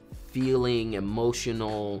 feeling,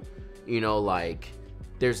 emotional, you know, like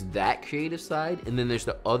there's that creative side. And then there's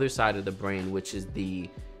the other side of the brain, which is the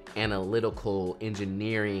analytical,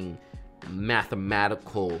 engineering,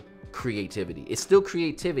 mathematical creativity. It's still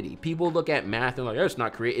creativity. People look at math and like, oh, it's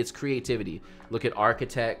not it's creativity. Look at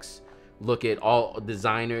architects, look at all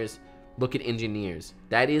designers, look at engineers.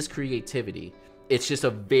 That is creativity. It's just a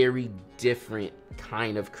very different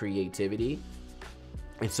kind of creativity.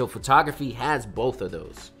 And so photography has both of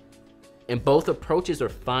those. And both approaches are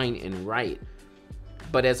fine and right.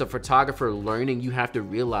 But as a photographer learning, you have to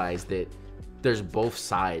realize that there's both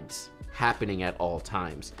sides happening at all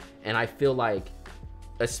times. And I feel like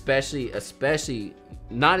especially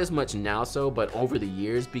not as much now so, but over the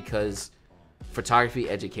years, because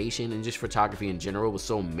photography education and just photography in general was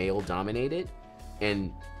so male dominated,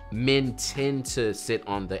 and men tend to sit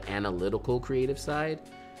on the analytical creative side.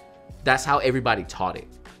 That's how everybody taught it.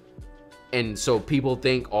 And so people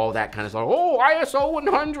think all that kind of stuff, oh, ISO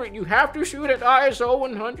 100, you have to shoot at ISO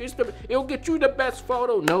 100, it'll get you the best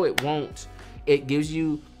photo. No, it won't. It gives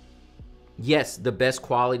you yes, the best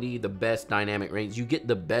quality, the best dynamic range, you get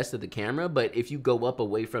the best of the camera, but if you go up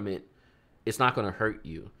away from it, it's not going to hurt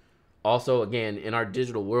you. Also, again, in our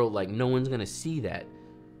digital world, like, no one's going to see that.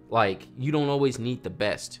 Like, you don't always need the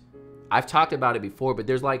best. I've talked about it before, but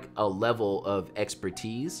there's like a level of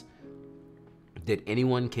expertise that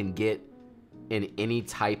anyone can get in any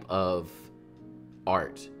type of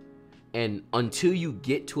art. And until you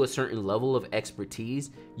get to a certain level of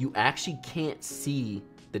expertise, you actually can't see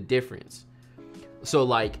the difference. So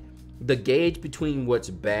like the gauge between what's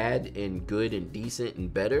bad and good and decent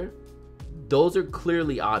and better, those are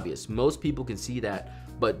clearly obvious. Most people can see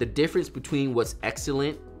that. But the difference between what's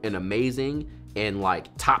excellent and amazing and like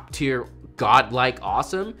top tier, godlike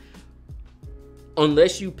awesome,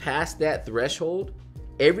 unless you pass that threshold,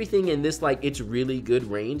 everything in this like it's really good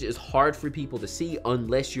range is hard for people to see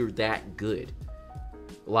unless you're that good.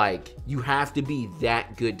 Like, you have to be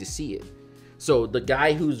that good to see it. So the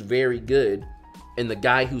guy who's very good and the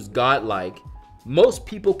guy who's godlike, most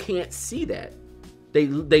people can't see that.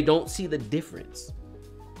 They don't see the difference.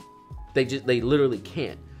 They literally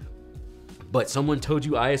can't. But someone told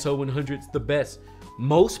you ISO 100's the best.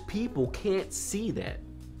 Most people can't see that.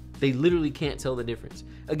 They literally can't tell the difference.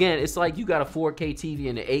 Again, it's like you got a 4K TV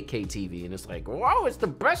and an 8K TV, and it's like, wow, it's the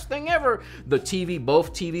best thing ever. The TV,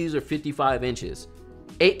 both TVs are 55 inches.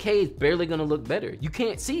 8K is barely gonna look better. You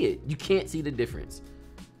can't see it. You can't see the difference.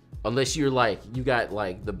 Unless you're like, you got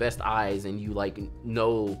like the best eyes and you like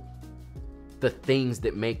know the things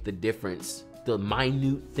that make the difference, the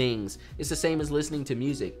minute things. It's the same as listening to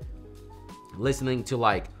music. Listening to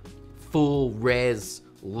like full res,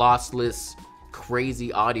 lossless,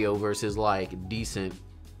 crazy audio versus like decent,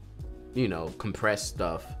 you know, compressed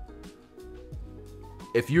stuff.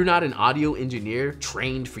 If you're not an audio engineer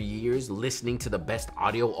trained for years listening to the best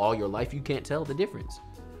audio all your life, you can't tell the difference.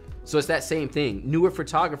 So it's that same thing. Newer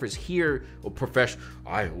photographers here, or professional,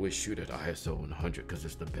 I always shoot at ISO 100 because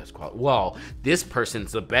it's the best quality. Well, this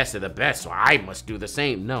person's the best of the best, so I must do the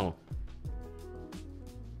same. No.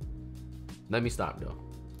 Let me stop though.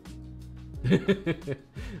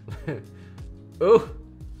 Oh,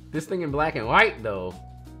 this thing in black and white though.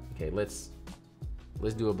 Okay, let's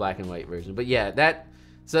do a black and white version. But yeah,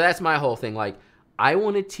 so that's my whole thing. Like, I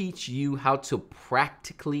want to teach you how to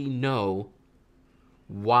practically know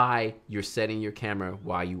why you're setting your camera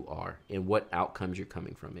while you are and what outcomes you're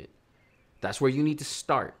coming from it. That's where you need to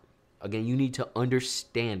start. Again, you need to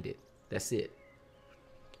understand it. That's it.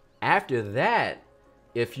 After that,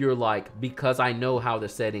 if you're like, because I know how the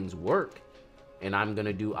settings work and I'm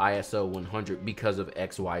gonna do ISO 100 because of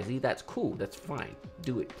XYZ, that's cool, that's fine.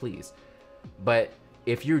 Do it, please. But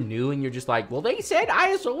if you're new and you're just like, well, they said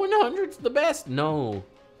ISO 100's the best. No.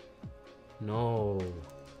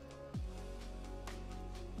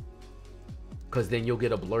 Because then you'll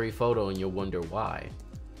get a blurry photo and you'll wonder why.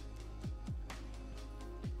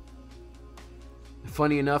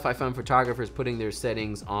 Funny enough, I found photographers putting their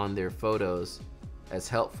settings on their photos as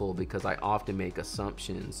helpful because I often make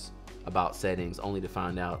assumptions about settings only to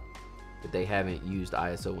find out that they haven't used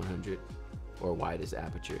ISO 100 or widest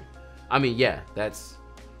aperture. I mean, yeah, that's,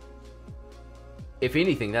 if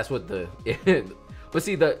anything, that's what the, but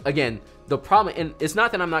see, again, the problem, and it's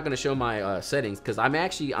not that I'm not going to show my settings, because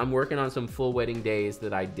I'm working on some full wedding days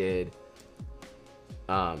that I did.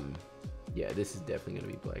 Yeah, this is definitely going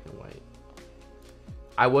to be black and white.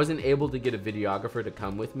 I wasn't able to get a videographer to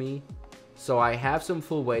come with me, so I have some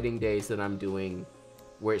full wedding days that I'm doing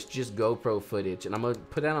where it's just GoPro footage, and I'm going to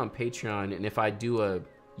put that on Patreon, and if I do a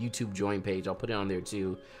YouTube join page, I'll put it on there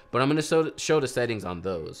too. But I'm going to show the settings on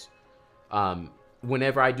those.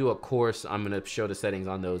 Whenever I do a course, I'm going to show the settings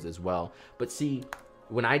on those as well. But see,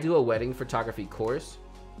 when I do a wedding photography course,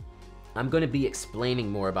 I'm going to be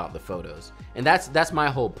explaining more about the photos. And that's my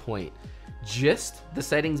whole point. Just the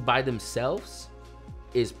settings by themselves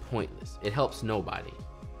is pointless. It helps nobody,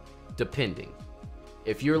 depending.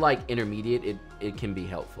 If you're like intermediate, it can be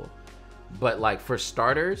helpful. But like for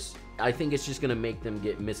starters, I think it's just going to make them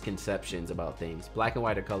get misconceptions about things. Black and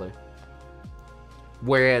white or color.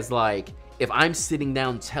 Whereas like, if I'm sitting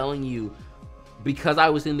down telling you, because I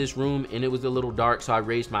was in this room and it was a little dark, so I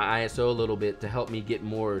raised my ISO a little bit to help me get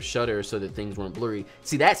more shutter so that things weren't blurry.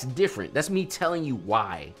 See, that's different. That's me telling you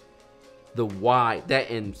why. The why, that,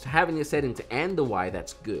 and having the settings and the why,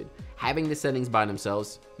 that's good. Having the settings by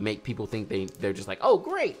themselves make people think they're just like, oh,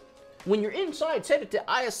 great. When you're inside, set it to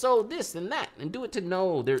ISO this and that and do it to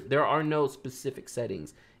no. There are no specific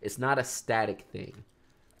settings. It's not a static thing.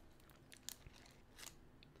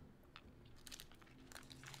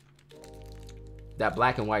 That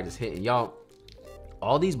black and white is hitting. Y'all,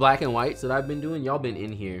 all these black and whites that I've been doing, y'all been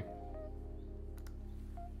in here.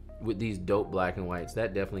 with these dope black and whites.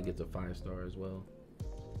 That definitely gets a 5-star as well.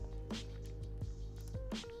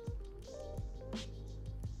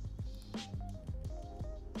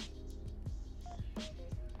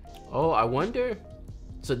 Oh, I wonder.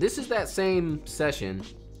 So this is that same session.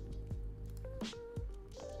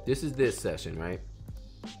 This is this session, right?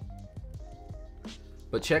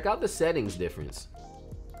 But check out the settings difference.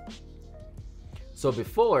 So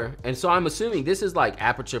before, and so I'm assuming this is like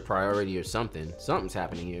aperture priority or something. Something's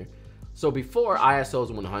happening here. So before, ISO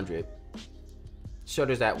is 100,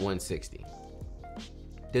 shutter's at 160.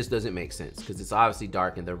 This doesn't make sense because it's obviously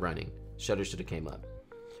dark and they're running. Shutter should have came up.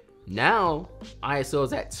 Now ISO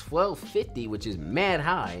is at 1250, which is mad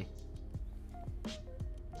high,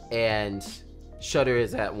 and shutter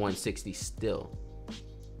is at 160 still.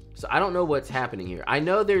 So I don't know what's happening here. I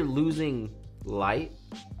know they're losing light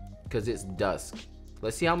because it's dusk.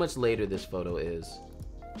 Let's see how much later this photo is.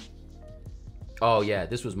 Oh yeah,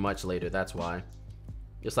 this was much later, that's why.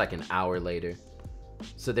 It's like an hour later.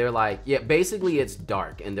 So they're like, yeah, basically it's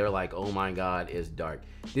dark, and they're like, oh my God, it's dark.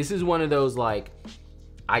 This is one of those, like,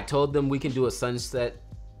 I told them we can do a sunset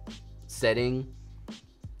setting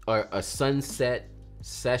or a sunset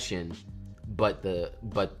session, but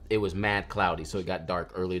it was mad cloudy, so it got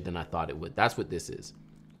dark earlier than I thought it would. That's what this is.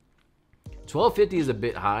 1250 is a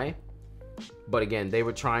bit high, but again, they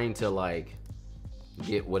were trying to like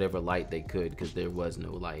get whatever light they could because there was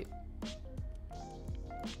no light.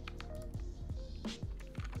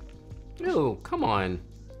 Oh, come on.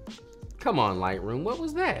 Come on, Lightroom. What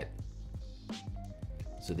was that?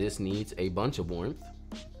 So this needs a bunch of warmth.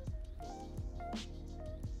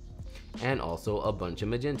 And also a bunch of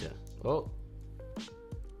magenta. Oh.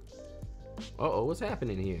 Uh-oh, what's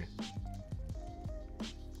happening here?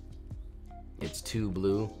 It's too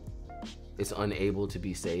blue. It's unable to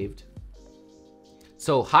be saved.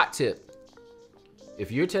 So, hot tip.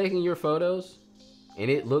 If you're taking your photos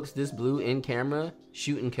and it looks this blue in camera,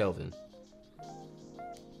 shoot in Kelvin.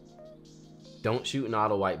 Don't shoot in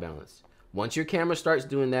auto white balance. Once your camera starts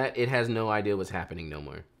doing that, it has no idea what's happening no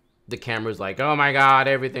more. The camera's like, oh my God,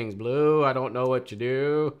 everything's blue. I don't know what to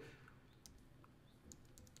do.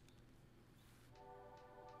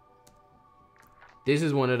 This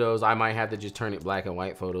is one of those, I might have to just turn it black and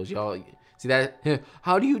white photos. Y'all see that?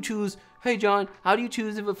 How do you choose? Hey, John, how do you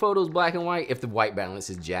choose if a photo's black and white if the white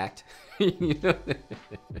balance is jacked? You know?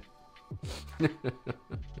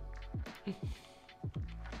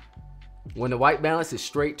 When the white balance is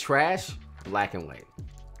straight trash, black and white.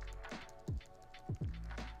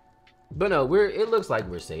 But no, it looks like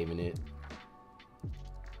we're saving it.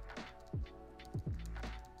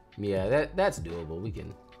 Yeah, that's doable. We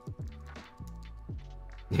can.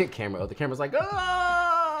 The camera's like,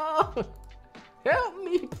 oh, help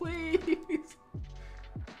me, please.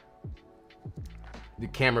 The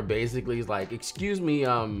camera basically is like, excuse me,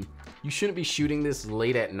 you shouldn't be shooting this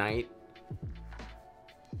late at night.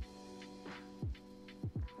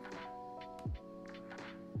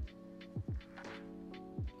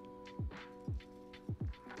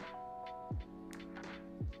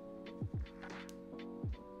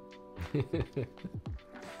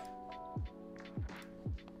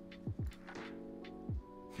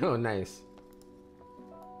 Oh, nice.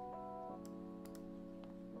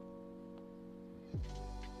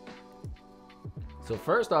 So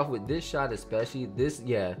first off, with this shot especially,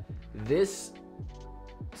 this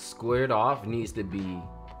squared off needs to be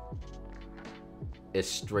as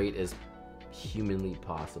straight as humanly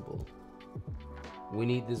possible. We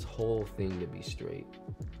need this whole thing to be straight.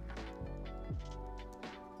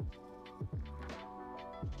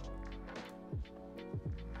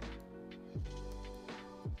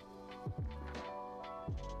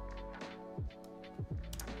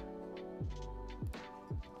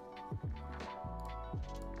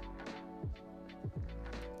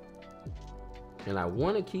 And I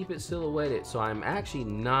want to keep it silhouetted, so I'm actually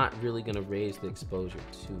not really going to raise the exposure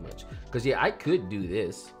too much. Because, yeah, I could do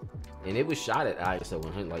this, and it was shot at ISO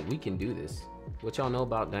 100. Like, we can do this. What y'all know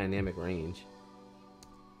about dynamic range?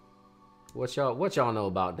 What y'all know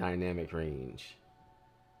about dynamic range?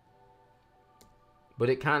 But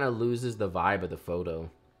it kind of loses the vibe of the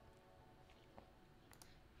photo.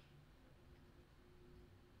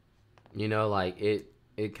 You know, like,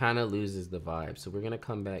 it kind of loses the vibe. So we're going to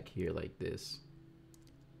come back here like this.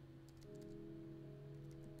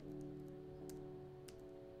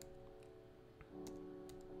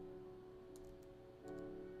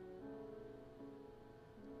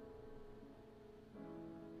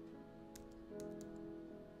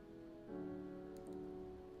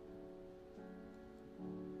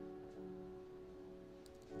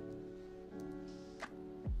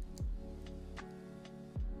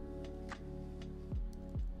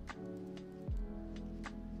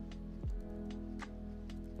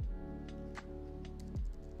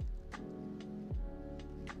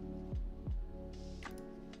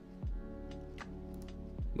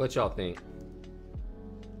 What y'all think?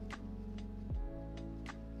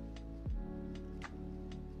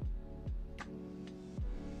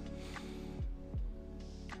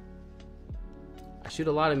 I shoot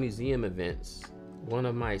a lot of museum events. One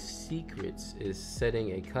of my secrets is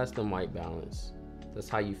setting a custom white balance. That's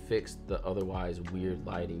how you fix the otherwise weird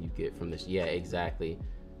lighting you get from this. Yeah, exactly.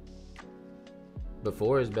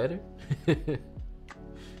 Before is better.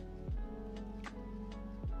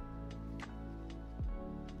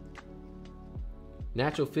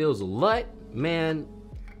 Natural feels LUT, man.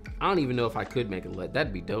 I don't even know if I could make a LUT.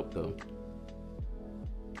 That'd be dope though.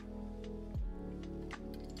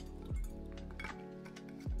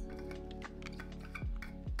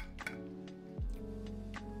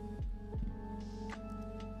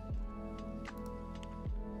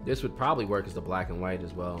 This would probably work as the black and white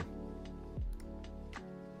as well.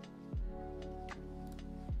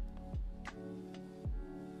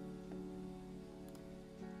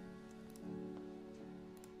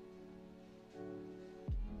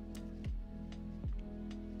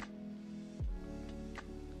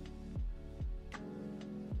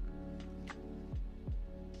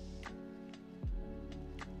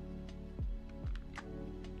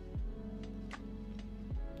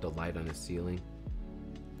 The light on the ceiling.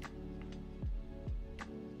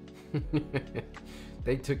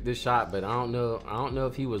 They took this shot, but I don't know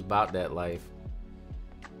if he was about that life.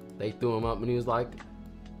 They threw him up and he was like,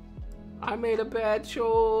 I made a bad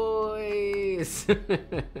choice.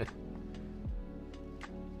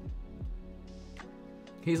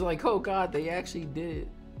 He's like, oh God, they actually did it.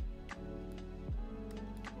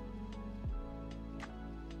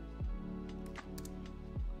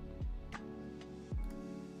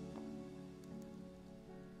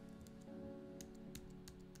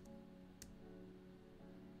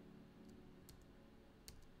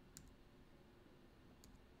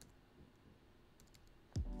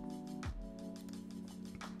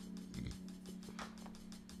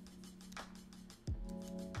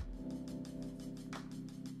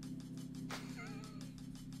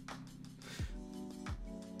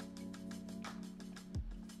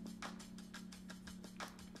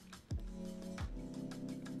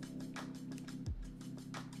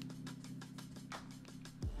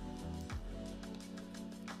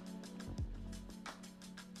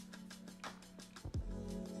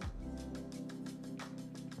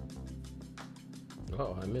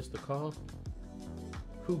 Oh, I missed the call?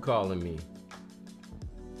 Who calling me?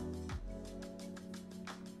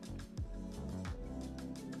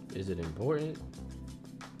 Is it important?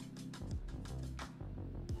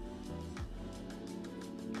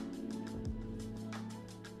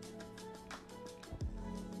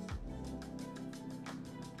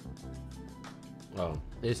 Oh,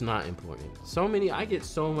 it's not important. So many, I get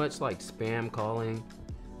so much like spam calling.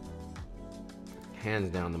 Hands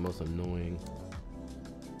down the most annoying.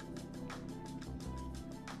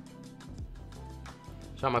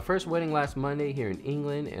 Shot my first wedding last Monday here in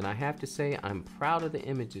England, and I have to say I'm proud of the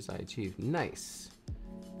images I achieved. Nice.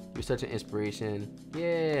 You're such an inspiration.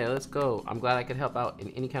 Yeah, let's go. I'm glad I could help out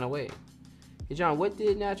in any kind of way. Hey John, what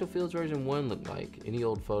did Natural Fields version 1 look like? Any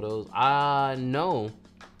old photos? No.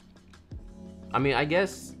 I mean, I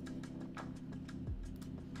guess...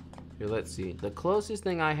 Here, let's see. The closest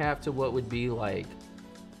thing I have to what would be like...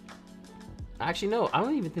 Actually, no. I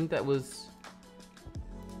don't even think that was...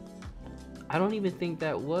 I don't even think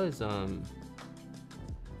that was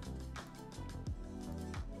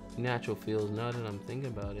Natural Fields, now that I'm thinking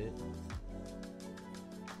about it.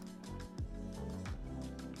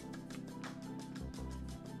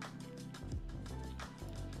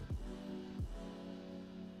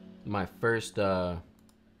 My first ever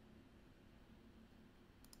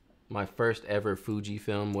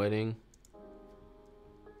Fujifilm wedding.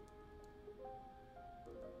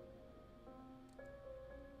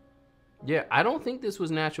 Yeah, I don't think this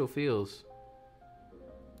was Natural Fields.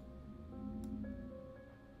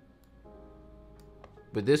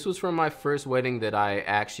 But this was from my first wedding that I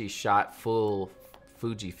actually shot full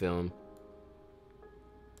Fujifilm.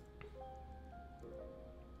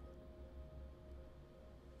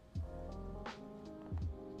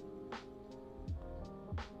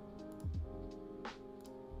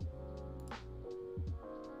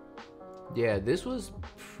 Yeah, this was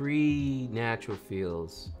pre-Natural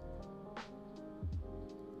Fields.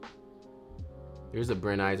 Here's a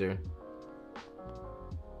Brenizer.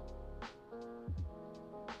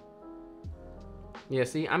 Yeah,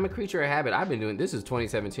 see, I'm a creature of habit. I've been doing this is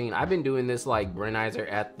 2017. I've been doing this like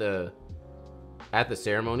Brenizer at the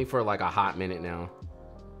ceremony for like a hot minute now.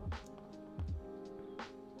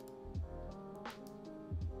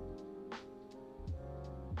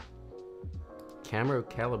 Camera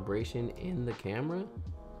calibration in the camera?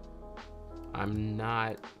 I'm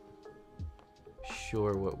not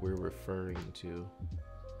sure what we're referring to.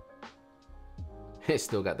 It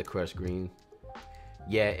still got the crushed green.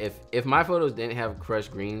 Yeah, if my photos didn't have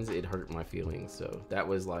crushed greens, it hurt my feelings. So that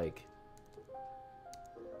was like,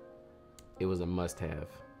 it was a must-have.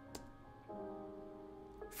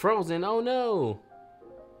 Frozen, oh no!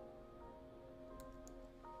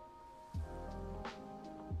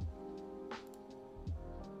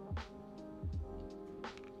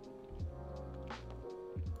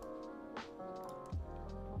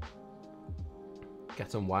 Got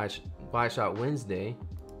some wide shot Wednesday.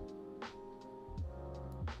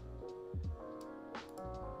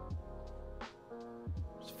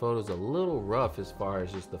 This photo's a little rough as far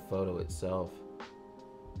as just the photo itself.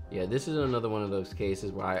 Yeah, this is another one of those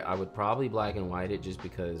cases where I would probably black and white it just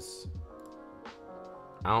because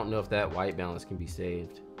I don't know if that white balance can be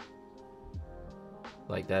saved.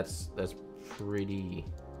 Like that's pretty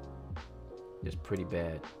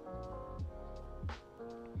bad.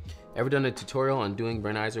 Ever done a tutorial on doing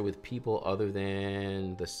Burnizer with people other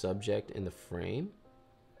than the subject in the frame?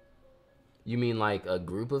 You mean like a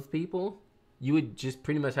group of people? You would just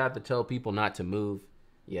pretty much have to tell people not to move.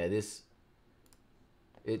 Yeah,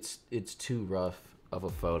 it's too rough of a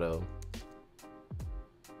photo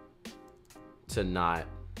to not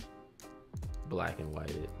black and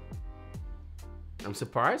white it. I'm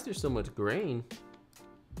surprised there's so much grain.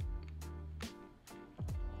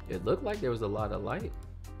 It looked like there was a lot of light.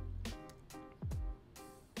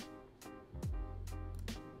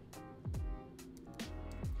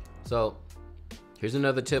 So here's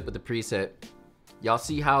another tip with the preset. Y'all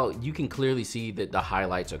see how you can clearly see that the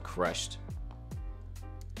highlights are crushed.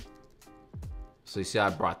 So you see I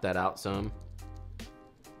brought that out some.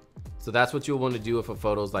 So that's what you'll want to do if a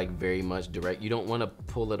photo is like very much direct. You don't want to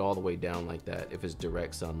pull it all the way down like that if it's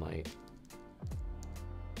direct sunlight.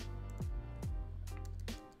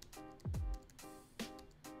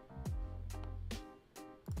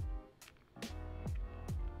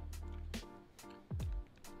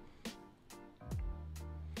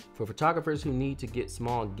 For photographers who need to get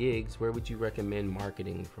small gigs, where would you recommend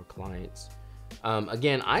marketing for clients?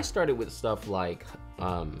 Again, I started with stuff like,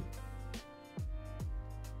 oh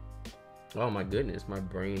my goodness, my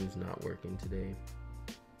brain's not working today.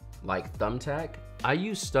 Like Thumbtack. I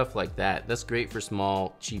use stuff like that. That's great for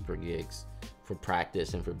small, cheaper gigs, for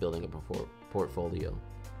practice and for building a portfolio.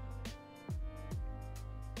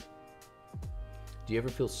 Do you ever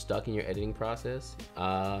feel stuck in your editing process?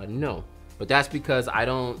 No, but that's because I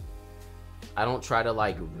don't try to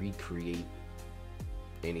like recreate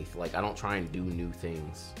anything. Like I don't try and do new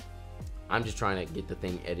things. I'm just trying to get the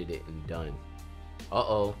thing edited and done.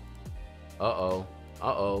 Uh-oh. Uh-oh.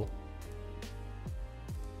 Uh-oh.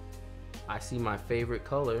 I see my favorite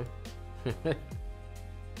color.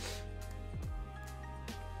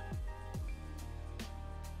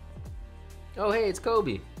 Oh, hey, it's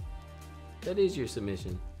Kobe. That is your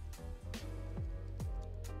submission.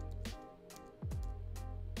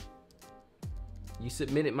 You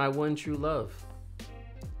submitted my one true love,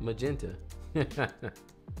 magenta.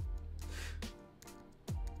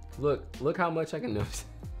 Look how much I can notice.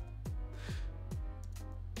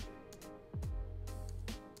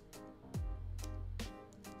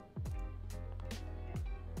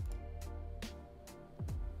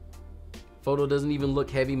 Photo doesn't even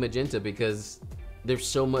look heavy magenta because there's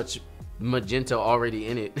so much magenta already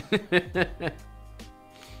in it.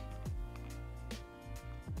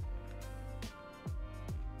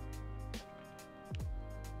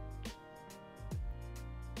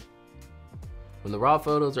 When the raw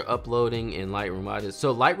photos are uploading in Lightroom,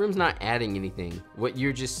 so Lightroom's not adding anything. What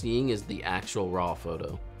you're just seeing is the actual raw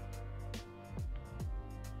photo.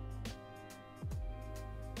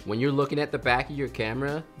 When you're looking at the back of your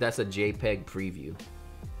camera, that's a JPEG preview.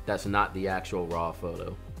 That's not the actual raw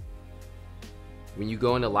photo. When you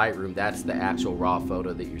go into Lightroom, that's the actual raw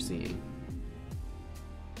photo that you're seeing.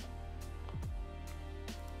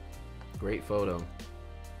 Great photo.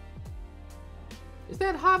 Is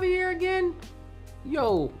that Javier again?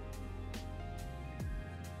 Yo.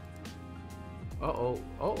 Uh-oh.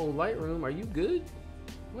 Uh-oh, Lightroom, are you good?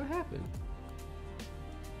 What happened?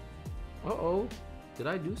 Uh-oh. Did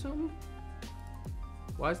I do something?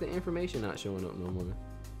 Why is the information not showing up no more?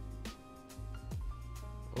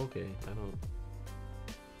 Okay, I don't.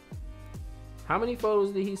 How many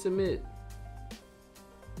photos did he submit?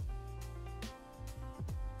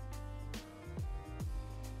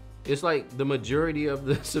 It's like the majority of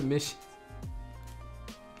the submissions.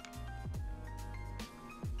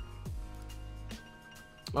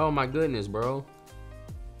 Oh my goodness, bro.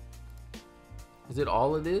 Is it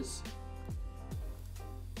all of this?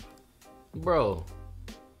 Bro,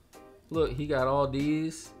 look, he got all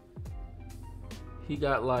these. He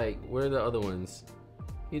got like, where are the other ones?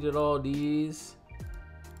 He did all these.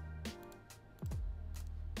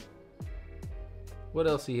 What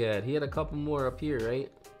else he had? He had a couple more up here,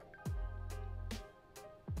 right?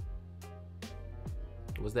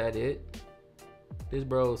 Was that it? This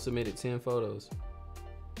bro submitted 10 photos.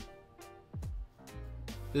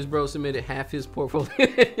 This bro submitted half his portfolio.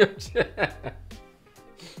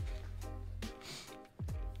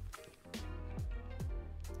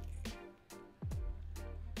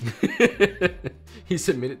 He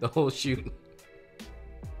submitted the whole shoot.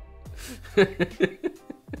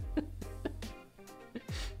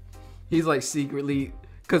 He's like secretly,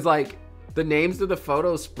 cause like the names of the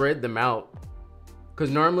photos spread them out. Cause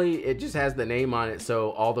normally it just has the name on it,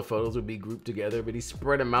 so all the photos would be grouped together, but he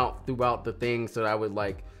spread them out throughout the thing so that I would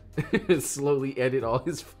like slowly edit all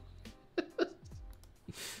his.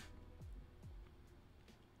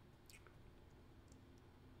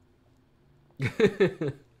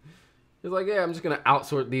 It's like, yeah, I'm just gonna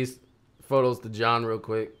outsort these photos to John real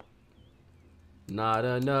quick. Not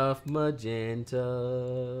enough magenta.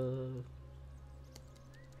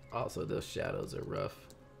 Also, those shadows are rough.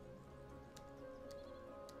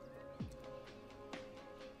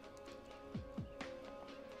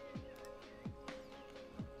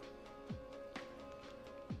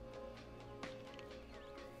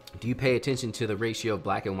 Do you pay attention to the ratio of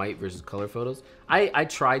black and white versus color photos? I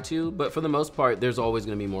try to, but for the most part, there's always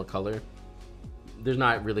gonna be more color. There's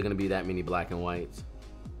not really gonna be that many black and whites.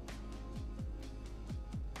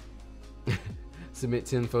 Submit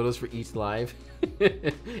 10 photos for each live.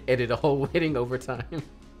 Edit a whole wedding over time.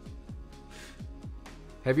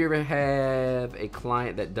 Have you ever had a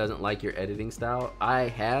client that doesn't like your editing style? I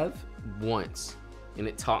have once, and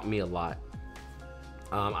it taught me a lot.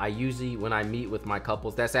 I usually, when I meet with my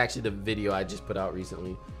couples, that's actually the video I just put out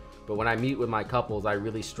recently. But when I meet with my couples, I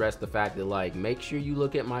really stress the fact that, like, make sure you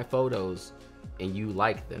look at my photos and you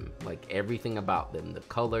like them, like everything about them, the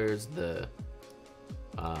colors, the,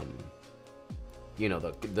 you know,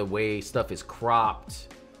 the way stuff is cropped,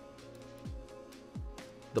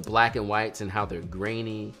 the black and whites and how they're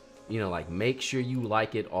grainy, you know, like make sure you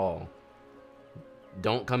like it all.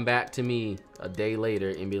 Don't come back to me a day later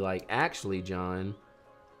and be like, actually, John,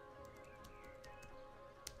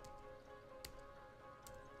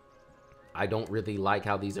 I don't really like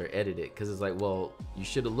how these are edited, because it's like, well, you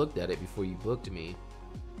should have looked at it before you booked me.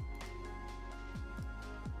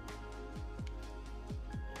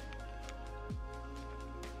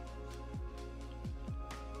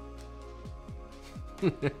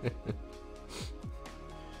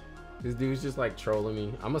 This dude's just like trolling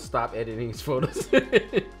me. I'm gonna stop editing his photos. I'm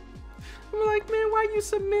like, man, why you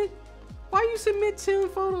submit 10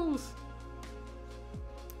 photos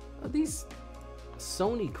of these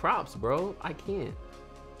Sony crops, bro? I can't.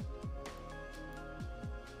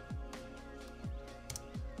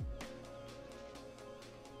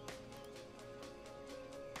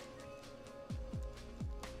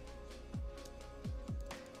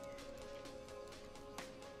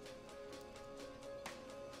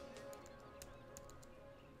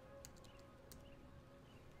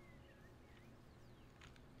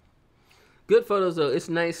 Good photos though. It's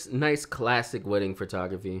nice classic wedding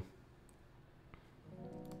photography.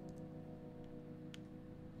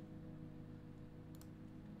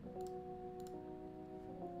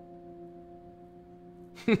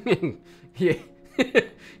 Yeah.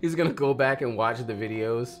 He's gonna go back and watch the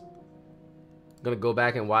videos. Gonna go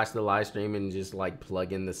back and watch the live stream and just like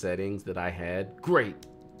plug in the settings that I had. Great.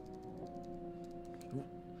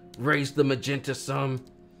 Raise the magenta some.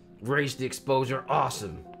 Raise the exposure.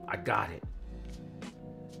 Awesome. I got it.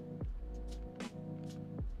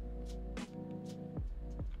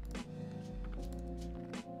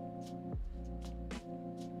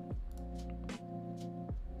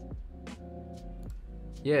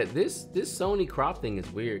 Yeah, this Sony crop thing is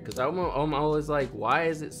weird, because I'm always like, why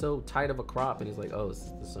is it so tight of a crop? And he's like, oh,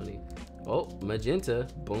 it's the Sony. Oh, magenta.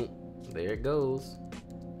 Boom. There it goes.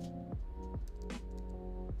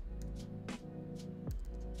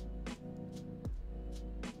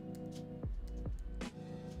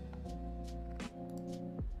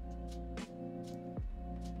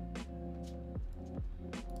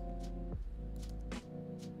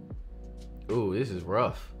 Ooh, this is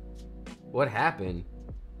rough. What happened?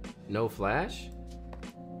 No flash?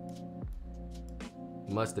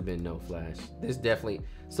 Must have been no flash. This definitely.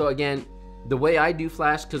 So again, the way I do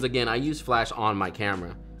flash, because again, I use flash on my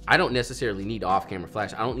camera. I don't necessarily need off-camera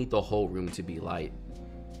flash. I don't need the whole room to be light.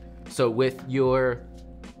 So with your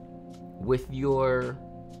with your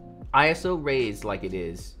ISO raised like it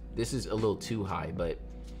is, this is a little too high, but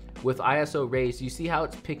with ISO raised, you see how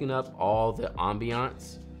it's picking up all the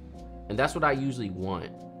ambiance? And that's what I usually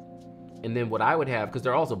want. And then what I would have, because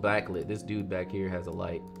they're also backlit, this dude back here has a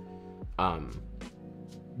light.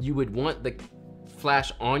 You would want the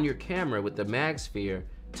flash on your camera with the mag sphere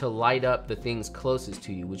to light up the things closest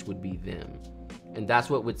to you, which would be them. And that's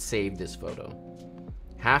what would save this photo.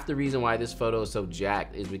 Half the reason why this photo is so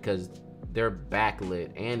jacked is because they're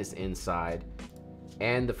backlit and it's inside,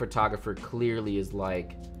 and the photographer clearly is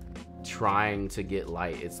like trying to get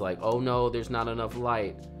light. It's like, oh no, there's not enough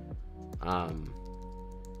light.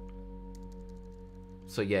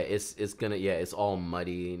 So yeah, it's all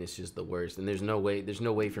muddy and it's just the worst. And there's no way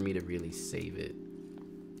for me to really save it.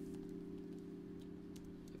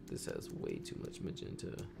 This has way too much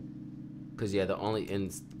magenta. Cause yeah, the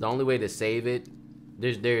only way to save it,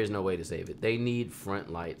 there is no way to save it. They need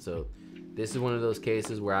front light. So this is one of those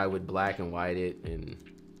cases where I would black and white it and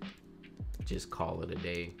just call it a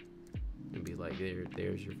day and be like,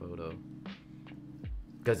 there's your photo.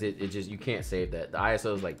 Cause it just, you can't save that. The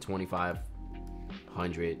ISO is like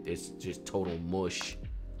 2500. It's just total mush.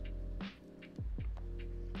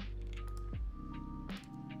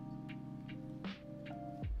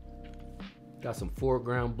 Got some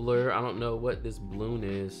foreground blur. I don't know what this balloon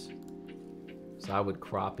is, so I would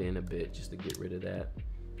crop in a bit just to get rid of that.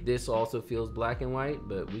 This also feels black and white,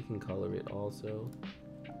 but we can color it also.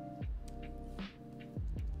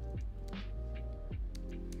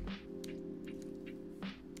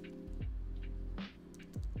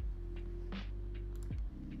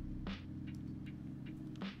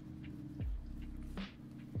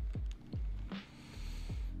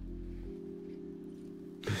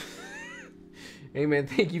 Hey man,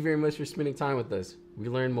 thank you very much for spending time with us. We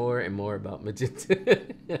learn more and more about magenta.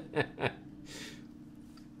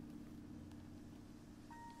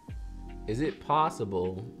 Is it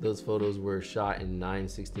possible those photos were shot in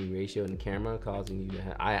 9:16 ratio in the camera, causing you to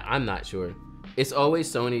have... I'm not sure. It's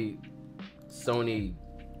always Sony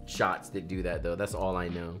shots that do that though. That's all I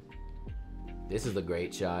know. This is a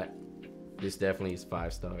great shot. This definitely is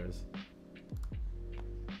 5 stars.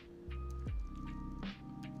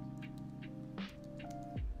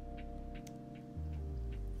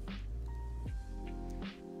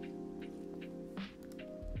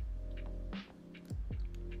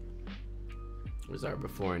 Here's our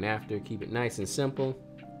before and after. Keep it nice and simple.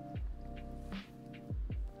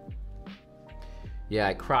 Yeah,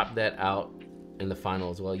 I cropped that out in the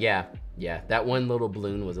final as well. Yeah, that one little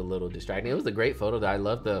balloon was a little distracting. It was a great photo though. I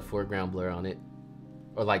love the foreground blur on it.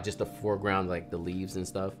 Or like just the foreground, like the leaves and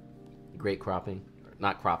stuff. Great cropping.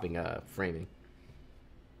 Not cropping, framing.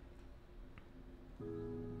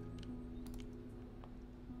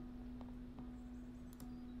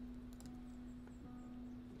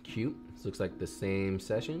 Cute. This looks like the same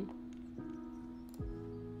session.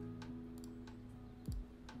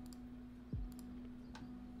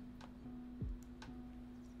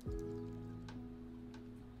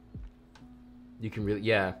 You can really,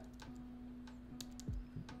 yeah.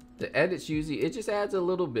 The edits usually, it just adds a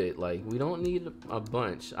little bit. Like, we don't need a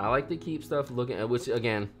bunch. I like to keep stuff looking, which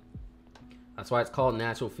again, that's why it's called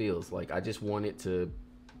natural feels. Like, I just want it to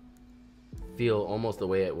feel almost the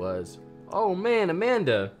way it was. Oh man,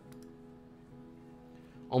 Amanda.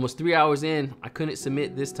 Almost 3 hours in. I couldn't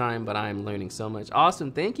submit this time, but I'm learning so much.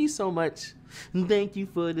 Awesome, thank you so much. Thank you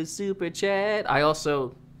for the super chat. I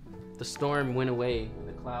also, the storm went away and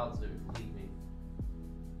the clouds are leaving.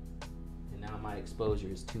 And now my exposure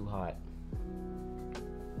is too hot.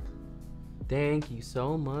 Thank you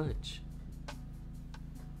so much.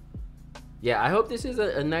 Yeah, I hope this is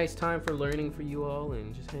a nice time for learning for you all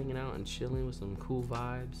and just hanging out and chilling with some cool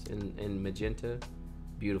vibes and magenta.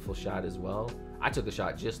 Beautiful shot as well. I took a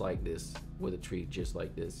shot just like this with a tree just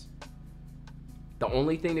like this. The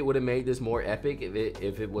only thing that would have made this more epic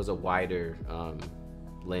if it was a wider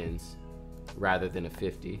lens rather than a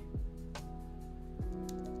 50.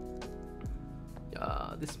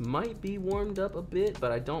 This might be warmed up a bit,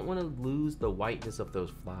 but I don't want to lose the whiteness of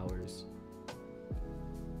those flowers.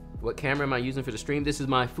 What camera am I using for the stream? This is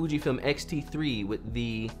my Fujifilm X-T3 with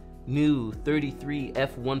the new 33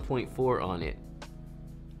 f1.4 on it.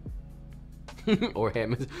 Or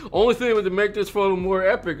had, only thing that would make this photo more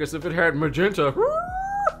epic is if it had magenta.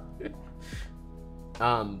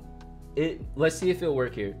 Let's see if it'll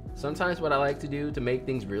work here. Sometimes what I like to do to make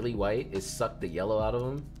things really white is suck the yellow out of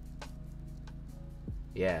them.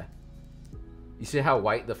 Yeah. You see how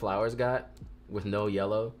white the flowers got with no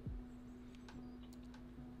yellow?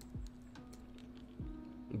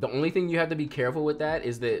 The only thing you have to be careful with that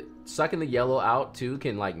is that sucking the yellow out too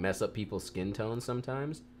can like mess up people's skin tones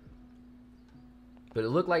sometimes. But it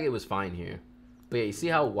looked like it was fine here. But yeah, you see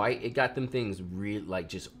how white? It got them things really like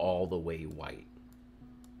just all the way white.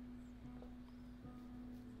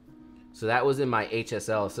 So that was in my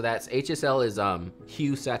HSL. So that's HSL is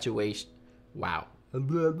hue saturation. Wow.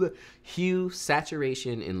 Hue,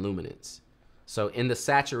 saturation, and luminance. So in the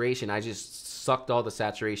saturation, I just sucked all the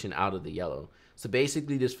saturation out of the yellow. So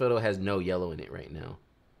basically this photo has no yellow in it right now.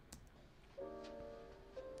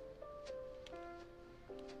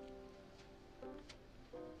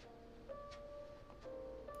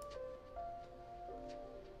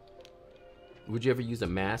 Would you ever use a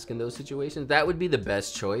mask in those situations? That would be the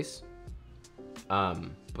best choice.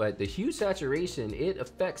 But the hue saturation, it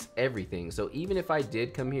affects everything. So even if I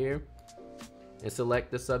did come here and select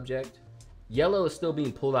the subject, yellow is still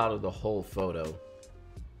being pulled out of the whole photo.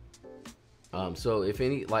 So if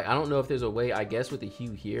any, like, I don't know if there's a way, I guess with the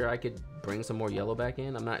hue here, I could bring some more yellow back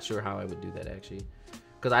in. I'm not sure how I would do that actually.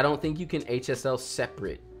 Because I don't think you can HSL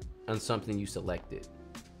separate on something you selected.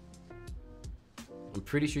 I'm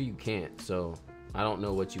pretty sure you can't, so I don't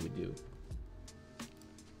know what you would do.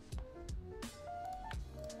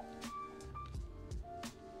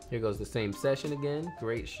 Here goes the same session again.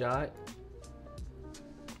 Great shot.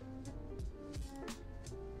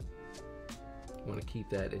 Want to keep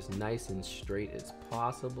that as nice and straight as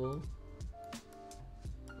possible.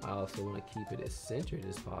 I also want to keep it as centered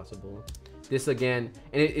as possible. This again,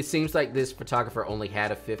 and it seems like this photographer only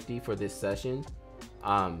had a 50 for this session.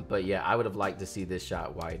 But yeah, I would have liked to see this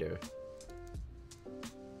shot wider.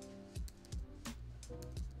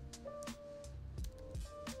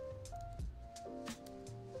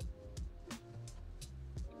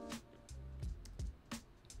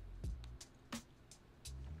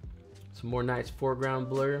 Some more nice foreground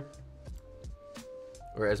blur.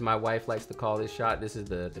 Or as my wife likes to call this shot, this is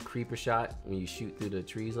the creeper shot when you shoot through the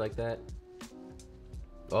trees like that.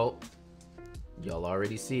 Oh, y'all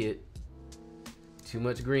already see it. Too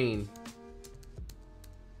much green.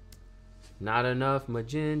 Not enough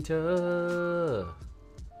magenta.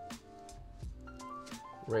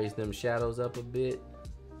 Raise them shadows up a bit.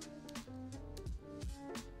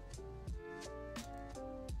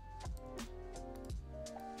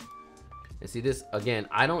 And see this, again,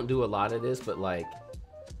 I don't do a lot of this, but like,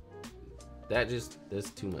 that's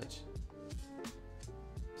too much.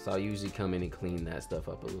 So I'll usually come in and clean that stuff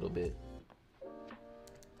up a little bit.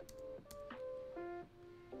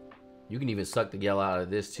 You can even suck the yellow out of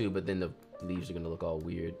this too, but then the leaves are gonna look all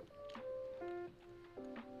weird.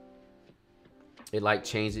 It like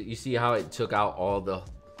changed it. You see how it took out all the,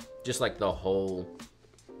 just like the whole.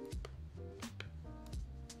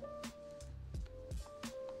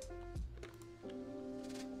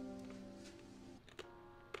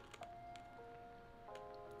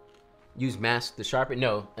 Use mask to sharpen?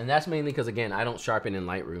 No, and that's mainly because again, I don't sharpen in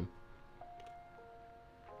Lightroom.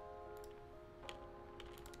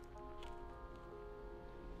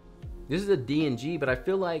 This is a DNG, but I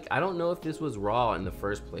feel like, I don't know if this was raw in the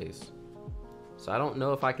first place. So I don't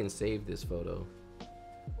know if I can save this photo.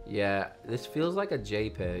 Yeah, this feels like a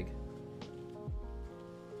JPEG.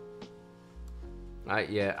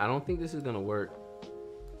 Yeah, I don't think this is gonna work.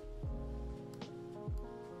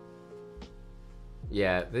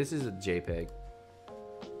 Yeah, this is a JPEG.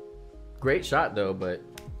 Great shot though, but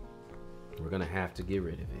we're gonna have to get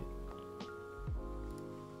rid of it.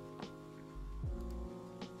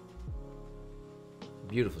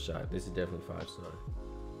 Beautiful shot. This is definitely 5-star.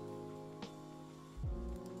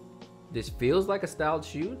 This feels like a styled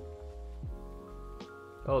shoot.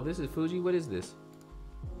 Oh, this is Fuji. What is this?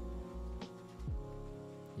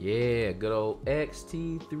 Yeah, good old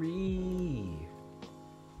XT3.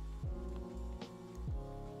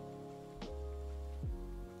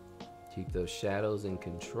 Keep those shadows in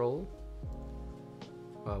control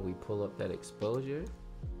while we pull up that exposure.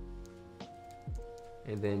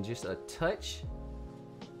 And then just a touch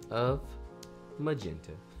of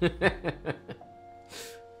magenta.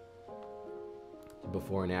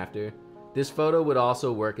 Before and after. This photo would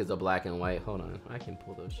also work as a black and white. Hold on, I can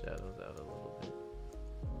pull those shadows out a little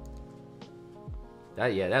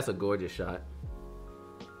bit. Yeah, that's a gorgeous shot.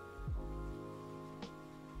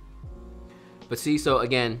 But see, so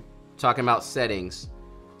again, talking about settings.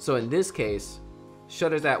 So in this case,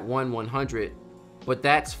 shutter's at 1/100, but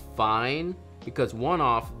that's fine because one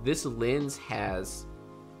off, this lens has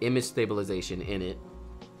image stabilization in it.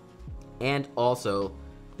 And also,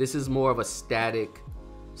 this is more of a static,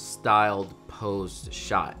 styled, posed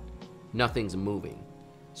shot. Nothing's moving.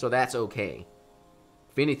 So that's okay.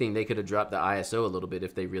 If anything, they could have dropped the ISO a little bit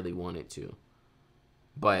if they really wanted to.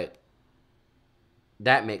 But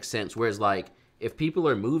that makes sense. Whereas like if people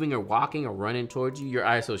are moving or walking or running towards you, your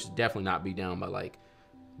ISO should definitely not be down by like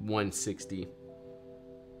 160.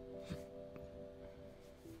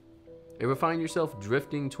 Ever find yourself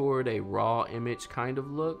drifting toward a raw image kind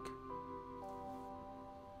of look?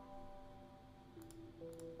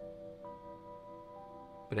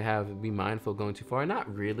 But be mindful going too far?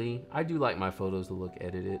 Not really. I do like my photos to look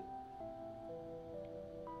edited.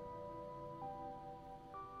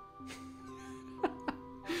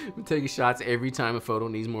 I'm taking shots every time a photo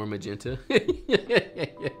needs more magenta.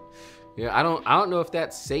 Yeah, I don't know if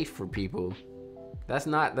that's safe for people. That's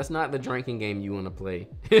not the drinking game you want to play.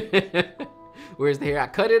 Where's the hair? I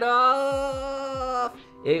cut it off.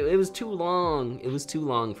 It was too long. It was too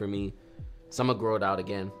long for me. So I'm gonna grow it out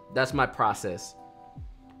again. That's my process.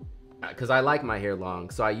 Because I like my hair long.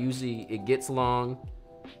 So it gets long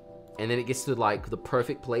and then it gets to like the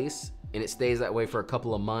perfect place and it stays that way for a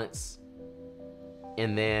couple of months.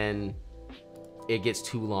 And then it gets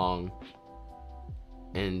too long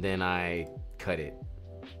and then I cut it.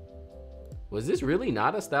 Was this really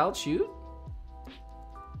not a styled shoot?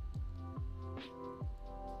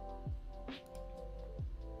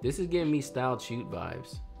 This is giving me styled shoot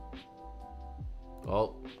vibes.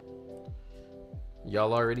 Oh,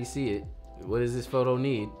 y'all already see it. What does this photo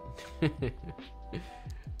need?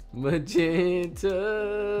 Magenta.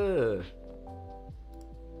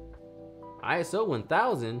 ISO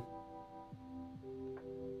 1000.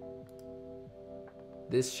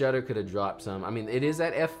 This shutter could have dropped some. I mean, it is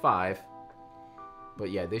at f5. But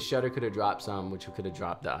yeah, this shutter could have dropped some, which could have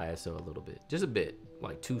dropped the ISO a little bit. Just a bit,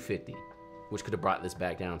 like 250. Which could have brought this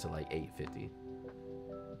back down to like 850.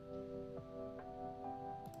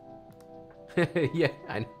 Yeah,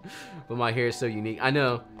 I know. But my hair is so unique. I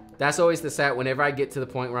know. That's always the sad. Whenever I get to the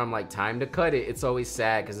point where I'm like, time to cut it, it's always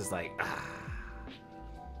sad because it's like, ah.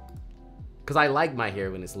 Because I like my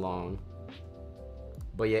hair when it's long.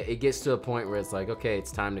 But yeah, it gets to a point where it's like, okay,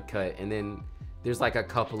 it's time to cut. And then there's like a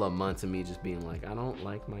couple of months of me just being like, I don't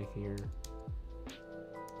like my hair.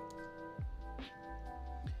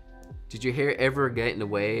 Did your hair ever get in the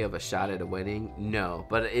way of a shot at a wedding? No,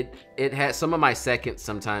 but it has some of my seconds.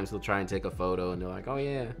 Sometimes they'll try and take a photo and they're like, oh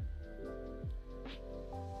yeah.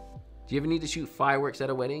 Do you ever need to shoot fireworks at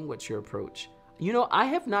a wedding? What's your approach? You know, I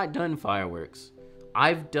have not done fireworks.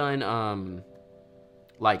 I've done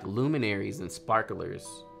like luminaries and sparklers,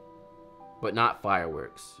 but not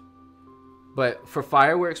fireworks. But for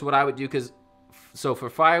fireworks, what I would do, for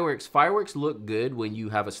fireworks look good when you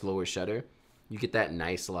have a slower shutter. You get that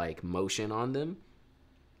nice like motion on them.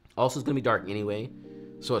 Also, it's gonna be dark anyway,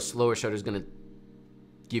 so a slower shutter is gonna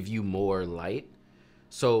give you more light.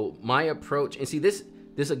 So my approach, and see this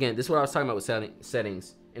again, this is what I was talking about with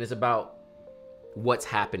settings, and it's about what's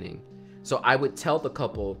happening. So I would tell the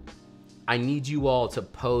couple, I need you all to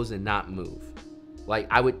pose and not move. Like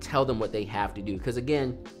I would tell them what they have to do, because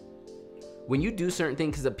again, when you do certain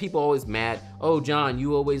things, because people are always mad, oh John,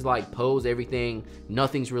 you always like pose everything,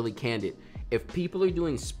 nothing's really candid. If people are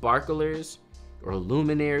doing sparklers or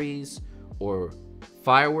luminaries or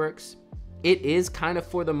fireworks, it is kind of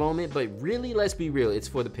for the moment, but really, let's be real, it's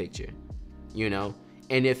for the picture, you know?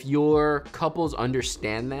 And if your couples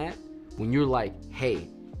understand that, when you're like, hey,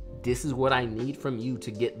 this is what I need from you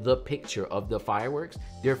to get the picture of the fireworks,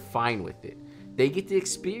 they're fine with it. They get to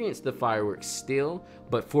experience the fireworks still,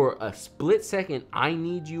 but for a split second, I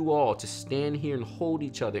need you all to stand here and hold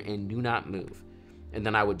each other and do not move. And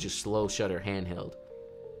then I would just slow shutter handheld.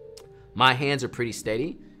 My hands are pretty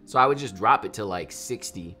steady, so I would just drop it to like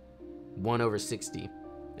 60, 1/60,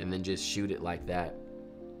 and then just shoot it like that.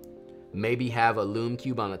 Maybe have a lume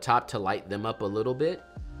cube on the top to light them up a little bit,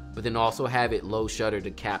 but then also have it low shutter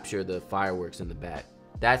to capture the fireworks in the back.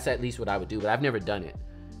 That's at least what I would do, but I've never done it.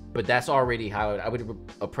 But that's already how I would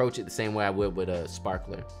approach it, the same way I would with a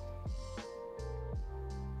sparkler.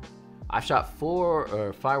 I've shot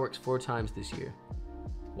fireworks 4 times this year.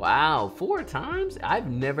 Wow, 4 times? I've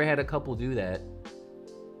never had a couple do that.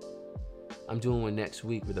 I'm doing one next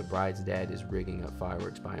week where the bride's dad is rigging up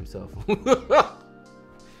fireworks by himself.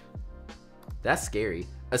 That's scary,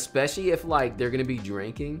 especially if like they're gonna be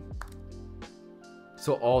drinking.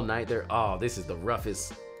 So all night they're, oh, this is the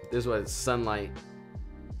roughest. This was sunlight.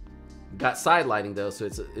 Got side lighting though, so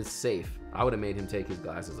it's safe. I would have made him take his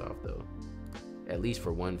glasses off though, at least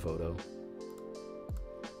for one photo.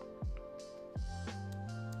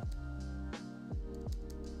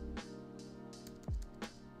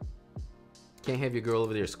 Can't have your girl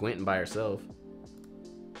over there squinting by herself.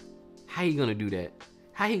 How you gonna do that?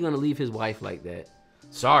 How you gonna leave his wife like that?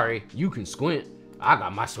 Sorry, you can squint. I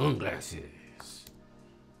got my sunglasses.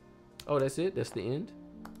 Oh, that's it? That's the end?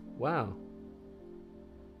 Wow.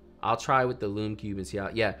 I'll try with the Lume Cube and see how,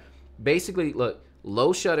 yeah. Basically, look,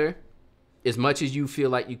 low shutter as much as you feel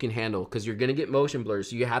like you can handle, because you're gonna get motion blur,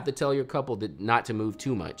 so you have to tell your couple not to move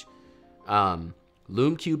too much.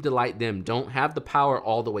 Lume Cube to light them. Don't have the power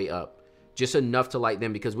all the way up. Just enough to light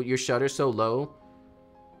them, because with your shutter so low,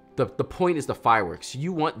 the point is the fireworks.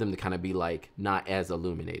 You want them to kind of be like not as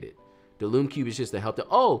illuminated. The Lume Cube is just to help them.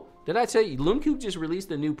 Oh, did I tell you, Lume Cube just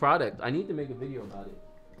released a new product. I need to make a video about it.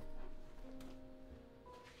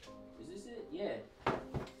 Is this it? Yeah.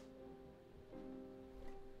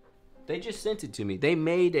 They just sent it to me. They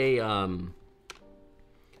made a,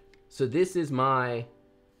 so this is my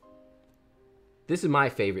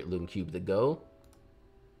favorite Lume Cube, the Go.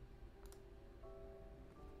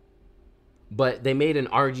 But they made an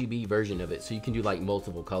RGB version of it, so you can do like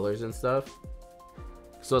multiple colors and stuff.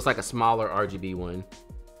 So it's like a smaller RGB one.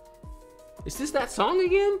 Is this that song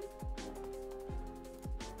again?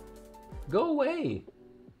 Go away.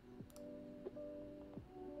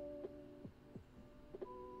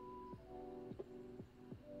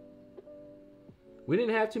 We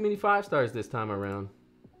didn't have too many 5 stars this time around.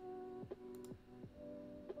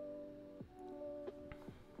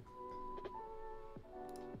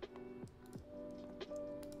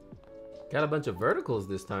 Got a bunch of verticals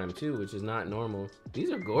this time too, which is not normal.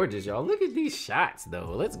 These are gorgeous, y'all. Look at these shots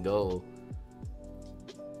though. Let's go.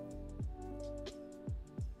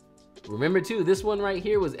 Remember too, this one right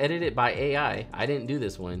here was edited by AI. I didn't do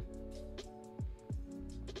this one.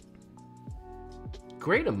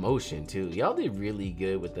 Great emotion too. Y'all did really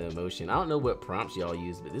good with the emotion. I don't know what prompts y'all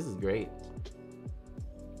used, but this is great.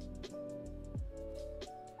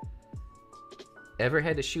 Ever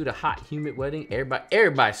had to shoot a hot, humid wedding?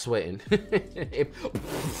 Everybody sweating.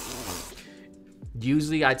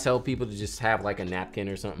 Usually I tell people to just have like a napkin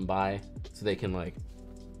or something by, so they can like,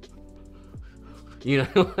 you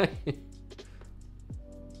know.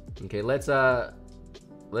 Okay, let's go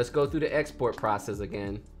through the export process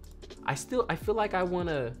again. I feel like I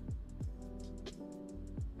wanna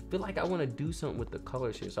do something with the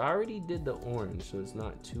colors here. So I already did the orange, so it's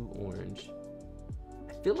not too orange.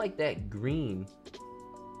 I feel like that green.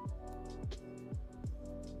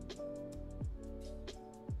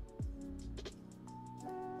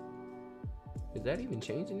 Is that even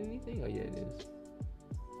changing anything? Oh yeah, it is.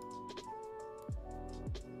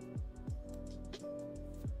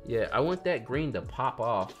 Yeah, I want that green to pop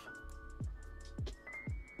off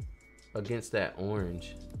against that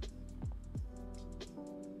orange.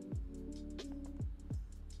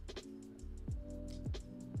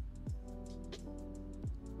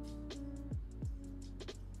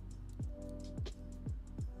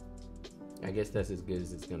 I guess that's as good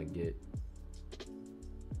as it's gonna get.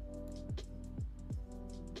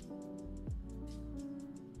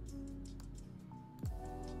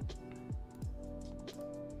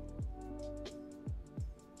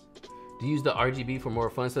 To use the RGB for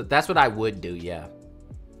more fun stuff. That's what I would do, yeah.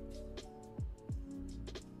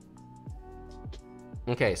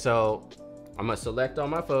 Okay, so I'm gonna select all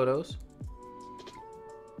my photos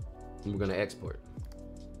and we're gonna export.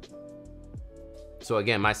 So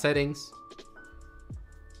again, my settings,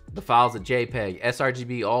 the file's a JPEG,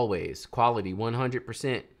 sRGB always, quality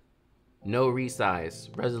 100%, no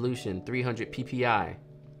resize, resolution 300 ppi.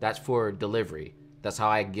 That's for delivery. That's how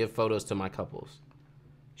I give photos to my couples.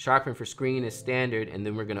 Sharpen for screen is standard, and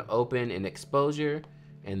then we're gonna open an exposure,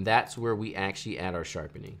 and that's where we actually add our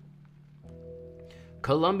sharpening.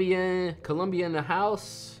 Columbia in the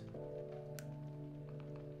house.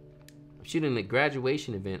 I'm shooting a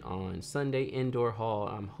graduation event on Sunday, indoor hall.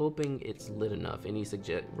 I'm hoping it's lit enough. Any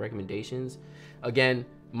recommendations? Again,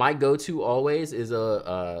 my go-to always is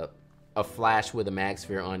a flash with a mag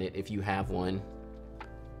sphere on it if you have one.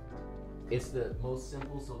 It's the most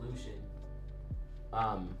simple solution.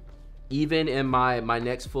 Even in my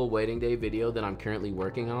next full wedding day video that I'm currently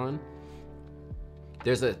working on,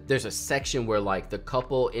 there's a section where like the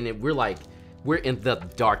couple in it, we're in the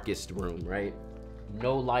darkest room, right?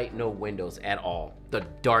 No light, no windows at all, the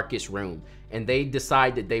darkest room, and they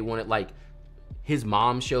decide that they want it, like his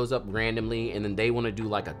mom shows up randomly and then they want to do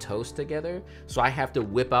like a toast together, so I have to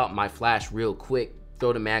whip out my flash real quick,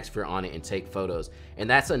 throw the mag sphere on it and take photos, and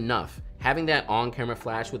that's enough. Having that on camera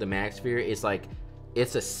flash with a mag sphere is like,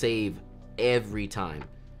 it's a save every time.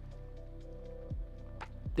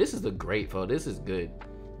 This is a great photo. This is good.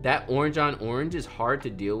 That orange on orange is hard to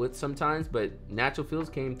deal with sometimes, but Natural Fields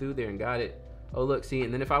came through there and got it. Oh look, see,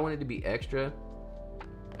 and then if I wanted to be extra,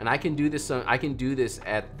 and I can do this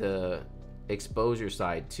at the exposure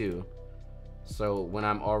side too. So when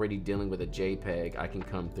I'm already dealing with a JPEG, I can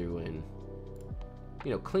come through and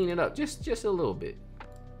you know, clean it up just a little bit.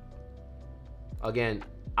 Again,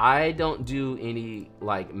 I don't do any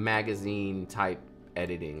like magazine type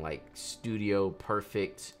editing, like studio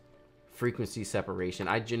perfect frequency separation.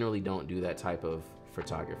 I generally don't do that type of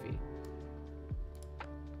photography.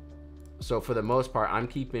 So for the most part, I'm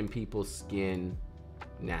keeping people's skin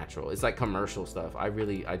natural. It's like commercial stuff. I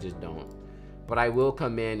just don't. But I will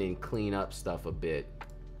come in and clean up stuff a bit,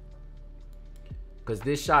 because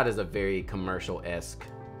this shot is a very commercial-esque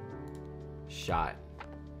shot.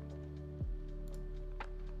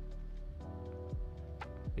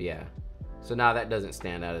 Yeah. So now that doesn't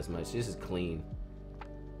stand out as much. This is clean.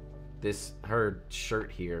 Her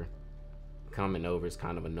shirt here coming over is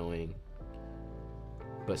kind of annoying,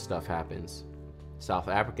 but stuff happens. South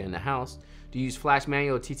Africa in the house. Do you use flash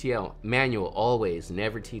manual or TTL? Manual, always,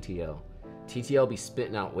 never TTL. TTL be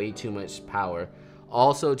spitting out way too much power.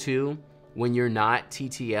 Also too, when you're not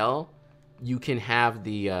TTL, you can have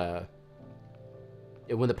the,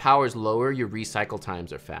 when the power is lower, your recycle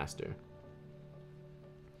times are faster.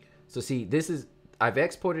 So see, I've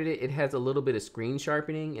exported it. It has a little bit of screen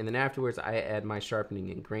sharpening, and then afterwards I add my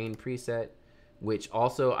sharpening and grain preset, which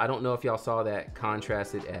also, I don't know if y'all saw that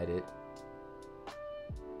contrast it added.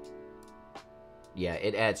 Yeah,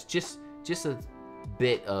 it adds just a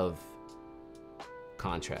bit of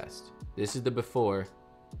contrast. This is the before.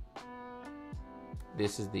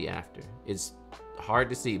 This is the after. It's hard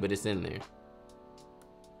to see, but it's in there.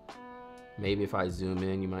 Maybe if I zoom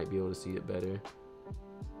in, you might be able to see it better.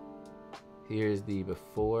 Here's the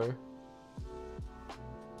before.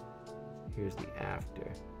 Here's the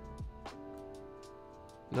after.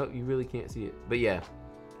 Nope, you really can't see it. But yeah,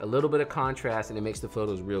 a little bit of contrast and it makes the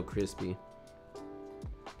photos real crispy.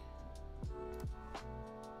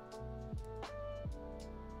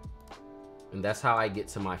 And that's how I get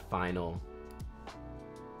to my final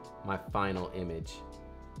image.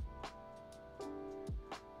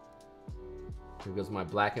 Here goes my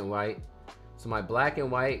black and white. So my black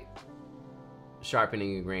and white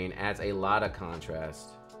sharpening and grain adds a lot of contrast,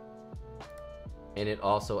 and it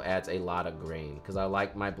also adds a lot of grain, because I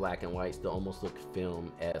like my black and whites to almost look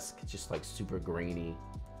film-esque, just like super grainy.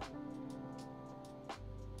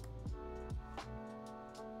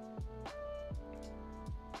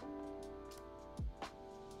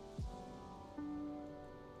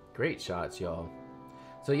 Great shots, y'all.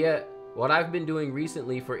 So yeah, what I've been doing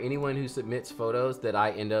recently for anyone who submits photos that I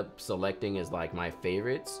end up selecting as like my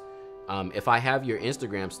favorites, if I have your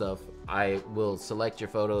Instagram stuff, I will select your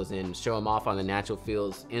photos and show them off on the Natural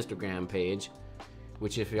Feels Instagram page,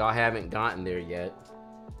 which if y'all haven't gotten there yet,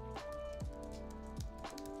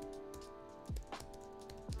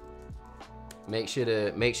 make sure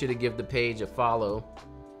to give the page a follow.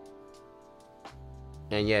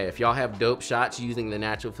 And yeah, if y'all have dope shots using the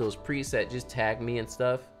Natural Feels preset, just tag me and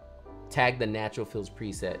stuff. Tag the Natural Feels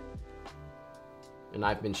preset. And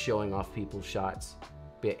I've been showing off people's shots.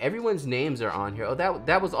 But everyone's names are on here. Oh,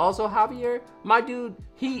 that was also Javier? My dude,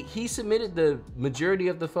 he submitted the majority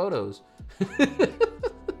of the photos.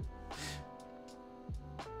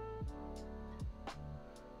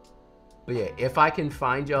 But yeah, if I can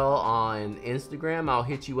find y'all on Instagram, I'll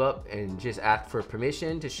hit you up and just ask for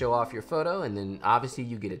permission to show off your photo. And then obviously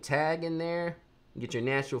you get a tag in there. Get your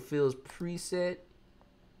Natural Feels preset.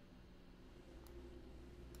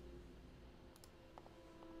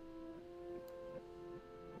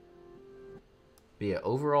 But yeah,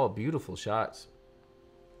 overall, beautiful shots.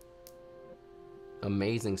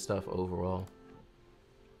 Amazing stuff overall.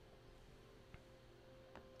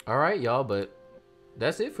 All right, y'all, but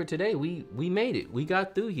that's it for today. We made it. We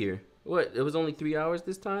got through here. What, it was only 3 hours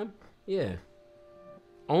this time? Yeah.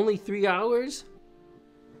 Only 3 hours?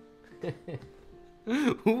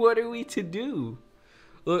 What are we to do?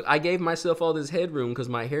 Look, I gave myself all this headroom because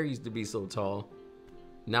my hair used to be so tall.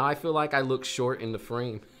 Now I feel like I look short in the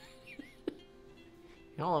frame.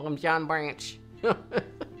 Hello, I'm John Branch.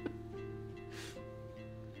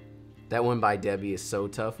 That one by Debbie is so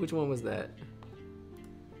tough. Which one was that?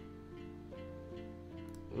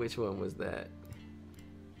 Which one was that?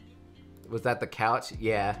 Was that the couch?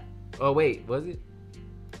 Yeah. Oh wait, was it?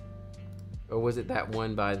 Or was it that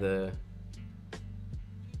one by the...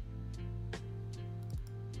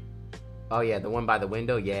 Oh yeah, the one by the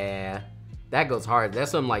window? Yeah. That goes hard.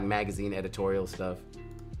 That's some like magazine editorial stuff.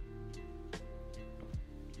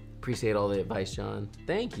 Appreciate all the advice, John.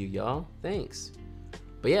 Thank you, y'all. Thanks.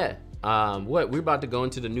 But yeah, we're about to go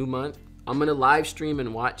into the new month. I'm gonna live stream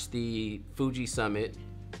and watch the Fuji Summit.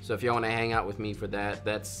 So if y'all wanna hang out with me for that,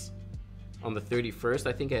 that's on the 31st,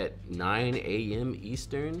 I think at 9 a.m.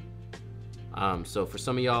 Eastern. So for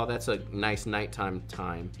some of y'all, that's a nice nighttime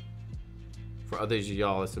time For others of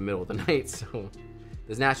y'all, it's the middle of the night. So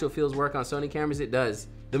does natural fields work on Sony cameras? It does.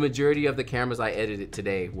 The majority of the cameras I edited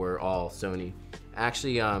today were all Sony.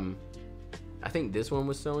 Actually, I think this one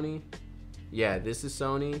was Sony. Yeah, this is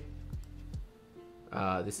Sony.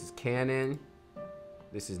 This is Canon.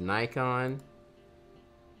 This is Nikon.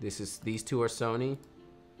 These two are Sony.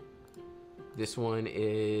 This one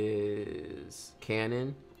is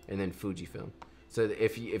Canon, and then Fujifilm. So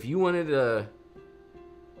if you wanted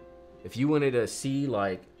to see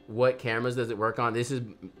like what cameras does it work on, this is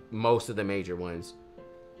most of the major ones.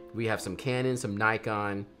 We have some Canon, some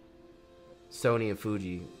Nikon, Sony, and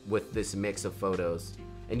Fuji with this mix of photos.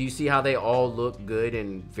 And you see how they all look good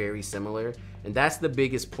and very similar. And that's the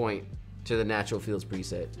biggest point to the natural fields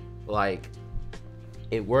preset. Like,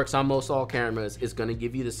 it works on most all cameras. It's gonna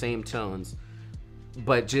give you the same tones.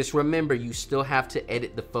 But just remember, you still have to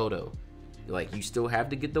edit the photo. Like, you still have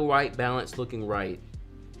to get the white balance looking right.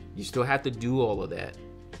 You still have to do all of that.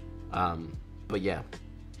 But yeah,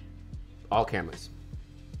 all cameras.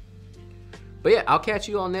 But yeah, I'll catch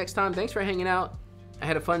you all next time. Thanks for hanging out. I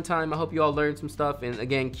had a fun time. I hope you all learned some stuff. And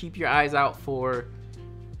again, keep your eyes out for,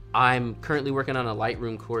 I'm currently working on a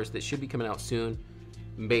Lightroom course that should be coming out soon.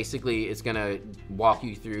 Basically, it's gonna walk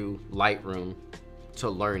you through Lightroom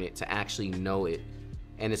to learn it, to actually know it.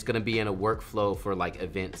 And it's gonna be in a workflow for like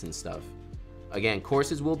events and stuff. Again,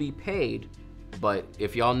 courses will be paid, but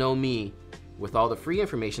if y'all know me, with all the free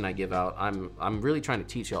information I give out, I'm really trying to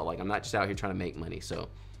teach y'all. Like, I'm not just out here trying to make money. So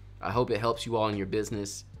I hope it helps you all in your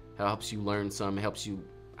business, helps you learn some, helps you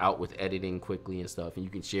out with editing quickly and stuff, and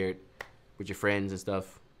you can share it with your friends and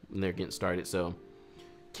stuff when they're getting started. So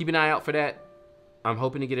keep an eye out for that. I'm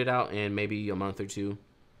hoping to get it out in maybe a month or two.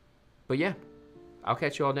 But yeah, I'll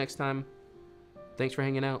catch you all next time. Thanks for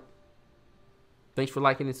hanging out. Thanks for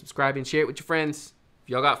liking and subscribing. Share it with your friends.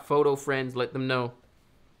 If y'all got photo friends, let them know.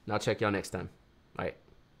 And I'll check y'all next time. All right,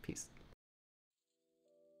 peace.